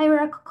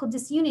hierarchical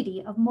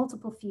disunity of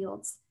multiple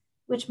fields,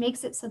 which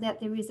makes it so that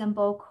they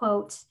resemble,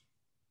 quote,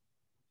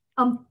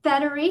 a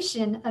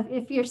federation of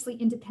fiercely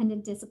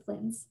independent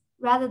disciplines,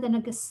 rather than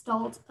a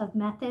gestalt of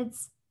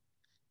methods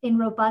in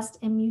robust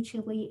and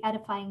mutually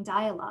edifying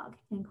dialogue,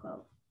 end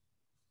quote.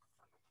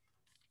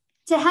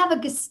 To have a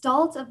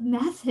gestalt of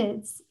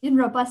methods in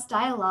robust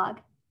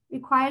dialogue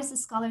requires the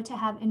scholar to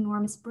have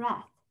enormous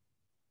breadth.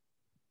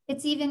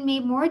 It's even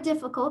made more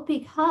difficult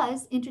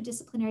because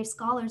interdisciplinary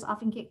scholars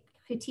often get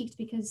critiqued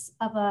because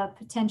of a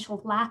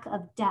potential lack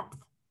of depth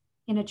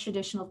in a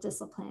traditional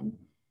discipline.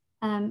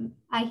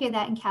 I hear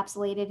that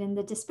encapsulated in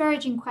the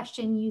disparaging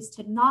question used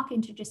to knock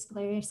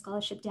interdisciplinary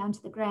scholarship down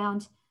to the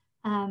ground,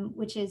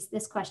 which is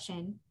this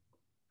question: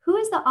 who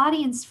is the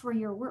audience for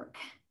your work?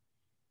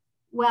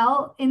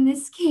 Well, in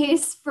this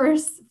case,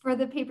 first, for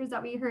the papers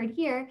that we heard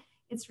here,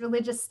 it's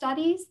religious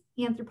studies,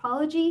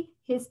 anthropology,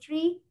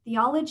 history,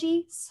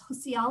 theology,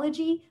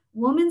 sociology,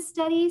 women's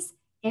studies,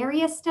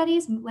 area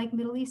studies, like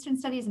Middle Eastern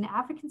studies and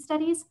African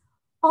studies,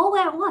 all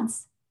at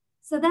once.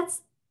 So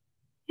that's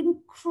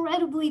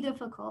incredibly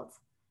difficult.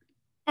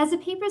 As the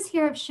papers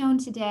here have shown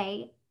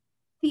today,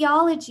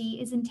 theology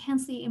is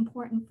intensely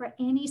important for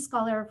any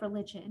scholar of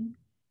religion,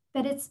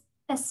 but it's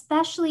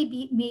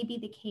especially may be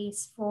the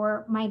case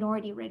for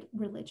minority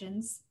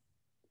religions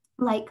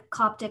like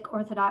Coptic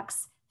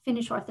Orthodox,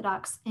 Finnish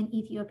Orthodox, and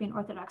Ethiopian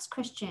Orthodox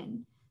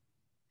Christian.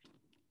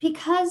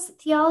 Because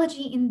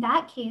theology in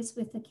that case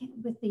with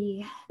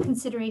the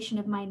consideration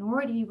of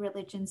minority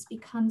religions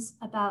becomes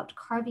about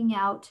carving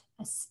out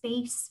a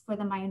space for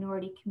the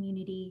minority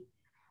community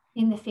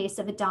in the face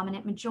of a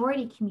dominant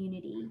majority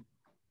community,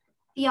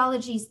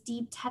 theology's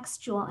deep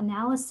textual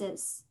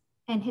analysis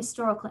and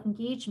historical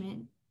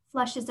engagement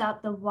fleshes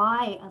out the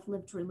why of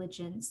lived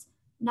religions,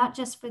 not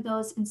just for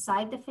those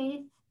inside the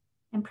faith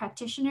and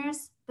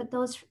practitioners, but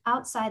those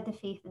outside the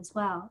faith as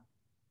well.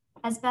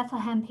 As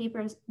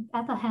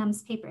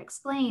Bethlehem's paper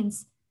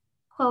explains,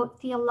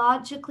 quote,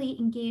 theologically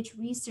engaged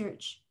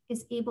research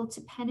is able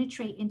to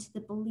penetrate into the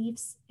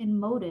beliefs and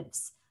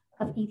motives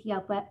of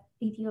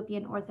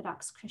Ethiopian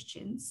Orthodox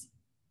Christians.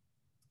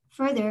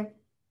 Further,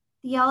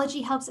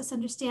 theology helps us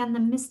understand the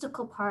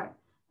mystical part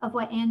of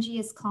what Angie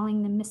is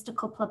calling the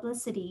mystical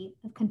publicity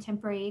of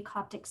contemporary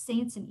Coptic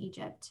saints in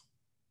Egypt.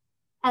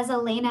 As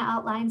Elina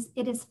outlines,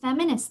 it is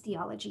feminist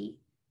theology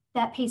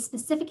that pays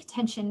specific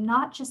attention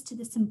not just to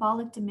the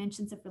symbolic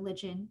dimensions of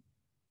religion,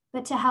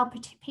 but to how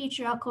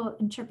patriarchal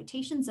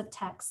interpretations of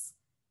texts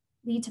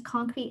lead to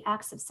concrete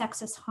acts of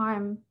sexist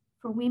harm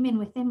for women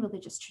within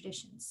religious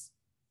traditions.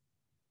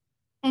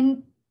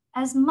 And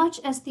as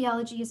much as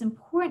theology is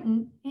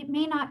important, it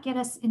may not get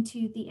us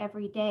into the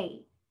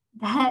everyday.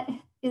 That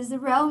is the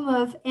realm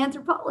of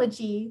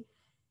anthropology.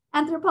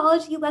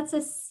 Anthropology lets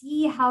us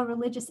see how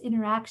religious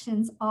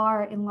interactions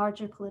are in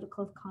larger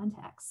political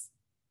contexts.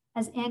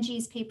 As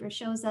Angie's paper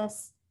shows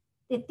us,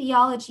 the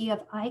theology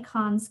of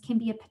icons can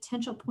be a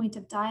potential point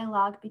of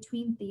dialogue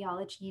between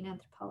theology and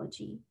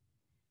anthropology.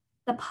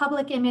 The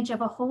public image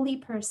of a holy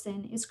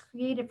person is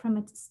created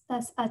from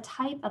a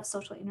type of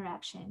social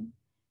interaction.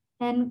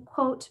 And,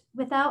 quote,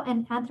 without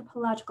an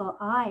anthropological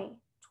eye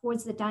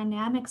towards the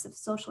dynamics of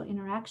social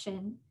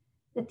interaction,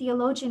 the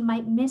theologian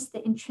might miss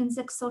the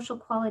intrinsic social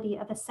quality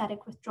of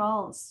ascetic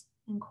withdrawals,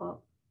 end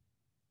quote.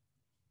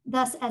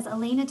 Thus, as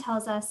Elina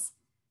tells us,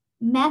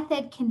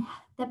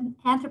 the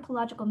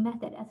anthropological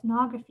method,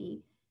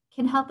 ethnography,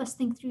 can help us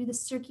think through the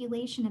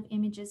circulation of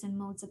images and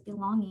modes of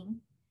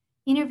belonging.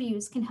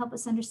 Interviews can help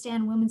us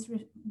understand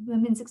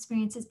women's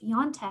experiences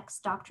beyond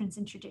text, doctrines,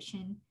 and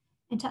tradition,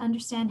 and to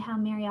understand how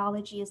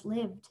Mariology is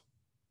lived.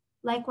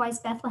 Likewise,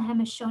 Bethlehem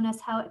has shown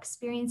us how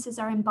experiences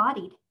are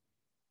embodied,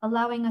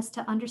 allowing us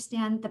to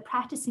understand the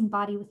practicing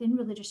body within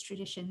religious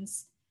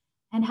traditions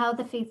and how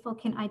the faithful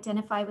can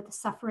identify with the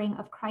suffering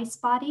of Christ's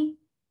body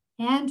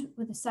and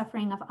with the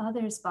suffering of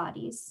others'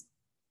 bodies.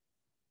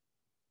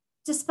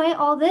 despite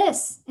all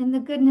this and the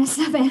goodness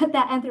of it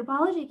that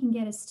anthropology can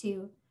get us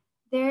to,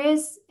 there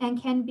is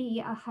and can be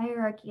a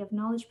hierarchy of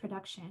knowledge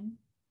production.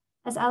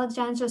 As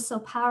Alexandra so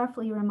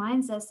powerfully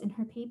reminds us in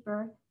her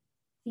paper,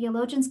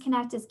 theologians can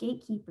act as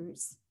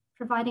gatekeepers,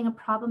 providing a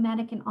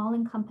problematic and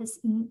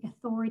all-encompassing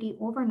authority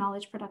over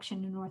knowledge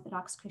production in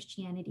Orthodox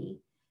Christianity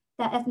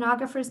that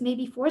ethnographers may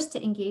be forced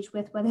to engage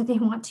with whether they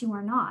want to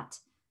or not.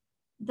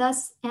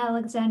 Thus,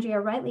 Alexandria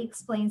rightly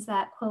explains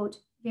that, quote,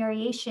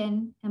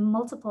 variation and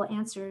multiple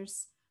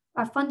answers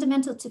are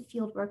fundamental to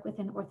fieldwork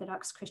within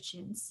Orthodox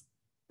Christians,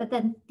 but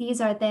then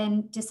these are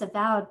then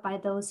disavowed by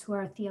those who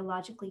are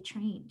theologically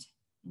trained,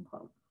 end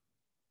quote.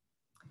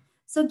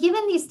 So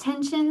given these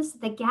tensions,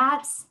 the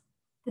gaps,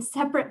 the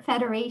separate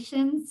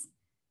federations,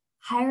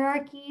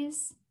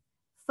 hierarchies,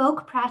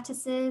 folk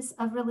practices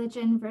of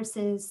religion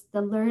versus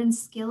the learned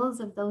skills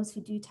of those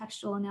who do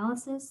textual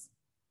analysis,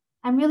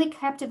 I'm really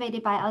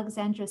captivated by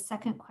Alexandra's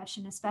second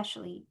question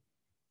especially.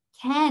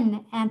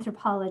 Can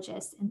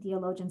anthropologists and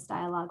theologians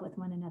dialogue with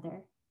one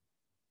another?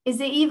 Is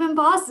it even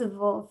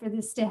possible for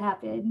this to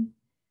happen?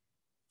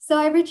 So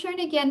I return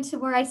again to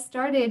where I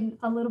started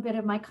a little bit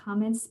of my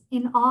comments,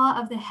 in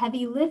awe of the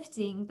heavy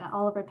lifting that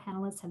all of our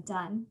panelists have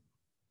done.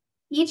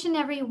 Each and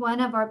every one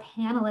of our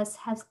panelists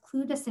has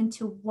clued us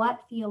into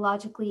what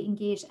theologically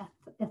engaged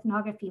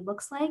ethnography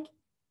looks like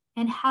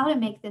and how to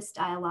make this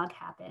dialogue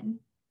happen,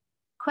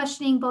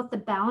 questioning both the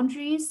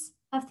boundaries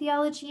of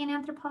theology and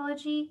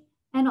anthropology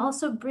and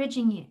also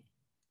bridging it,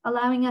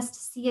 allowing us to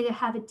see it,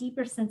 have a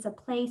deeper sense of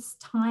place,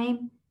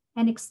 time,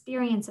 and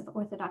experience of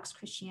Orthodox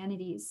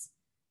Christianities.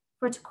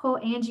 For to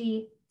quote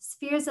Angie,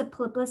 spheres of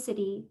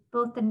publicity,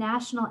 both the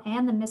national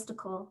and the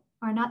mystical,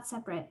 are not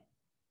separate,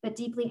 but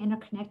deeply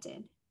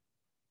interconnected.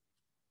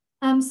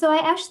 So I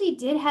actually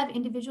did have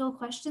individual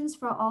questions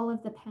for all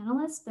of the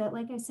panelists, but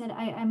like I said,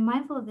 I'm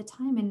mindful of the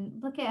time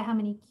and look at how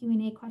many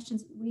Q&A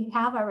questions we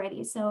have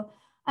already. So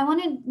I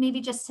wanted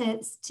maybe just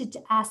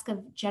to ask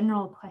a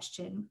general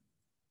question.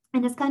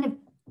 And it's kind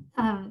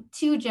of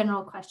two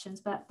general questions,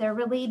 but they're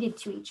related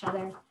to each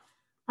other.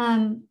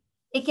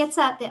 It gets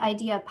at the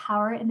idea of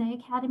power in the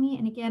academy,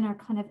 and again, are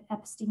kind of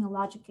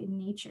epistemologic in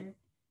nature.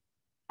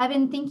 I've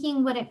been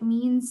thinking what it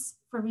means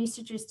for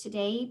researchers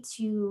today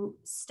to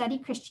study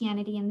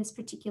Christianity in this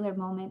particular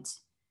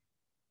moment,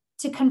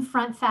 to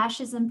confront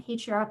fascism,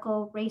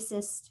 patriarchal,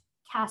 racist,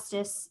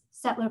 casteist,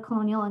 settler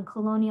colonial, and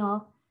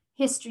colonial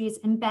histories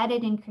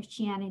embedded in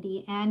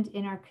Christianity and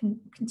in our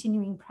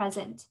continuing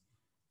present.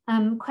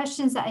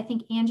 Questions that I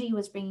think Angie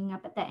was bringing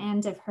up at the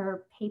end of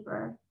her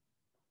paper.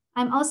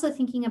 I'm also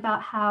thinking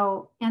about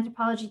how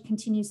anthropology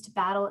continues to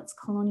battle its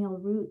colonial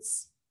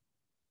roots.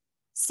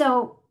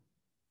 So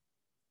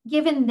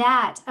given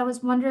that, I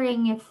was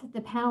wondering if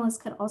the panelists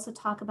could also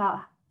talk about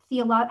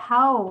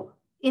how,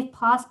 if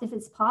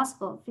it's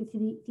possible, for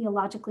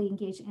theologically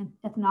engaged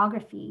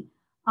ethnography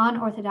on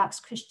Orthodox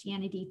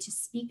Christianity to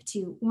speak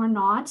to or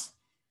not,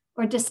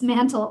 or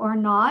dismantle or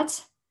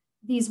not,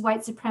 these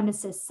white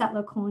supremacist,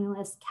 settler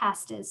colonialist,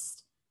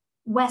 casteist,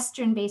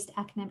 Western-based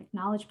academic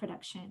knowledge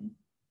production.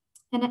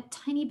 And a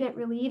tiny bit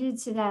related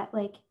to that,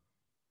 like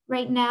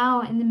right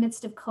now in the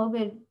midst of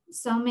COVID,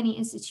 so many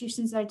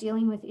institutions are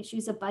dealing with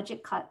issues of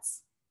budget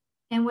cuts.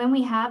 And when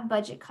we have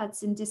budget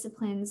cuts in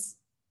disciplines,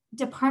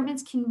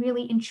 departments can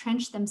really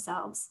entrench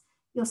themselves.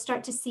 You'll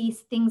start to see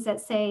things that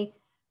say,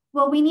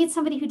 well, we need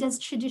somebody who does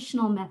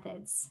traditional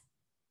methods.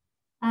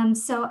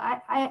 So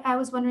I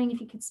was wondering if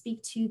you could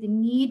speak to the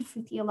need for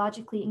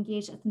theologically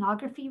engaged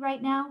ethnography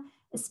right now,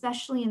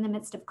 especially in the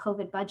midst of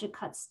COVID budget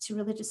cuts to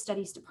religious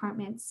studies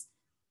departments,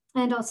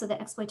 and also the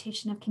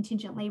exploitation of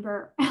contingent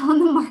labor on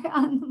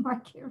the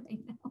market right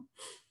now.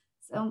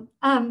 So,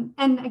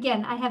 and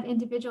again, I have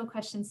individual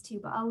questions too,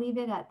 but I'll leave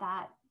it at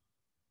that.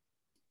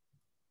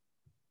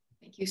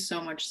 Thank you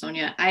so much,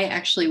 Sonja. I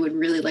actually would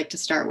really like to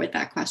start with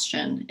that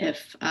question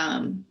if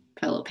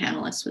fellow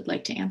panelists would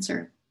like to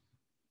answer.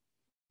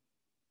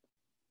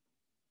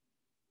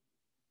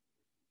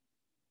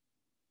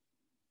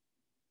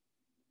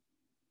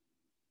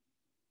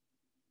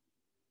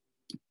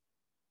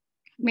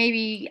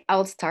 Maybe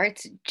I'll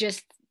start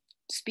just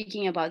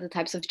speaking about the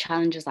types of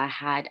challenges I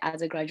had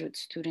as a graduate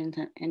student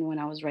and when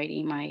I was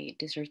writing my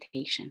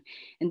dissertation.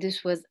 And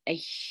this was a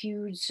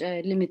huge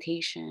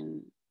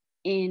limitation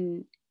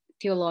in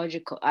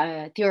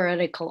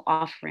theoretical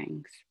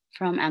offerings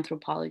from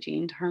anthropology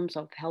in terms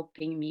of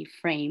helping me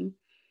frame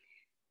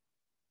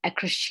a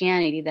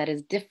Christianity that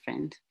is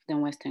different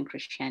than Western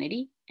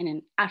Christianity and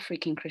an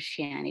African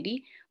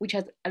Christianity, which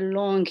has a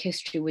long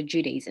history with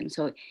Judaism.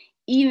 So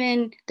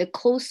even the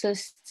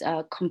closest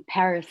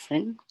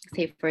comparison,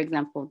 say, for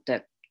example,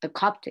 the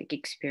Coptic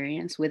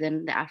experience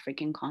within the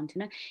African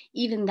continent,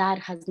 even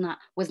that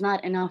was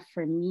not enough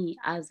for me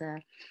as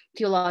a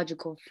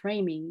theological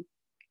framing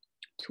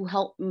to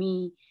help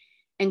me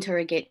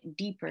interrogate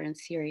deeper and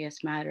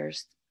serious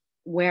matters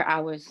where I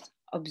was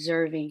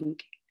observing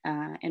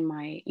in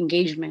my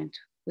engagement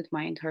with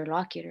my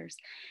interlocutors.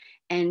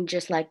 And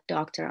just like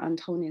Dr.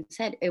 Antohin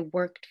said, it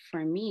worked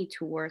for me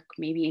to work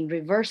maybe in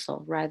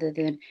reversal rather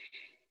than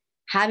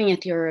having a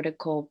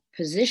theoretical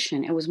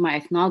position. It was my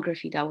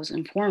ethnography that was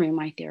informing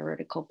my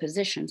theoretical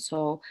position.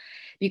 So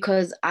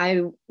because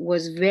I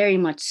was very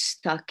much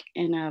stuck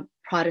in a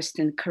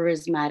Protestant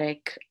charismatic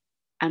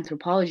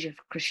anthropology of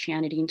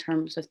Christianity in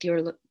terms of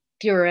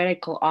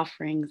theoretical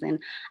offerings, and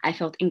I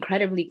felt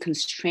incredibly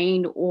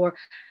constrained or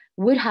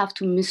would have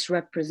to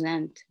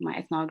misrepresent my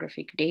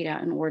ethnographic data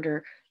in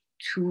order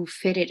to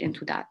fit it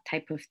into that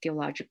type of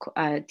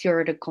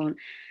theoretical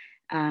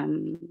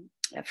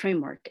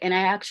framework. And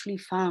I actually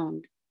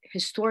found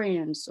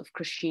historians of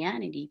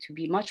Christianity to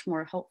be much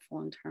more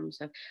helpful in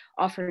terms of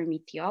offering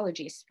me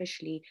theology,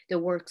 especially the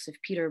works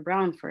of Peter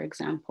Brown, for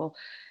example.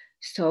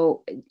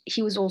 So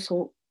he was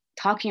also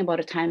talking about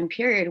a time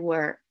period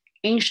where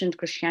ancient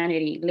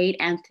Christianity, late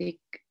antique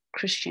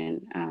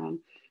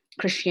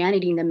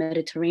Christianity in the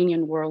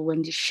Mediterranean world,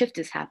 when the shift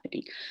is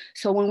happening.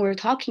 So when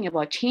we're talking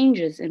about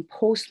changes in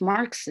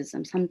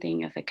post-Marxism,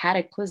 something of a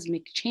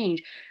cataclysmic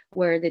change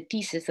where the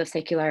thesis of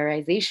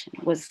secularization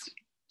was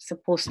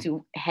supposed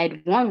to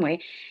head one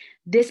way,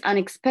 this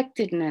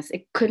unexpectedness,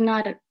 it could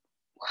not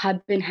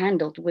have been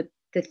handled with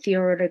the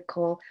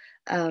theoretical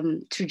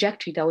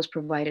trajectory that was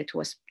provided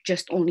to us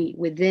just only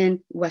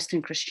within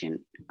Western Christian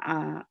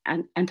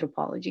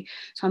anthropology.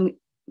 So I'm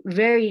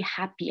very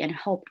happy and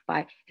helped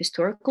by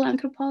historical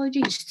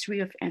anthropology, history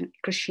of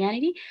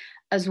Christianity,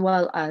 as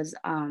well as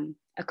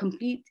a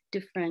complete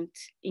different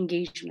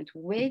engagement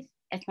with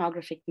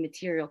ethnographic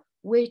material,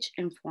 which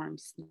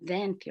informs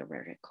then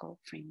theoretical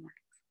frameworks.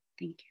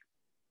 Thank you.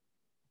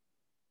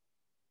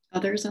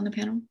 Others on the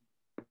panel?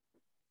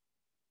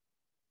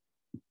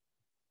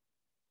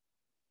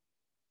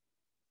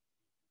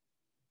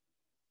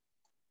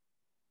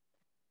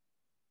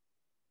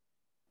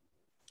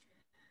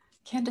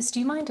 Candace, do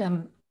you mind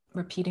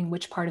repeating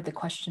which part of the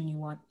question you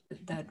want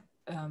that,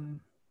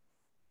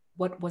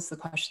 what was the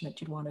question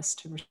that you'd want us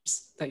to,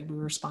 that you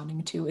were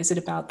responding to? Is it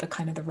about the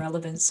kind of the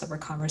relevance of our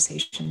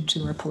conversation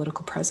to our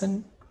political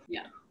present?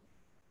 Yeah.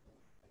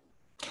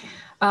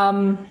 I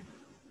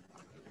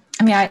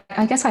mean,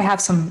 I guess I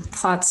have some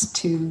thoughts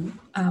to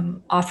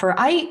offer.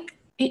 I'm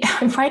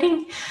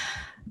writing,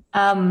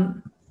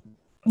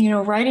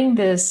 writing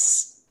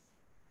this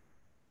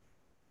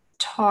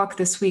talk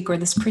this week, or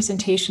this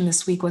presentation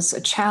this week, was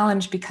a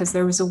challenge because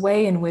there was a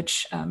way in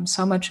which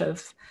so much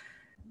of,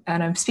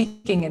 and I'm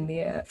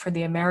speaking for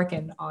the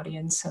American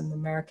audience and the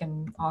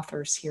American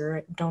authors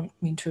here, I don't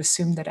mean to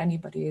assume that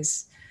anybody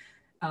is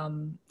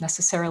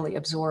necessarily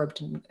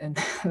absorbed in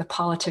the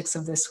politics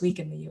of this week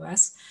in the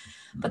US,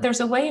 but there's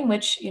a way in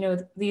which,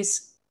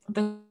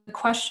 the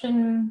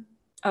question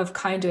of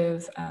kind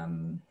of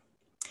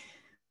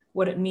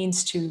what it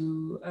means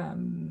to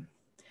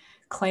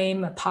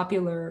claim a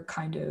popular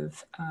kind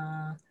of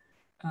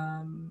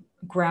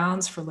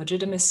grounds for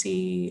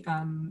legitimacy,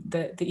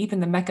 even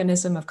the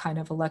mechanism of kind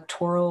of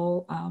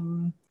electoral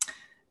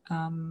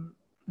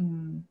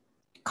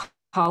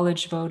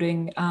college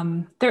voting.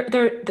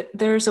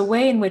 There's a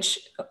way in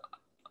which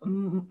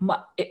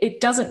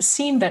it doesn't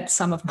seem that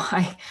some of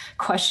my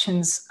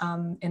questions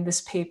in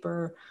this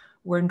paper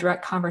were in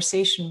direct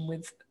conversation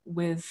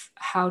with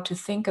how to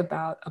think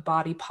about a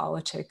body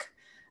politic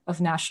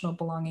of national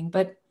belonging,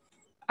 but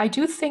I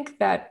do think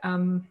that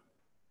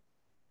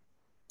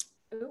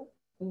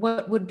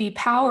what would be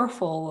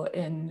powerful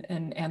in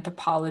an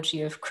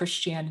anthropology of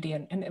Christianity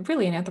and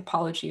really an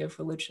anthropology of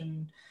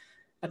religion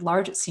at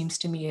large, it seems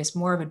to me, is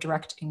more of a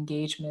direct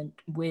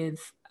engagement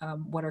with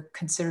what are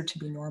considered to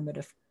be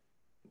normative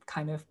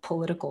kind of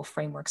political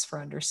frameworks for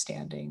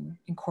understanding,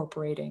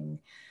 incorporating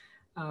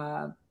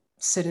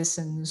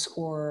citizens,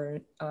 or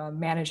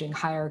managing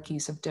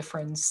hierarchies of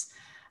difference,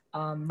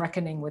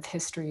 reckoning with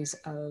histories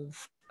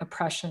of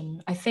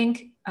oppression. I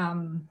think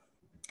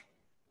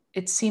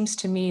it seems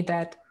to me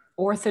that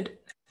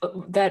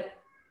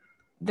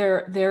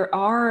there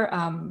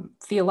are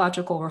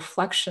theological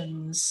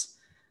reflections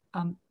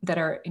that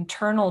are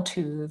internal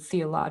to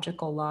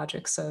theological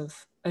logics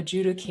of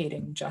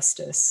adjudicating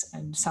justice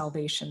and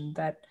salvation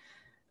that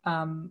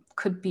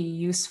could be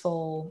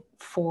useful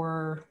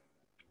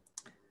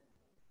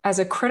as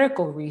a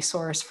critical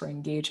resource for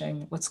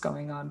engaging what's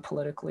going on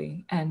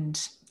politically.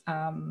 And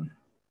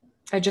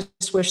I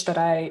just wish that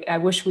I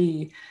wish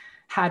we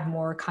had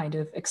more kind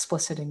of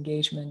explicit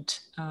engagement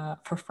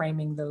for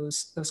framing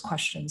those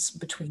questions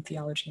between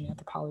theology and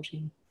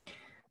anthropology.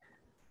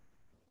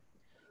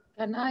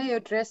 Can I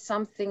address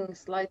something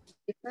slightly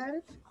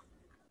different?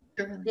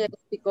 Sure. Yes,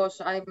 because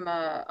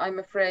I'm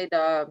afraid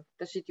the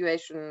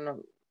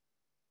situation,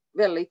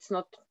 well, it's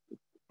not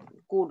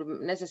good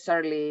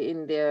necessarily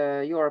in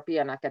the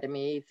European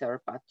Academy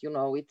either, but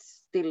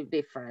it's still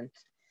different.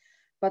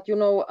 But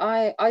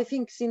I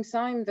think since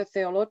I'm the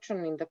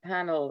theologian in the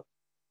panel,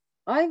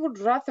 I would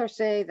rather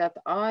say that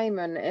I'm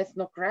an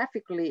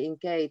ethnographically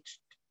engaged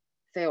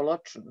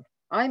theologian.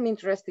 I'm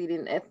interested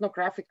in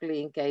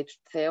ethnographically engaged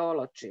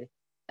theology,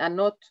 and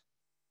not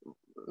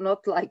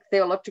like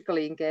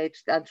theologically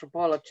engaged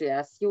anthropology,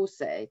 as you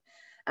say.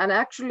 And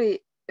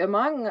actually,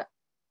 among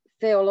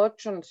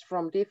theologians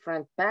from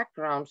different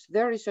backgrounds,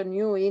 there is a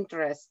new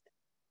interest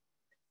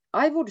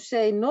I would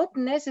say not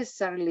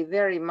necessarily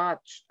very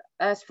much,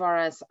 as far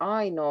as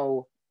I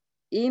know,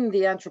 in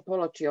the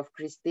anthropology of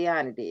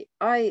Christianity.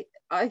 I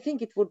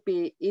think it would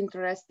be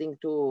interesting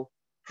to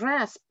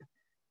grasp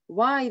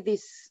why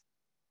this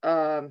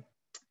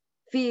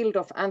field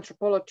of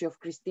anthropology of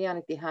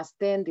Christianity has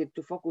tended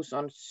to focus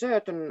on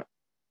certain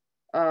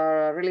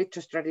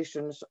religious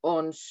traditions,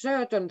 on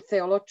certain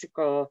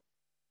theological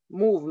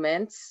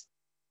movements,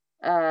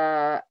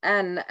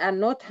 and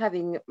not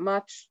having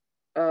much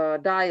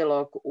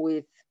dialogue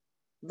with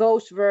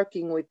those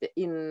working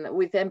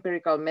with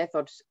empirical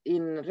methods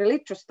in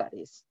religious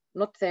studies,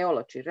 not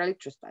theology,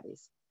 religious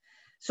studies.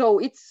 So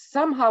it's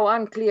somehow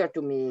unclear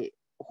to me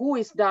who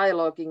is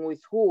dialoguing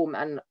with whom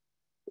and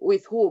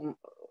with whom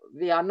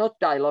we are not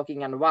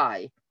dialoguing and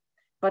why.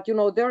 But you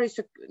know, there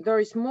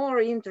is more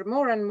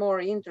and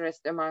more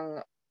interest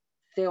among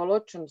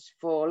theologians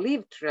for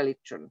lived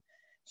religion.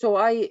 So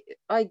I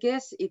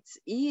guess it's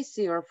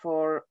easier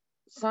for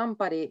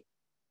somebody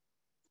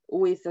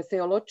with a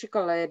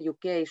theological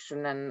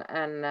education and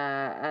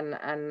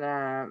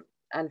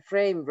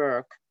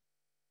framework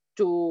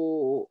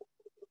to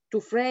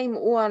frame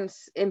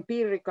one's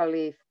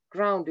empirically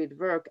grounded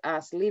work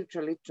as lived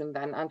religion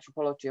than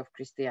anthropology of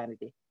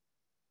Christianity.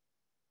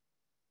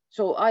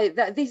 So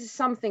this is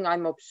something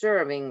I'm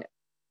observing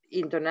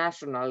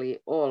internationally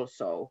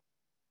also.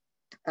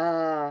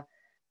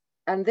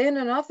 And then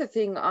another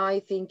thing,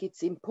 I think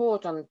it's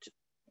important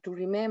to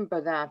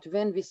remember that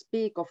when we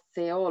speak of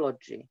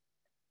theology,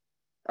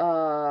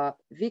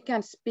 we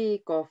can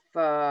speak of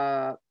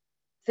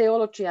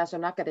theology as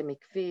an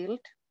academic field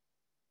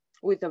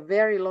with a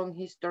very long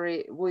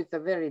history, with a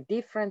very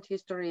different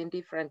history in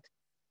different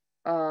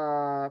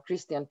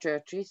Christian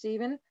churches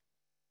even,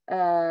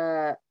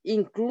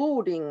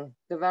 including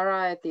the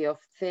variety of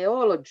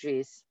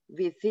theologies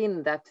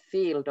within that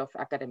field of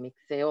academic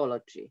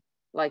theology.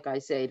 Like I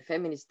said,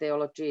 feminist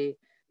theology,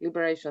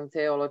 liberation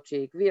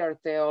theology, queer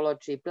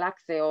theology, Black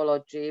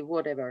theology,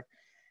 whatever.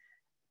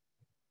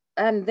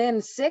 And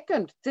then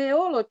second,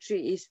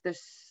 theology is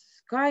this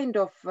kind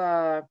of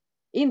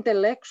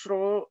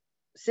intellectual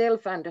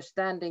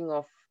self-understanding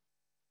of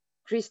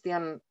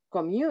Christian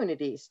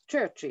communities,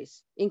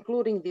 churches,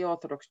 including the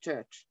Orthodox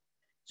Church.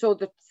 So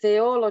the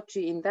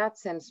theology in that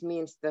sense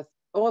means the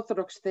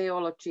Orthodox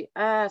theology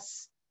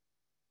as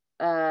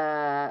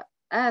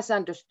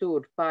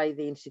understood by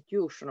the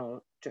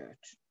institutional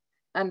church.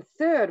 And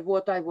third,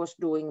 what I was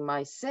doing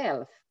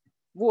myself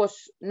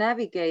was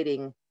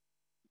navigating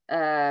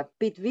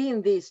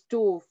between these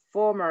two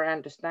former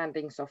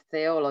understandings of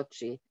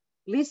theology,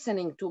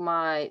 listening to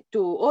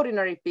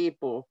ordinary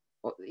people,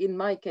 in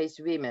my case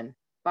women,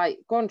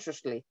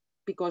 consciously,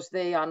 because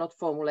they are not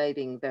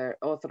formulating their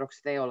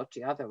Orthodox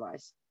theology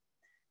otherwise.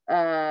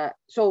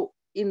 So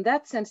in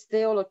that sense,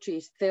 theology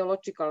is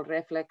theological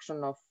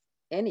reflection of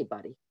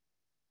anybody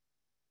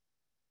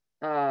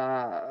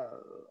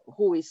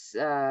who is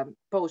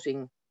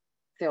posing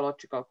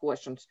theological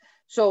questions.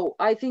 So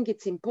I think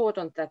it's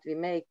important that we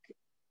make,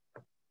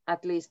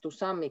 at least to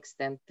some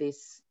extent,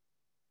 this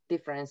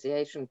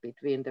differentiation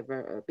between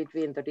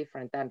the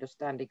different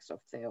understandings of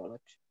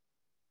theology.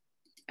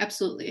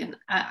 Absolutely. And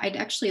I'd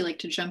actually like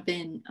to jump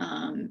in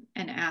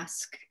and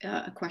ask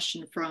a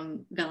question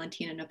from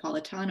Valentina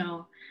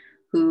Napolitano,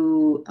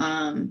 who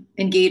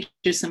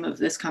engages some of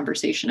this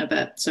conversation a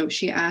bit. So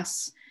she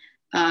asks,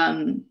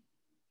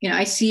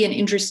 I see an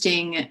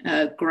interesting,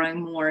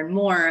 growing more and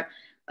more,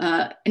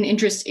 an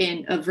interest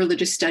of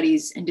religious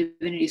studies and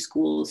divinity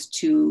schools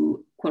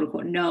to quote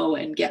unquote know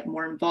and get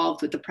more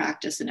involved with the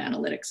practice and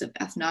analytics of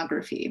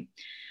ethnography.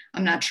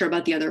 I'm not sure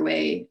about the other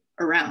way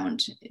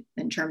around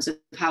in terms of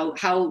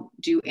how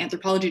do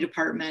anthropology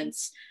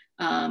departments,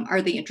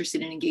 are they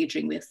interested in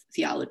engaging with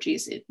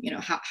theologies?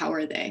 How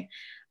are they?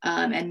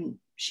 And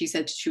she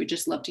said she would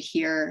just love to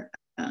hear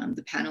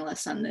the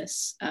panelists on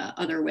this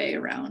other way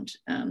around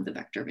the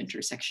vector of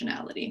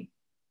intersectionality.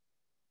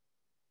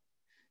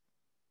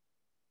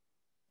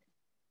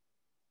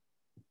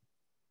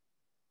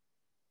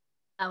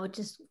 I would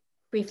just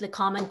briefly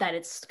comment that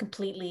it's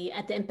completely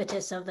at the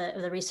impetus of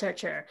the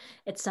researcher.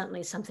 It's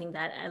certainly something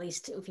that, at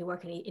least if you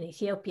work in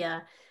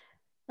Ethiopia,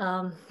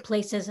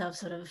 places of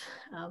sort of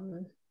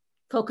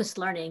focused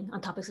learning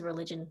on topics of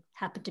religion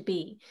happen to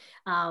be,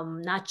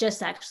 not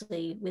just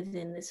actually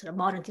within the sort of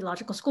modern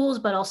theological schools,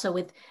 but also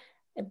with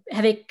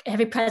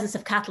heavy presence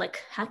of Catholic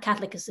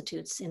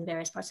institutes in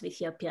various parts of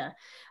Ethiopia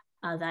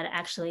that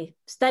actually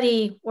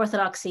study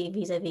Orthodoxy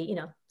vis-a-vis,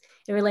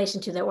 in relation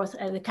to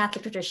the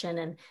Catholic tradition.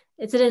 And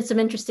it's in some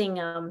interesting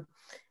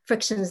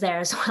frictions there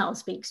as well,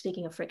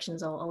 speaking of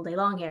frictions all day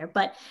long here.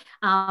 But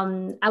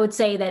I would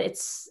say that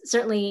it's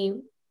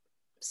certainly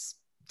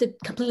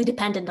completely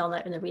dependent on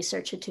the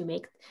researcher to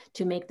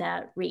make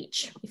that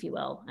reach, if you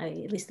will,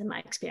 at least in my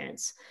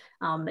experience.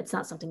 It's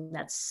not something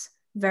that's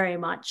very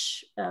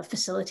much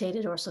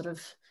facilitated or sort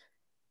of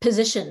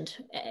positioned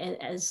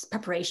as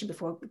preparation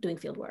before doing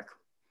field work,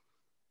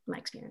 in my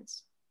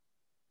experience.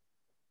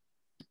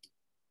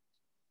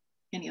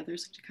 Any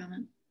others to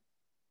comment?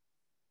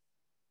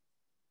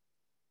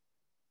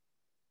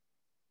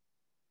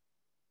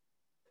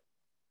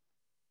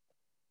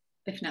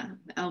 If not,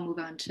 I'll move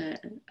on to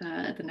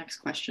the next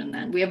question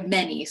then. We have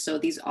many, so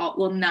these all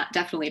will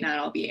definitely not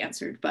all be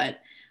answered, but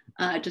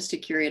just to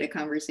curate a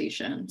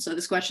conversation. So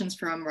this question's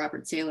from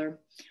Robert Saylor.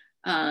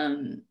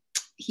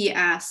 He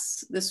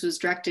asks, this was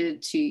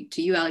directed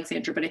to you,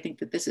 Alexandra, but I think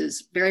that this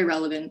is very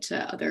relevant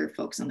to other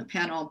folks on the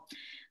panel.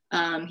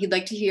 He'd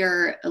like to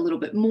hear a little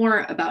bit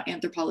more about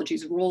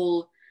anthropology's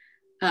role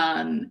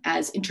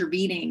as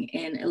intervening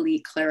in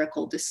elite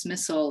clerical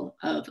dismissal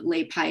of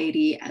lay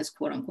piety as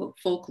quote unquote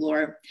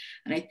folklore.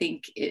 And I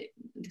think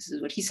this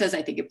is what he says,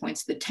 I think it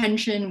points to the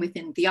tension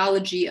within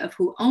theology of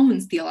who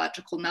owns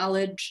theological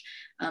knowledge,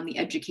 the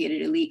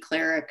educated elite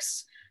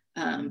clerics,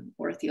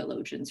 or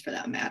theologians for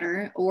that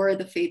matter, or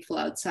the faithful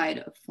outside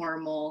of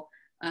formal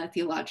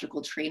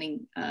theological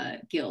training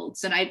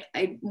guilds. And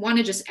I want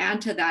to just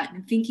add to that,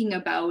 and thinking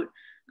about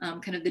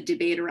kind of the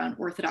debate around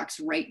Orthodox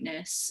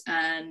rightness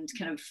and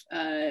kind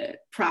of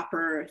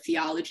proper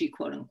theology,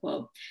 quote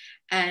unquote.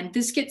 And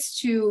this gets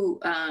to,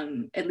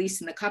 at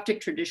least in the Coptic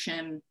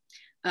tradition,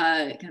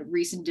 kind of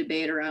recent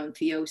debate around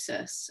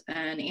theosis.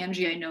 And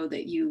Angie, I know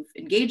that you've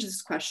engaged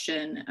this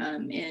question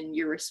in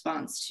your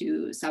response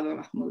to Saba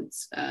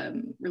Mahmoud's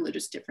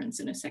religious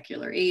difference in a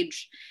secular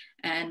age.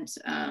 And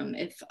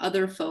if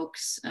other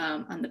folks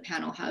on the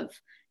panel have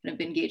kind of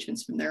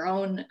engagements from their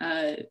own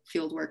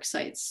fieldwork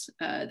sites,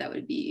 that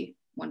would be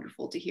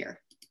wonderful to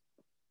hear.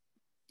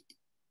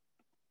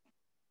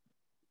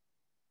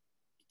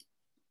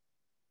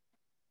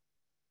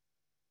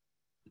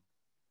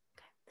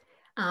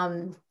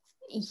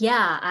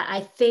 Yeah,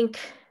 I think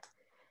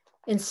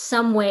in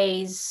some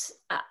ways,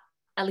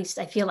 at least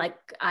I feel like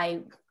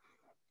I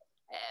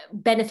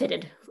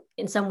benefited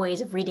in some ways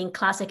of reading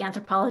classic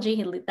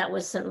anthropology. That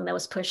was something that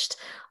was pushed,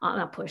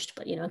 not pushed,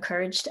 but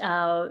encouraged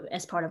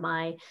as part of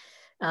my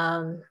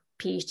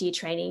PhD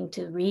training,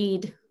 to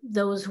read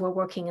those who are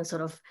working in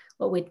sort of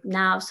what we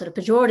now sort of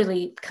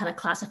pejoratively kind of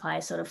classify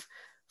as sort of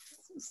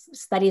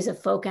studies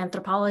of folk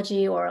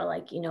anthropology, or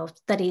like,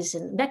 studies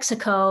in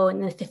Mexico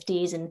in the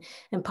 50s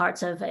and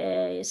parts of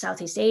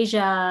Southeast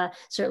Asia,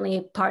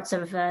 certainly parts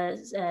of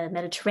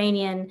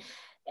Mediterranean,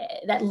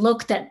 that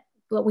looked at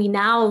what we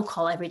now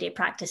call everyday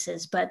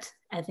practices, but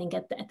I think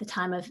at the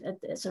time of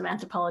sort of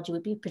anthropology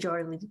would be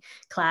pejoratively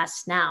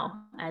classed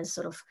now as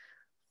sort of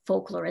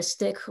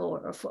folkloristic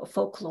or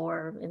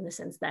folklore, in the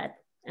sense that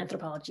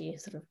anthropology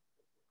sort of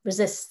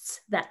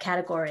resists that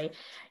category.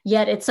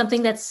 Yet it's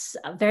something that's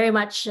very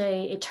much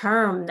a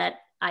term that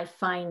I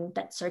find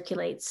that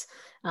circulates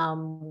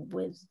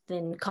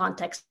within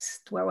contexts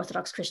where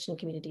Orthodox Christian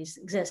communities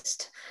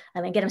exist.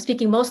 And again, I'm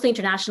speaking mostly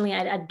internationally.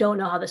 I don't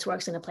know how this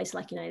works in a place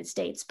like the United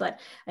States, but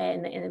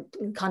in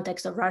the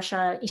context of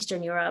Russia,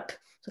 Eastern Europe,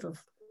 sort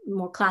of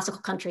more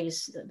classical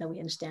countries that we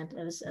understand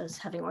as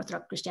having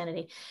Orthodox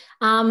Christianity.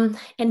 And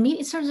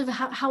in terms of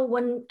how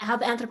the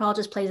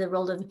anthropologist plays a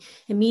role of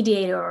a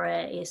mediator or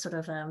a sort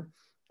of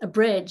a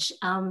bridge,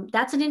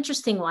 that's an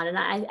interesting one. And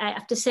I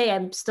have to say,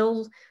 I'm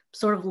still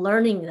sort of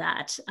learning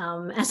that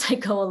as I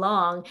go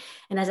along,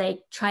 and as I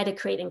try to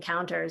create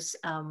encounters,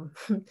 and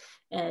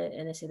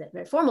I say that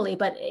very formally,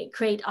 but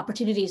create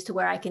opportunities to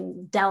where I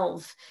can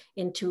delve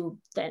into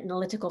the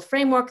analytical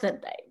framework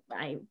that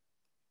I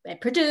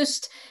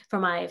produced for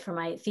my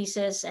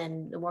thesis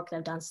and the work that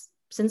I've done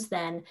since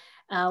then,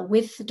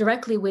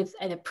 directly with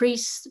either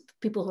priests,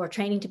 people who are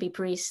training to be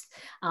priests,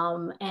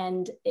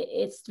 and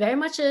it's very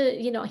much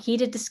a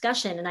heated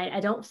discussion. And I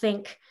don't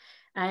think,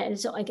 and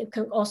so I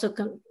can also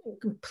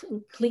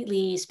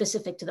completely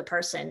specific to the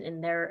person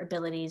and their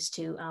abilities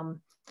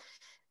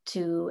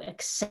to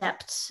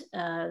accept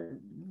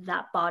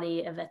that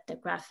body of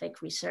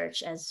ethnographic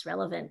research as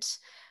relevant.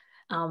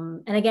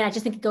 And again, I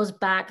just think it goes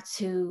back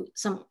to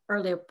some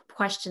earlier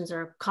questions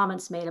or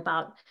comments made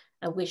about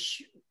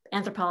which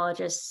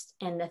anthropologists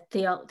and the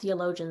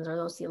theologians, or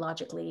those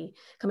theologically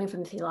coming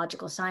from the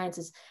theological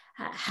sciences,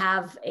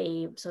 have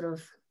a sort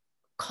of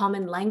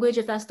common language,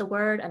 if that's the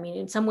word. I mean,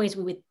 in some ways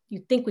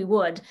you'd think we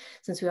would,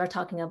 since we are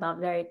talking about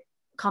very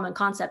common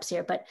concepts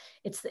here, but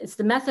it's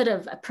the method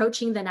of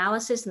approaching the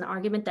analysis and the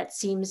argument that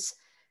seems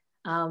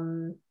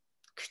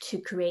to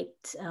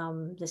create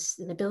this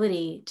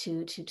ability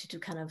to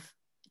kind of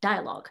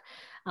dialogue.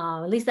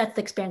 At least that's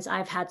the experience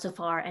I've had so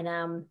far.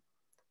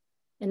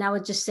 And I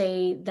would just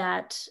say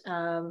that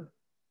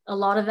a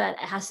lot of that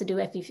has to do,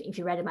 if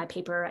you read in my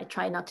paper, I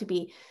try not to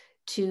be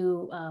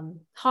too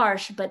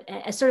harsh, but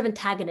a sort of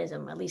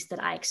antagonism, at least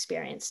that I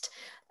experienced.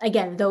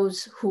 Again,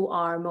 those who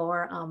are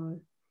more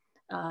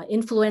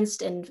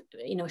influenced and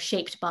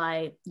shaped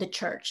by the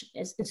church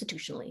as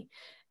institutionally,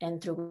 and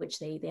through which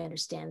they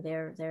understand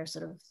their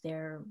sort of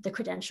their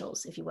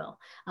credentials, if you will.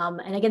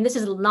 And again, this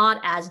is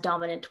not as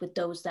dominant with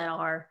those that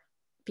are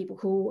people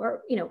who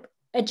are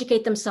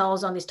educate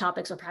themselves on these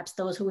topics, or perhaps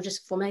those who would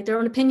just formulate their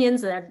own opinions,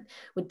 that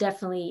would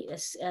definitely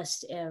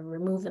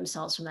remove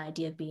themselves from the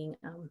idea of being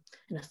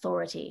an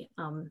authority.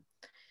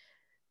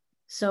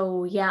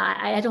 So yeah,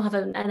 I don't have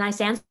a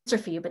nice answer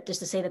for you, but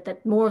just to say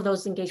that more of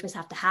those engagements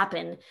have to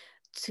happen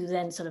to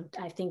then sort of,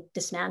 I think,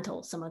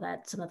 dismantle some of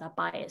that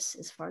bias,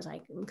 as far as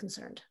I'm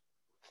concerned.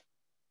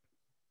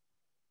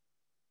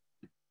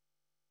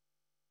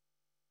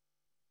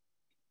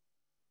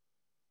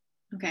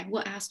 Okay,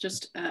 we'll ask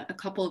just a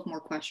couple of more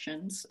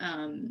questions.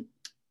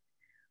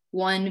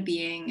 One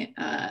being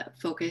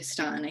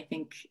focused on, I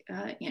think,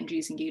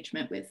 Angie's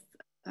engagement with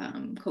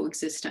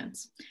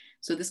coexistence.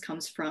 So this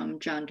comes from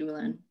John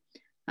Doolin.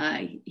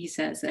 He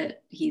says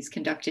that he's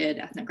conducted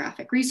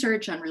ethnographic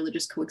research on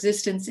religious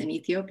coexistence in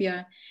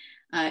Ethiopia.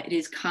 It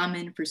is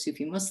common for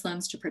Sufi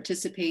Muslims to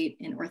participate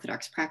in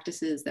Orthodox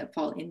practices that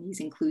fall in these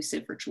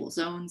inclusive ritual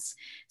zones,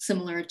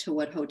 similar to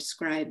what Ho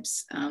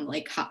describes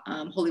like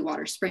holy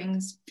water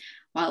springs.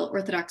 While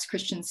Orthodox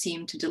Christians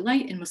seem to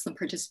delight in Muslim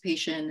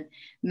participation,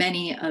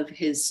 many of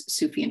his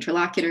Sufi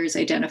interlocutors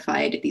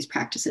identified these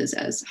practices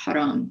as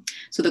haram.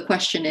 So the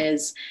question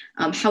is,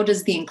 how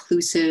does the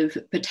inclusive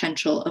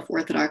potential of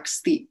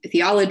Orthodox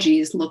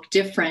theologies look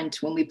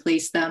different when we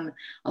place them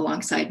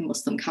alongside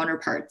Muslim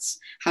counterparts?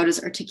 How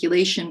does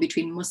articulation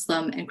between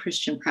Muslim and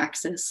Christian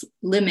praxis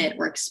limit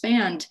or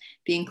expand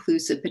the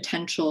inclusive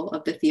potential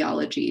of the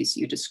theologies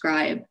you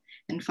describe?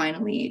 And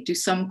finally, do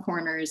some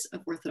corners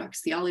of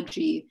Orthodox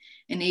theology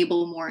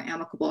enable more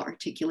amicable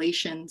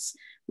articulations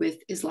with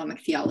Islamic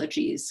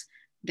theologies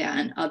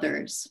than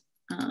others?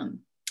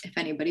 If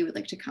anybody would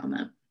like to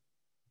comment.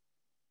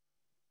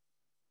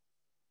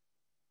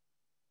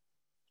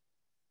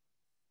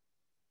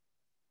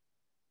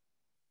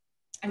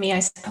 I mean,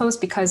 I suppose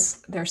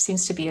because there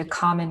seems to be a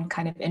common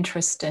kind of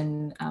interest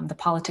in the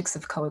politics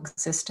of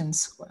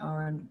coexistence,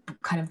 or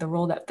kind of the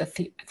role that the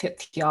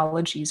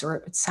theologies, or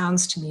it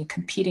sounds to me,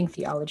 competing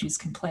theologies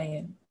can play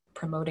in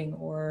promoting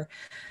or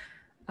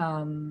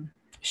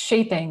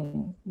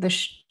shaping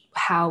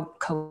how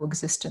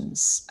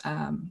coexistence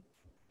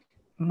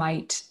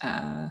might,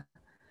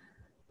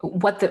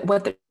 what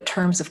the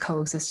terms of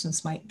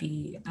coexistence might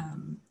be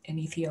in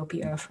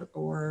Ethiopia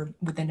or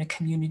within a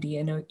community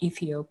in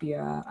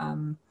Ethiopia,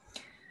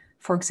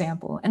 for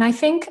example. And I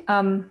think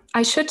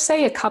I should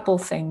say a couple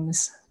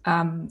things.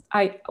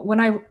 When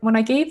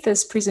I gave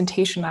this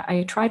presentation,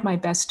 I tried my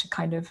best to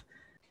kind of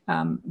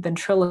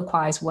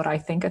ventriloquize what I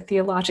think a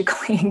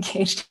theologically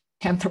engaged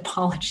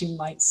anthropology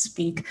might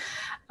speak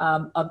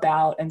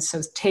about. And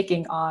so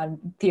taking on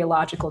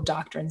theological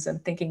doctrines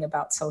and thinking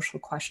about social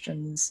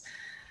questions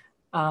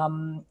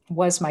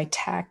was my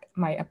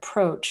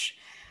approach.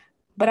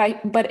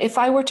 But if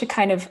I were to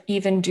kind of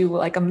even do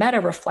like a meta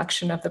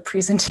reflection of the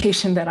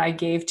presentation that I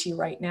gave to you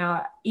right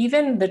now,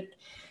 even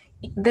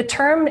the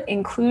term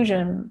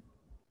inclusion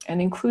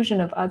and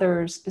inclusion of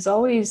others is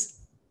always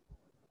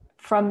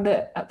if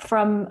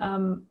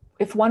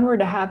one were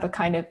to have a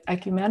kind of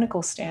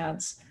ecumenical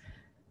stance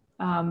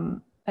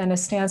and a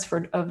stance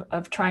of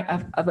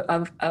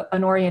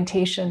an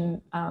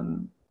orientation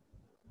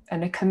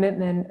and a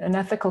commitment, an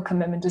ethical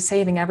commitment to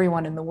saving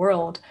everyone in the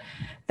world,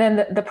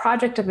 then the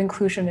project of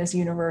inclusion is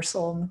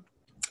universal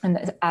and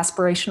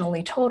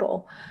aspirationally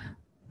total.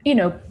 You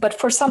know, but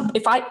for some,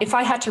 if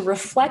I had to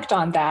reflect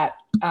on that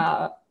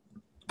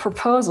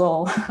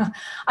proposal,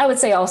 I would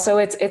say also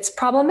it's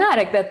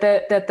problematic that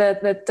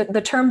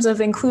the terms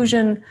of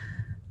inclusion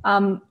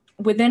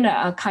within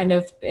a kind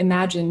of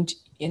imagined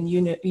and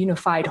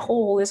unified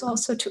whole is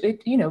also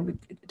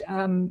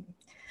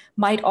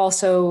might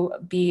also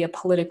be a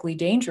politically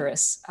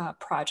dangerous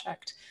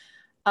project.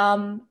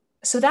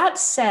 So that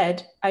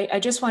said, I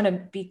just want to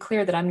be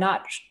clear that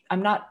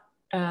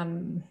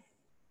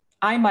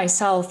I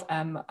myself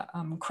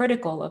am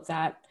critical of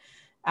that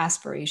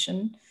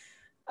aspiration.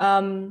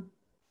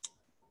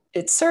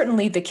 It's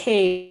certainly the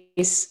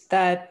case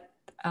that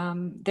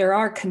there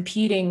are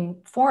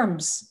competing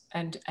forms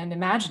and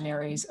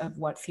imaginaries of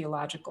what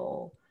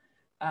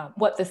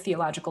the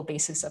theological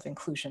basis of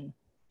inclusion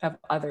of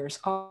others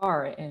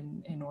are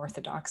in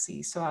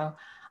Orthodoxy. So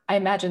I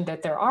imagine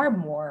that there are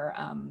more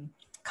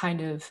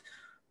kind of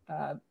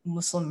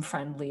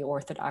Muslim-friendly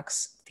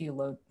Orthodox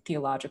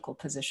theological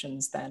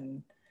positions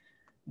than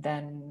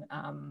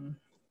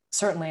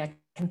certainly I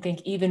can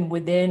think even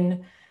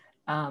within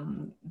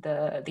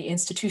the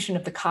institution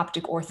of the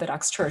Coptic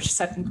Orthodox Church,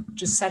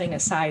 just setting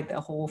aside the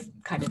whole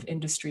kind of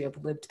industry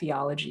of lived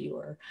theology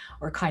or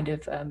kind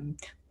of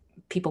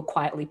people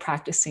quietly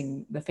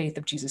practicing the faith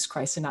of Jesus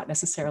Christ and not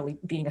necessarily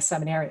being a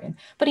seminarian.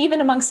 But even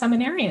among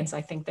seminarians,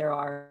 I think there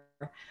are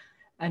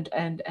and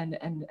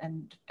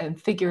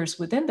figures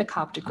within the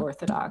Coptic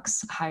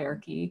Orthodox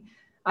hierarchy.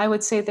 I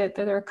would say that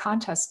there are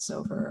contests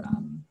over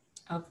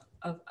of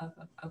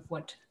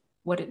what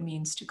it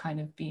means to kind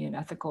of be an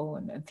ethical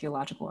and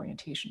theological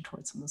orientation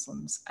towards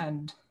Muslims.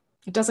 And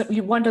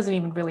one doesn't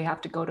even really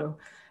have to go to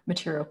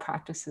material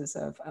practices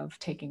of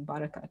taking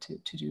baraka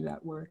to do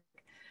that work.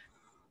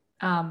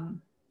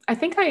 I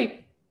think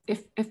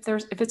if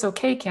it's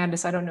okay,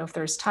 Candace, I don't know if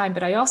there's time,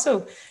 but I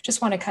also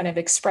just want to kind of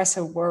express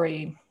a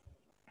worry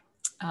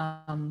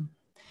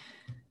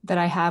that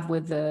I have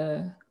with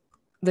the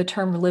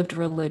term lived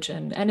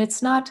religion. And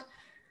it's not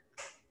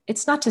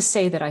to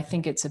say that I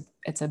think it's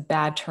a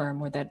bad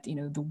term or that, you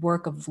know, the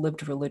work of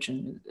lived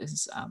religion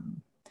is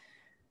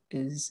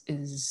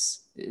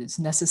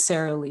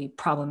necessarily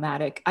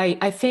problematic.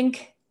 I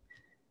think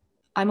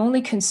I'm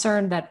only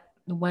concerned that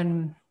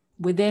when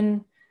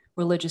within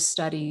religious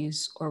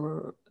studies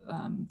or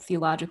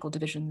theological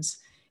divisions,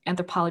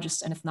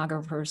 anthropologists and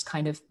ethnographers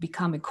kind of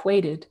become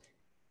equated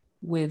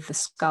with the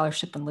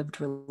scholarship and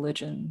lived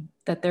religion,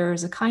 that there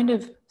is a kind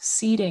of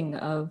seeding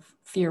of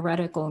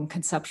theoretical and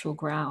conceptual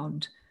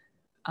ground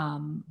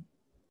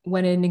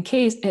when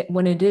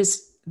it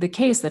is the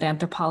case that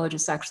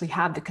anthropologists actually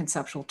have the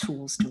conceptual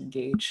tools to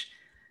engage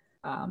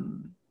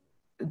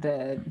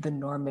the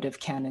normative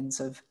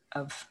canons of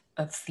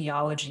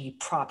theology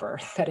proper.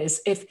 That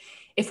is,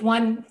 if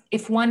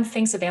one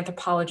thinks of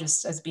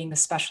anthropologists as being the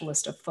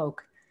specialist of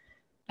folk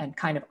and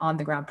kind of on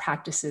the ground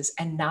practices,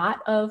 and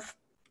not of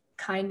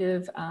kind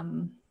of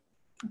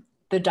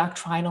the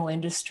doctrinal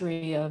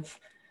industry of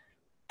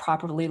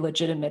properly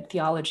legitimate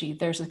theology,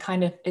 there's a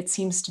kind of, it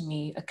seems to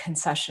me, a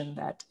concession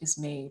that is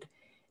made.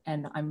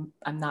 And I'm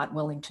not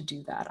willing to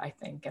do that, I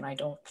think. And I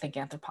don't think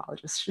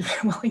anthropologists should be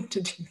willing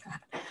to do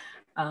that.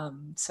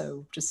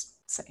 So just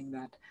saying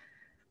that.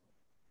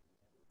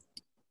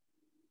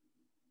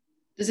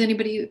 Does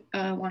anybody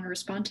want to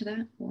respond to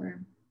that?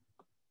 Or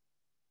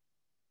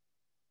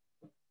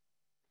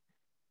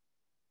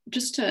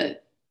just to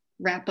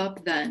wrap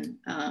up then,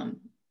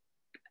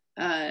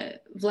 Vlad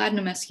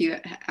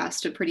Nemescu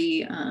asked a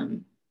pretty,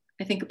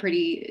 I think a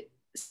pretty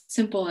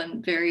simple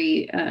and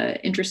very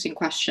interesting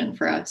question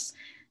for us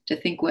to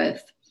think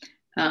with.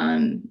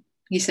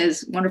 He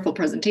says, wonderful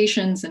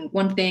presentations, and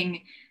one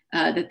thing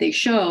that they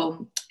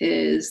show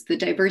is the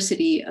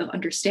diversity of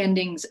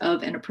understandings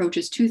of and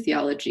approaches to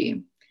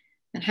theology.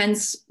 And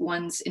hence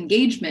one's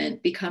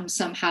engagement becomes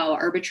somehow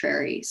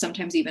arbitrary,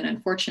 sometimes even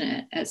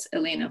unfortunate, as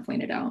Elina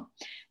pointed out.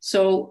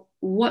 So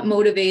what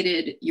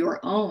motivated your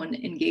own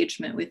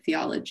engagement with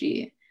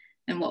theology,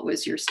 and what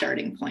was your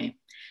starting point?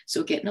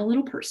 So getting a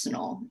little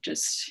personal,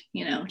 just,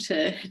 you know,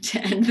 to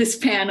end this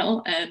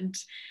panel and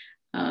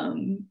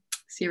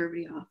see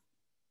everybody off.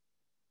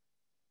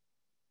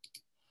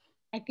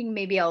 I think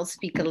maybe I'll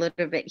speak a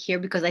little bit here,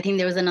 because I think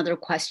there was another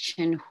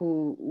question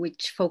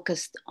which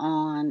focused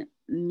on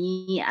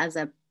me as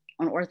an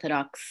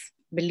Orthodox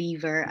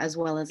believer, as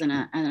well as an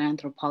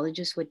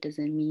anthropologist. What does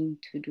it mean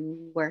to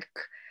do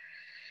work?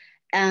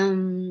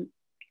 And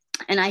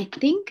I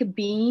think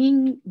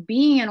being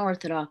an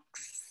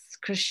Orthodox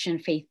Christian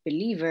faith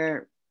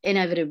believer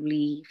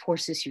inevitably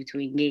forces you to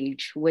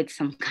engage with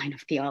some kind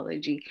of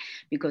theology,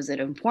 because it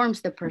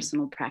informs the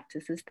personal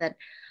practices that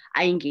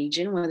I engage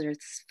in, whether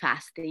it's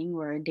fasting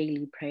or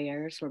daily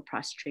prayers or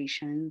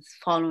prostrations,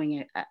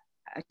 following a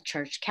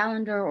church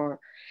calendar, or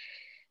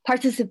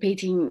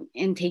participating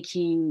in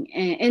taking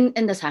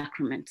in the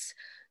sacraments.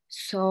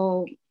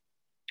 So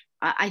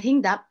I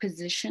think that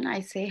position,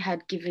 I say,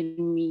 had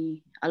given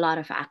me a lot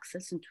of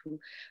access into,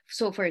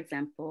 so for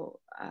example,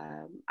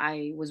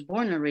 I was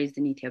born and raised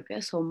in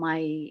Ethiopia. So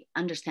my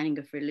understanding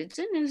of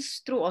religion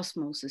is through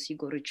osmosis. You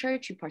go to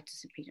church, you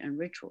participate in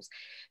rituals.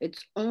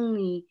 It's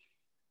only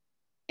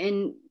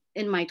in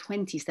my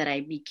 20s that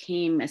I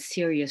became a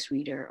serious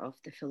reader of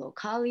the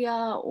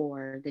Philokalia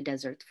or the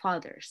Desert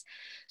Fathers.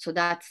 So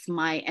that's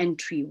my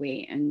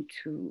entryway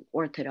into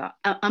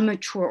a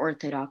mature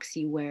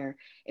orthodoxy, where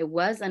it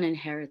was an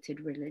inherited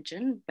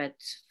religion, but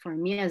for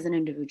me as an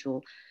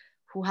individual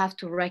who have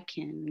to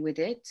reckon with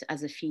it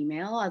as a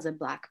female, as a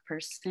Black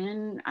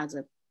person, as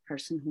a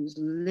person who's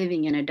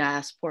living in a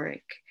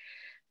diasporic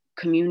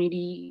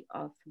community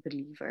of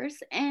believers,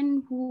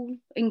 and who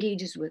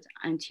engages with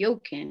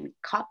Antiochian,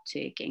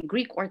 Coptic, and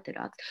Greek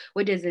Orthodox.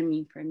 What does it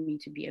mean for me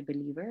to be a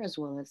believer as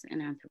well as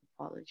an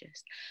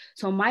anthropologist?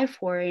 So my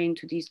foray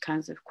into these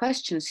kinds of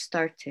questions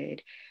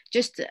started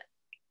just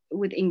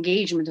with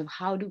engagement of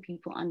how do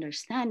people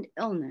understand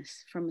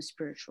illness from a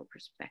spiritual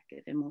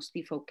perspective, and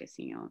mostly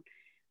focusing on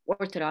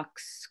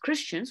Orthodox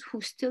Christians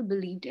who still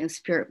believed in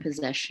spirit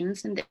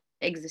possessions and the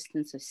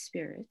existence of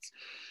spirits.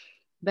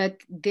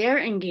 But their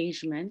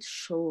engagement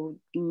showed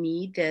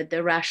me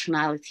the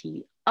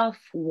rationality of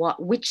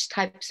which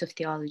types of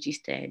theologies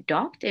they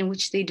adopt and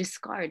which they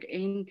discard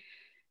in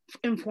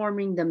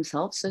informing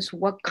themselves as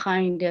what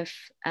kind of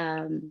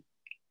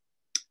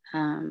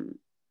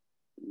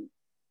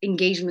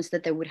engagements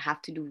that they would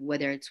have to do,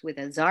 whether it's with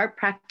a czar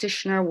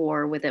practitioner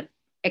or with an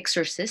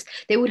exorcist.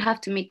 They would have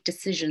to make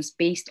decisions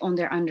based on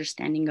their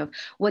understanding of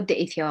what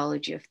the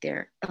etiology of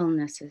their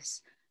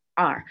illnesses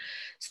are.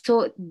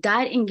 So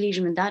that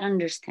engagement, that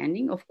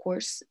understanding, of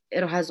course,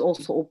 it has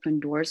also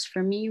opened doors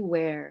for me,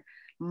 where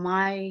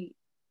my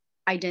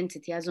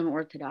identity as an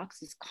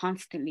Orthodox is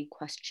constantly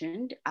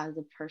questioned as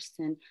a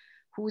person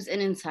who's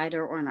an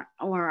insider or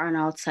an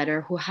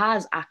outsider who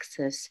has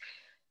access,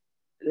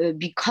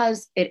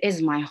 because it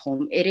is my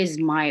home. It is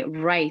my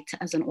right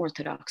as an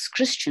Orthodox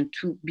Christian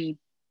to be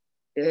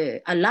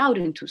allowed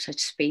into such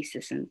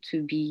spaces and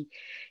to be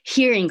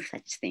hearing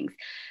such things.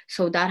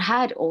 So that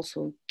had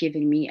also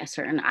given me a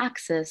certain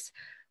access,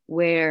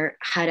 where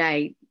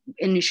I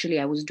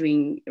was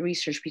doing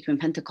research between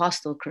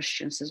Pentecostal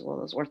Christians as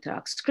well as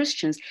Orthodox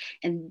Christians,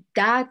 and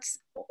that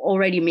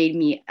already made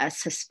me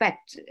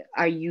suspect,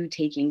 are you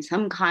taking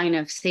some kind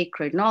of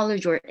sacred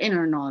knowledge or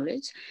inner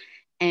knowledge?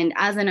 And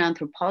as an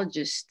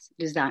anthropologist,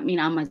 does that mean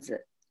I'm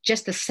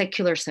just a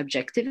secular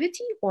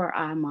subjectivity, or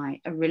am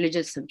I a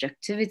religious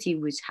subjectivity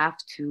which have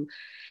to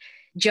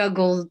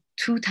juggle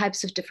two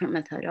types of different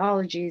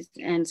methodologies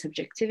and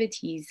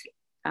subjectivities?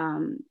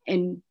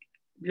 And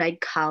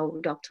like how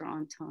Dr.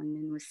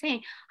 Antohin was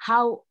saying,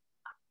 how,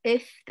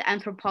 if the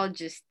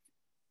anthropologist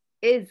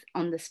is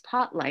on the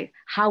spotlight,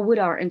 how would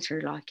our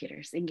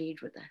interlocutors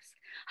engage with us?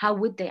 How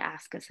would they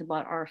ask us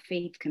about our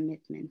faith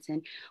commitments,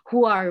 and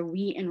who are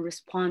we in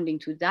responding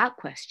to that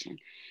question?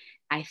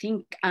 I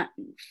think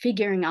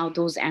figuring out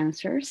those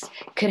answers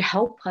could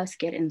help us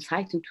get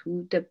insight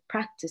into the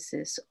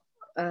practices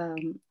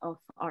of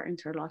our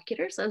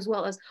interlocutors, as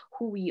well as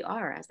who we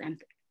are as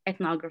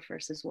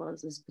ethnographers, as well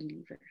as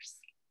believers.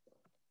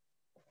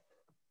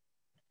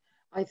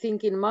 I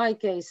think in my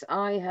case,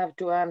 I have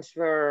to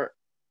answer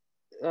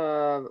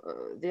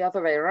the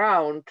other way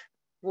around.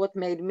 What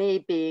made me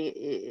be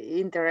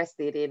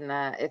interested in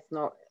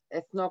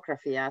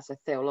ethnography as a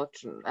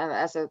theologian and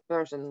as a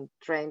person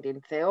trained in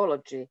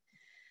theology.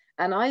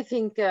 And I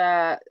think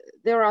there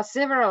are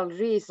several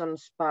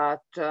reasons,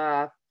 but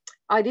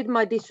I did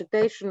my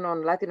dissertation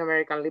on Latin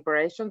American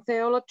liberation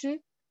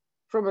theology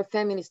from a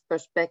feminist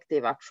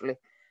perspective, actually.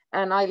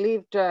 And I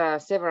lived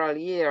several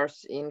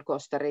years in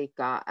Costa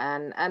Rica.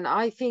 And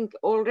I think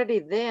already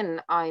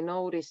then I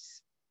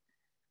noticed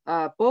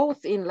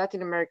both in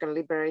Latin American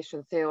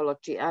liberation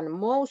theology and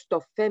most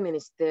of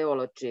feminist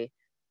theology,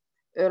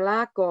 a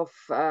lack of,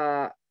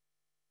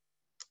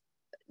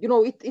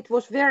 it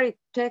was very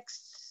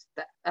text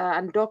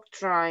and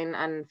doctrine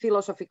and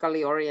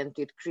philosophically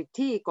oriented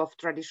critique of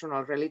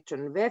traditional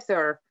religion,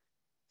 whether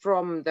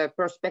from the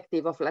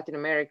perspective of Latin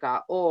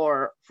America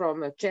or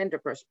from a gender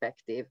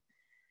perspective.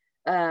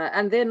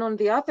 And then on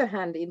the other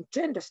hand, in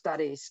gender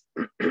studies,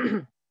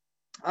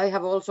 I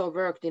have also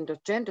worked in the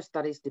gender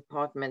studies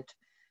department.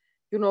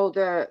 The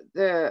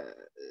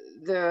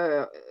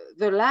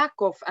lack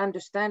of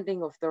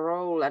understanding of the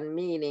role and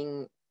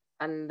meaning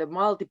and the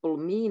multiple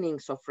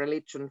meanings of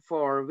religion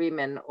for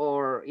women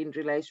or in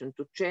relation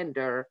to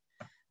gender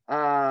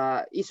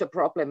is a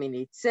problem in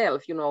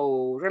itself.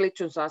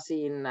 Religions are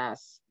seen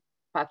as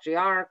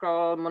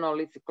patriarchal,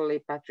 monolithically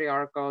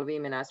patriarchal,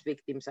 women as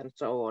victims and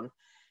so on.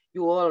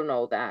 You all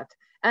know that.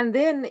 And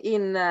then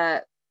in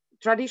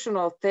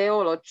traditional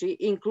theology,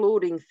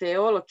 including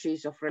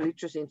theologies of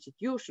religious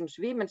institutions,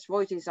 women's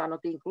voices are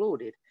not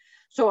included.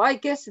 So I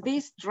guess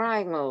this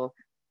triangle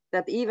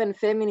that even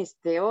feminist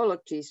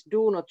theologies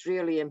do not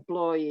really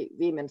employ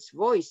women's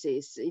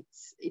voices,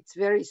 it's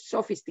very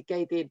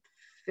sophisticated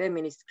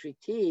feminist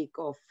critique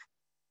of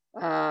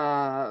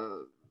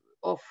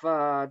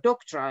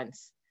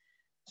doctrines.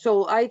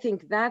 So I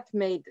think that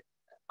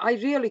I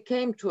really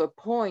came to a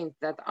point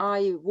that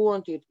I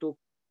wanted to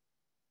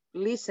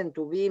listen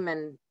to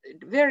women,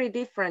 very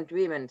different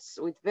women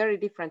with very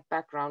different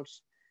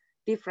backgrounds,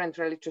 different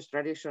religious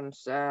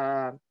traditions,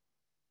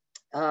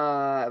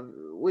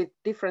 with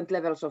different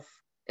levels of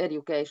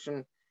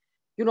education,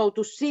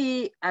 to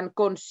see and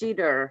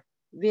consider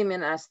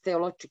women as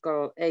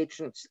theological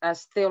agents,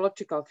 as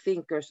theological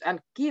thinkers, and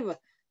give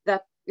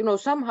that,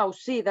 somehow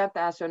see that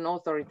as an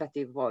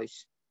authoritative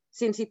voice,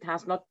 since it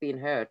has not been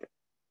heard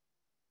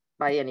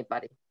by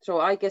anybody. So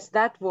I guess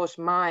that was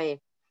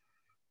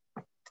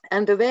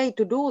and the way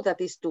to do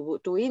that is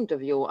to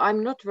interview.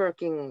 I'm not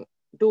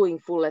doing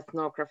full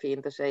ethnography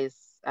in the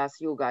sense as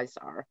you guys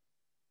are,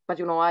 but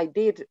I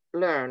did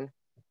learn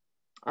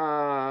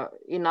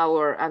in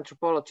our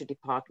anthropology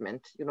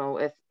department,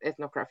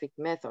 ethnographic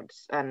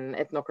methods and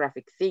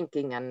ethnographic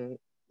thinking and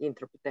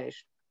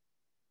interpretation.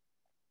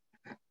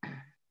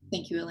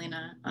 Thank you,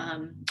 Elina.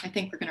 I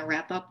think we're going to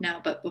wrap up now,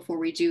 but before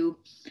we do,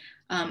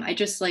 I'd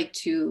just like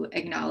to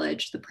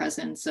acknowledge the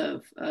presence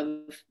of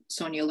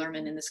Sonja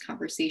Lerman in this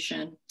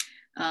conversation,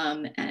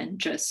 and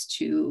just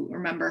to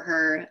remember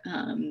her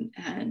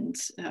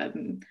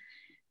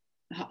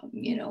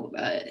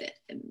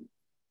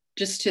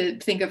just to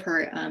think of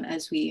her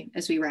as we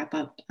wrap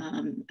up,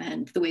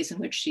 and the ways in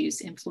which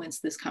she's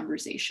influenced this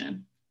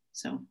conversation.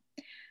 So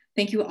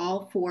thank you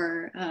all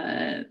for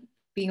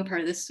being a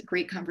part of this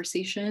great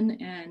conversation,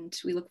 and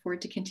we look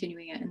forward to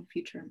continuing it in the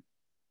future.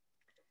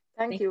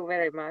 Thank you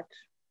very much.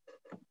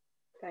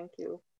 Thank you.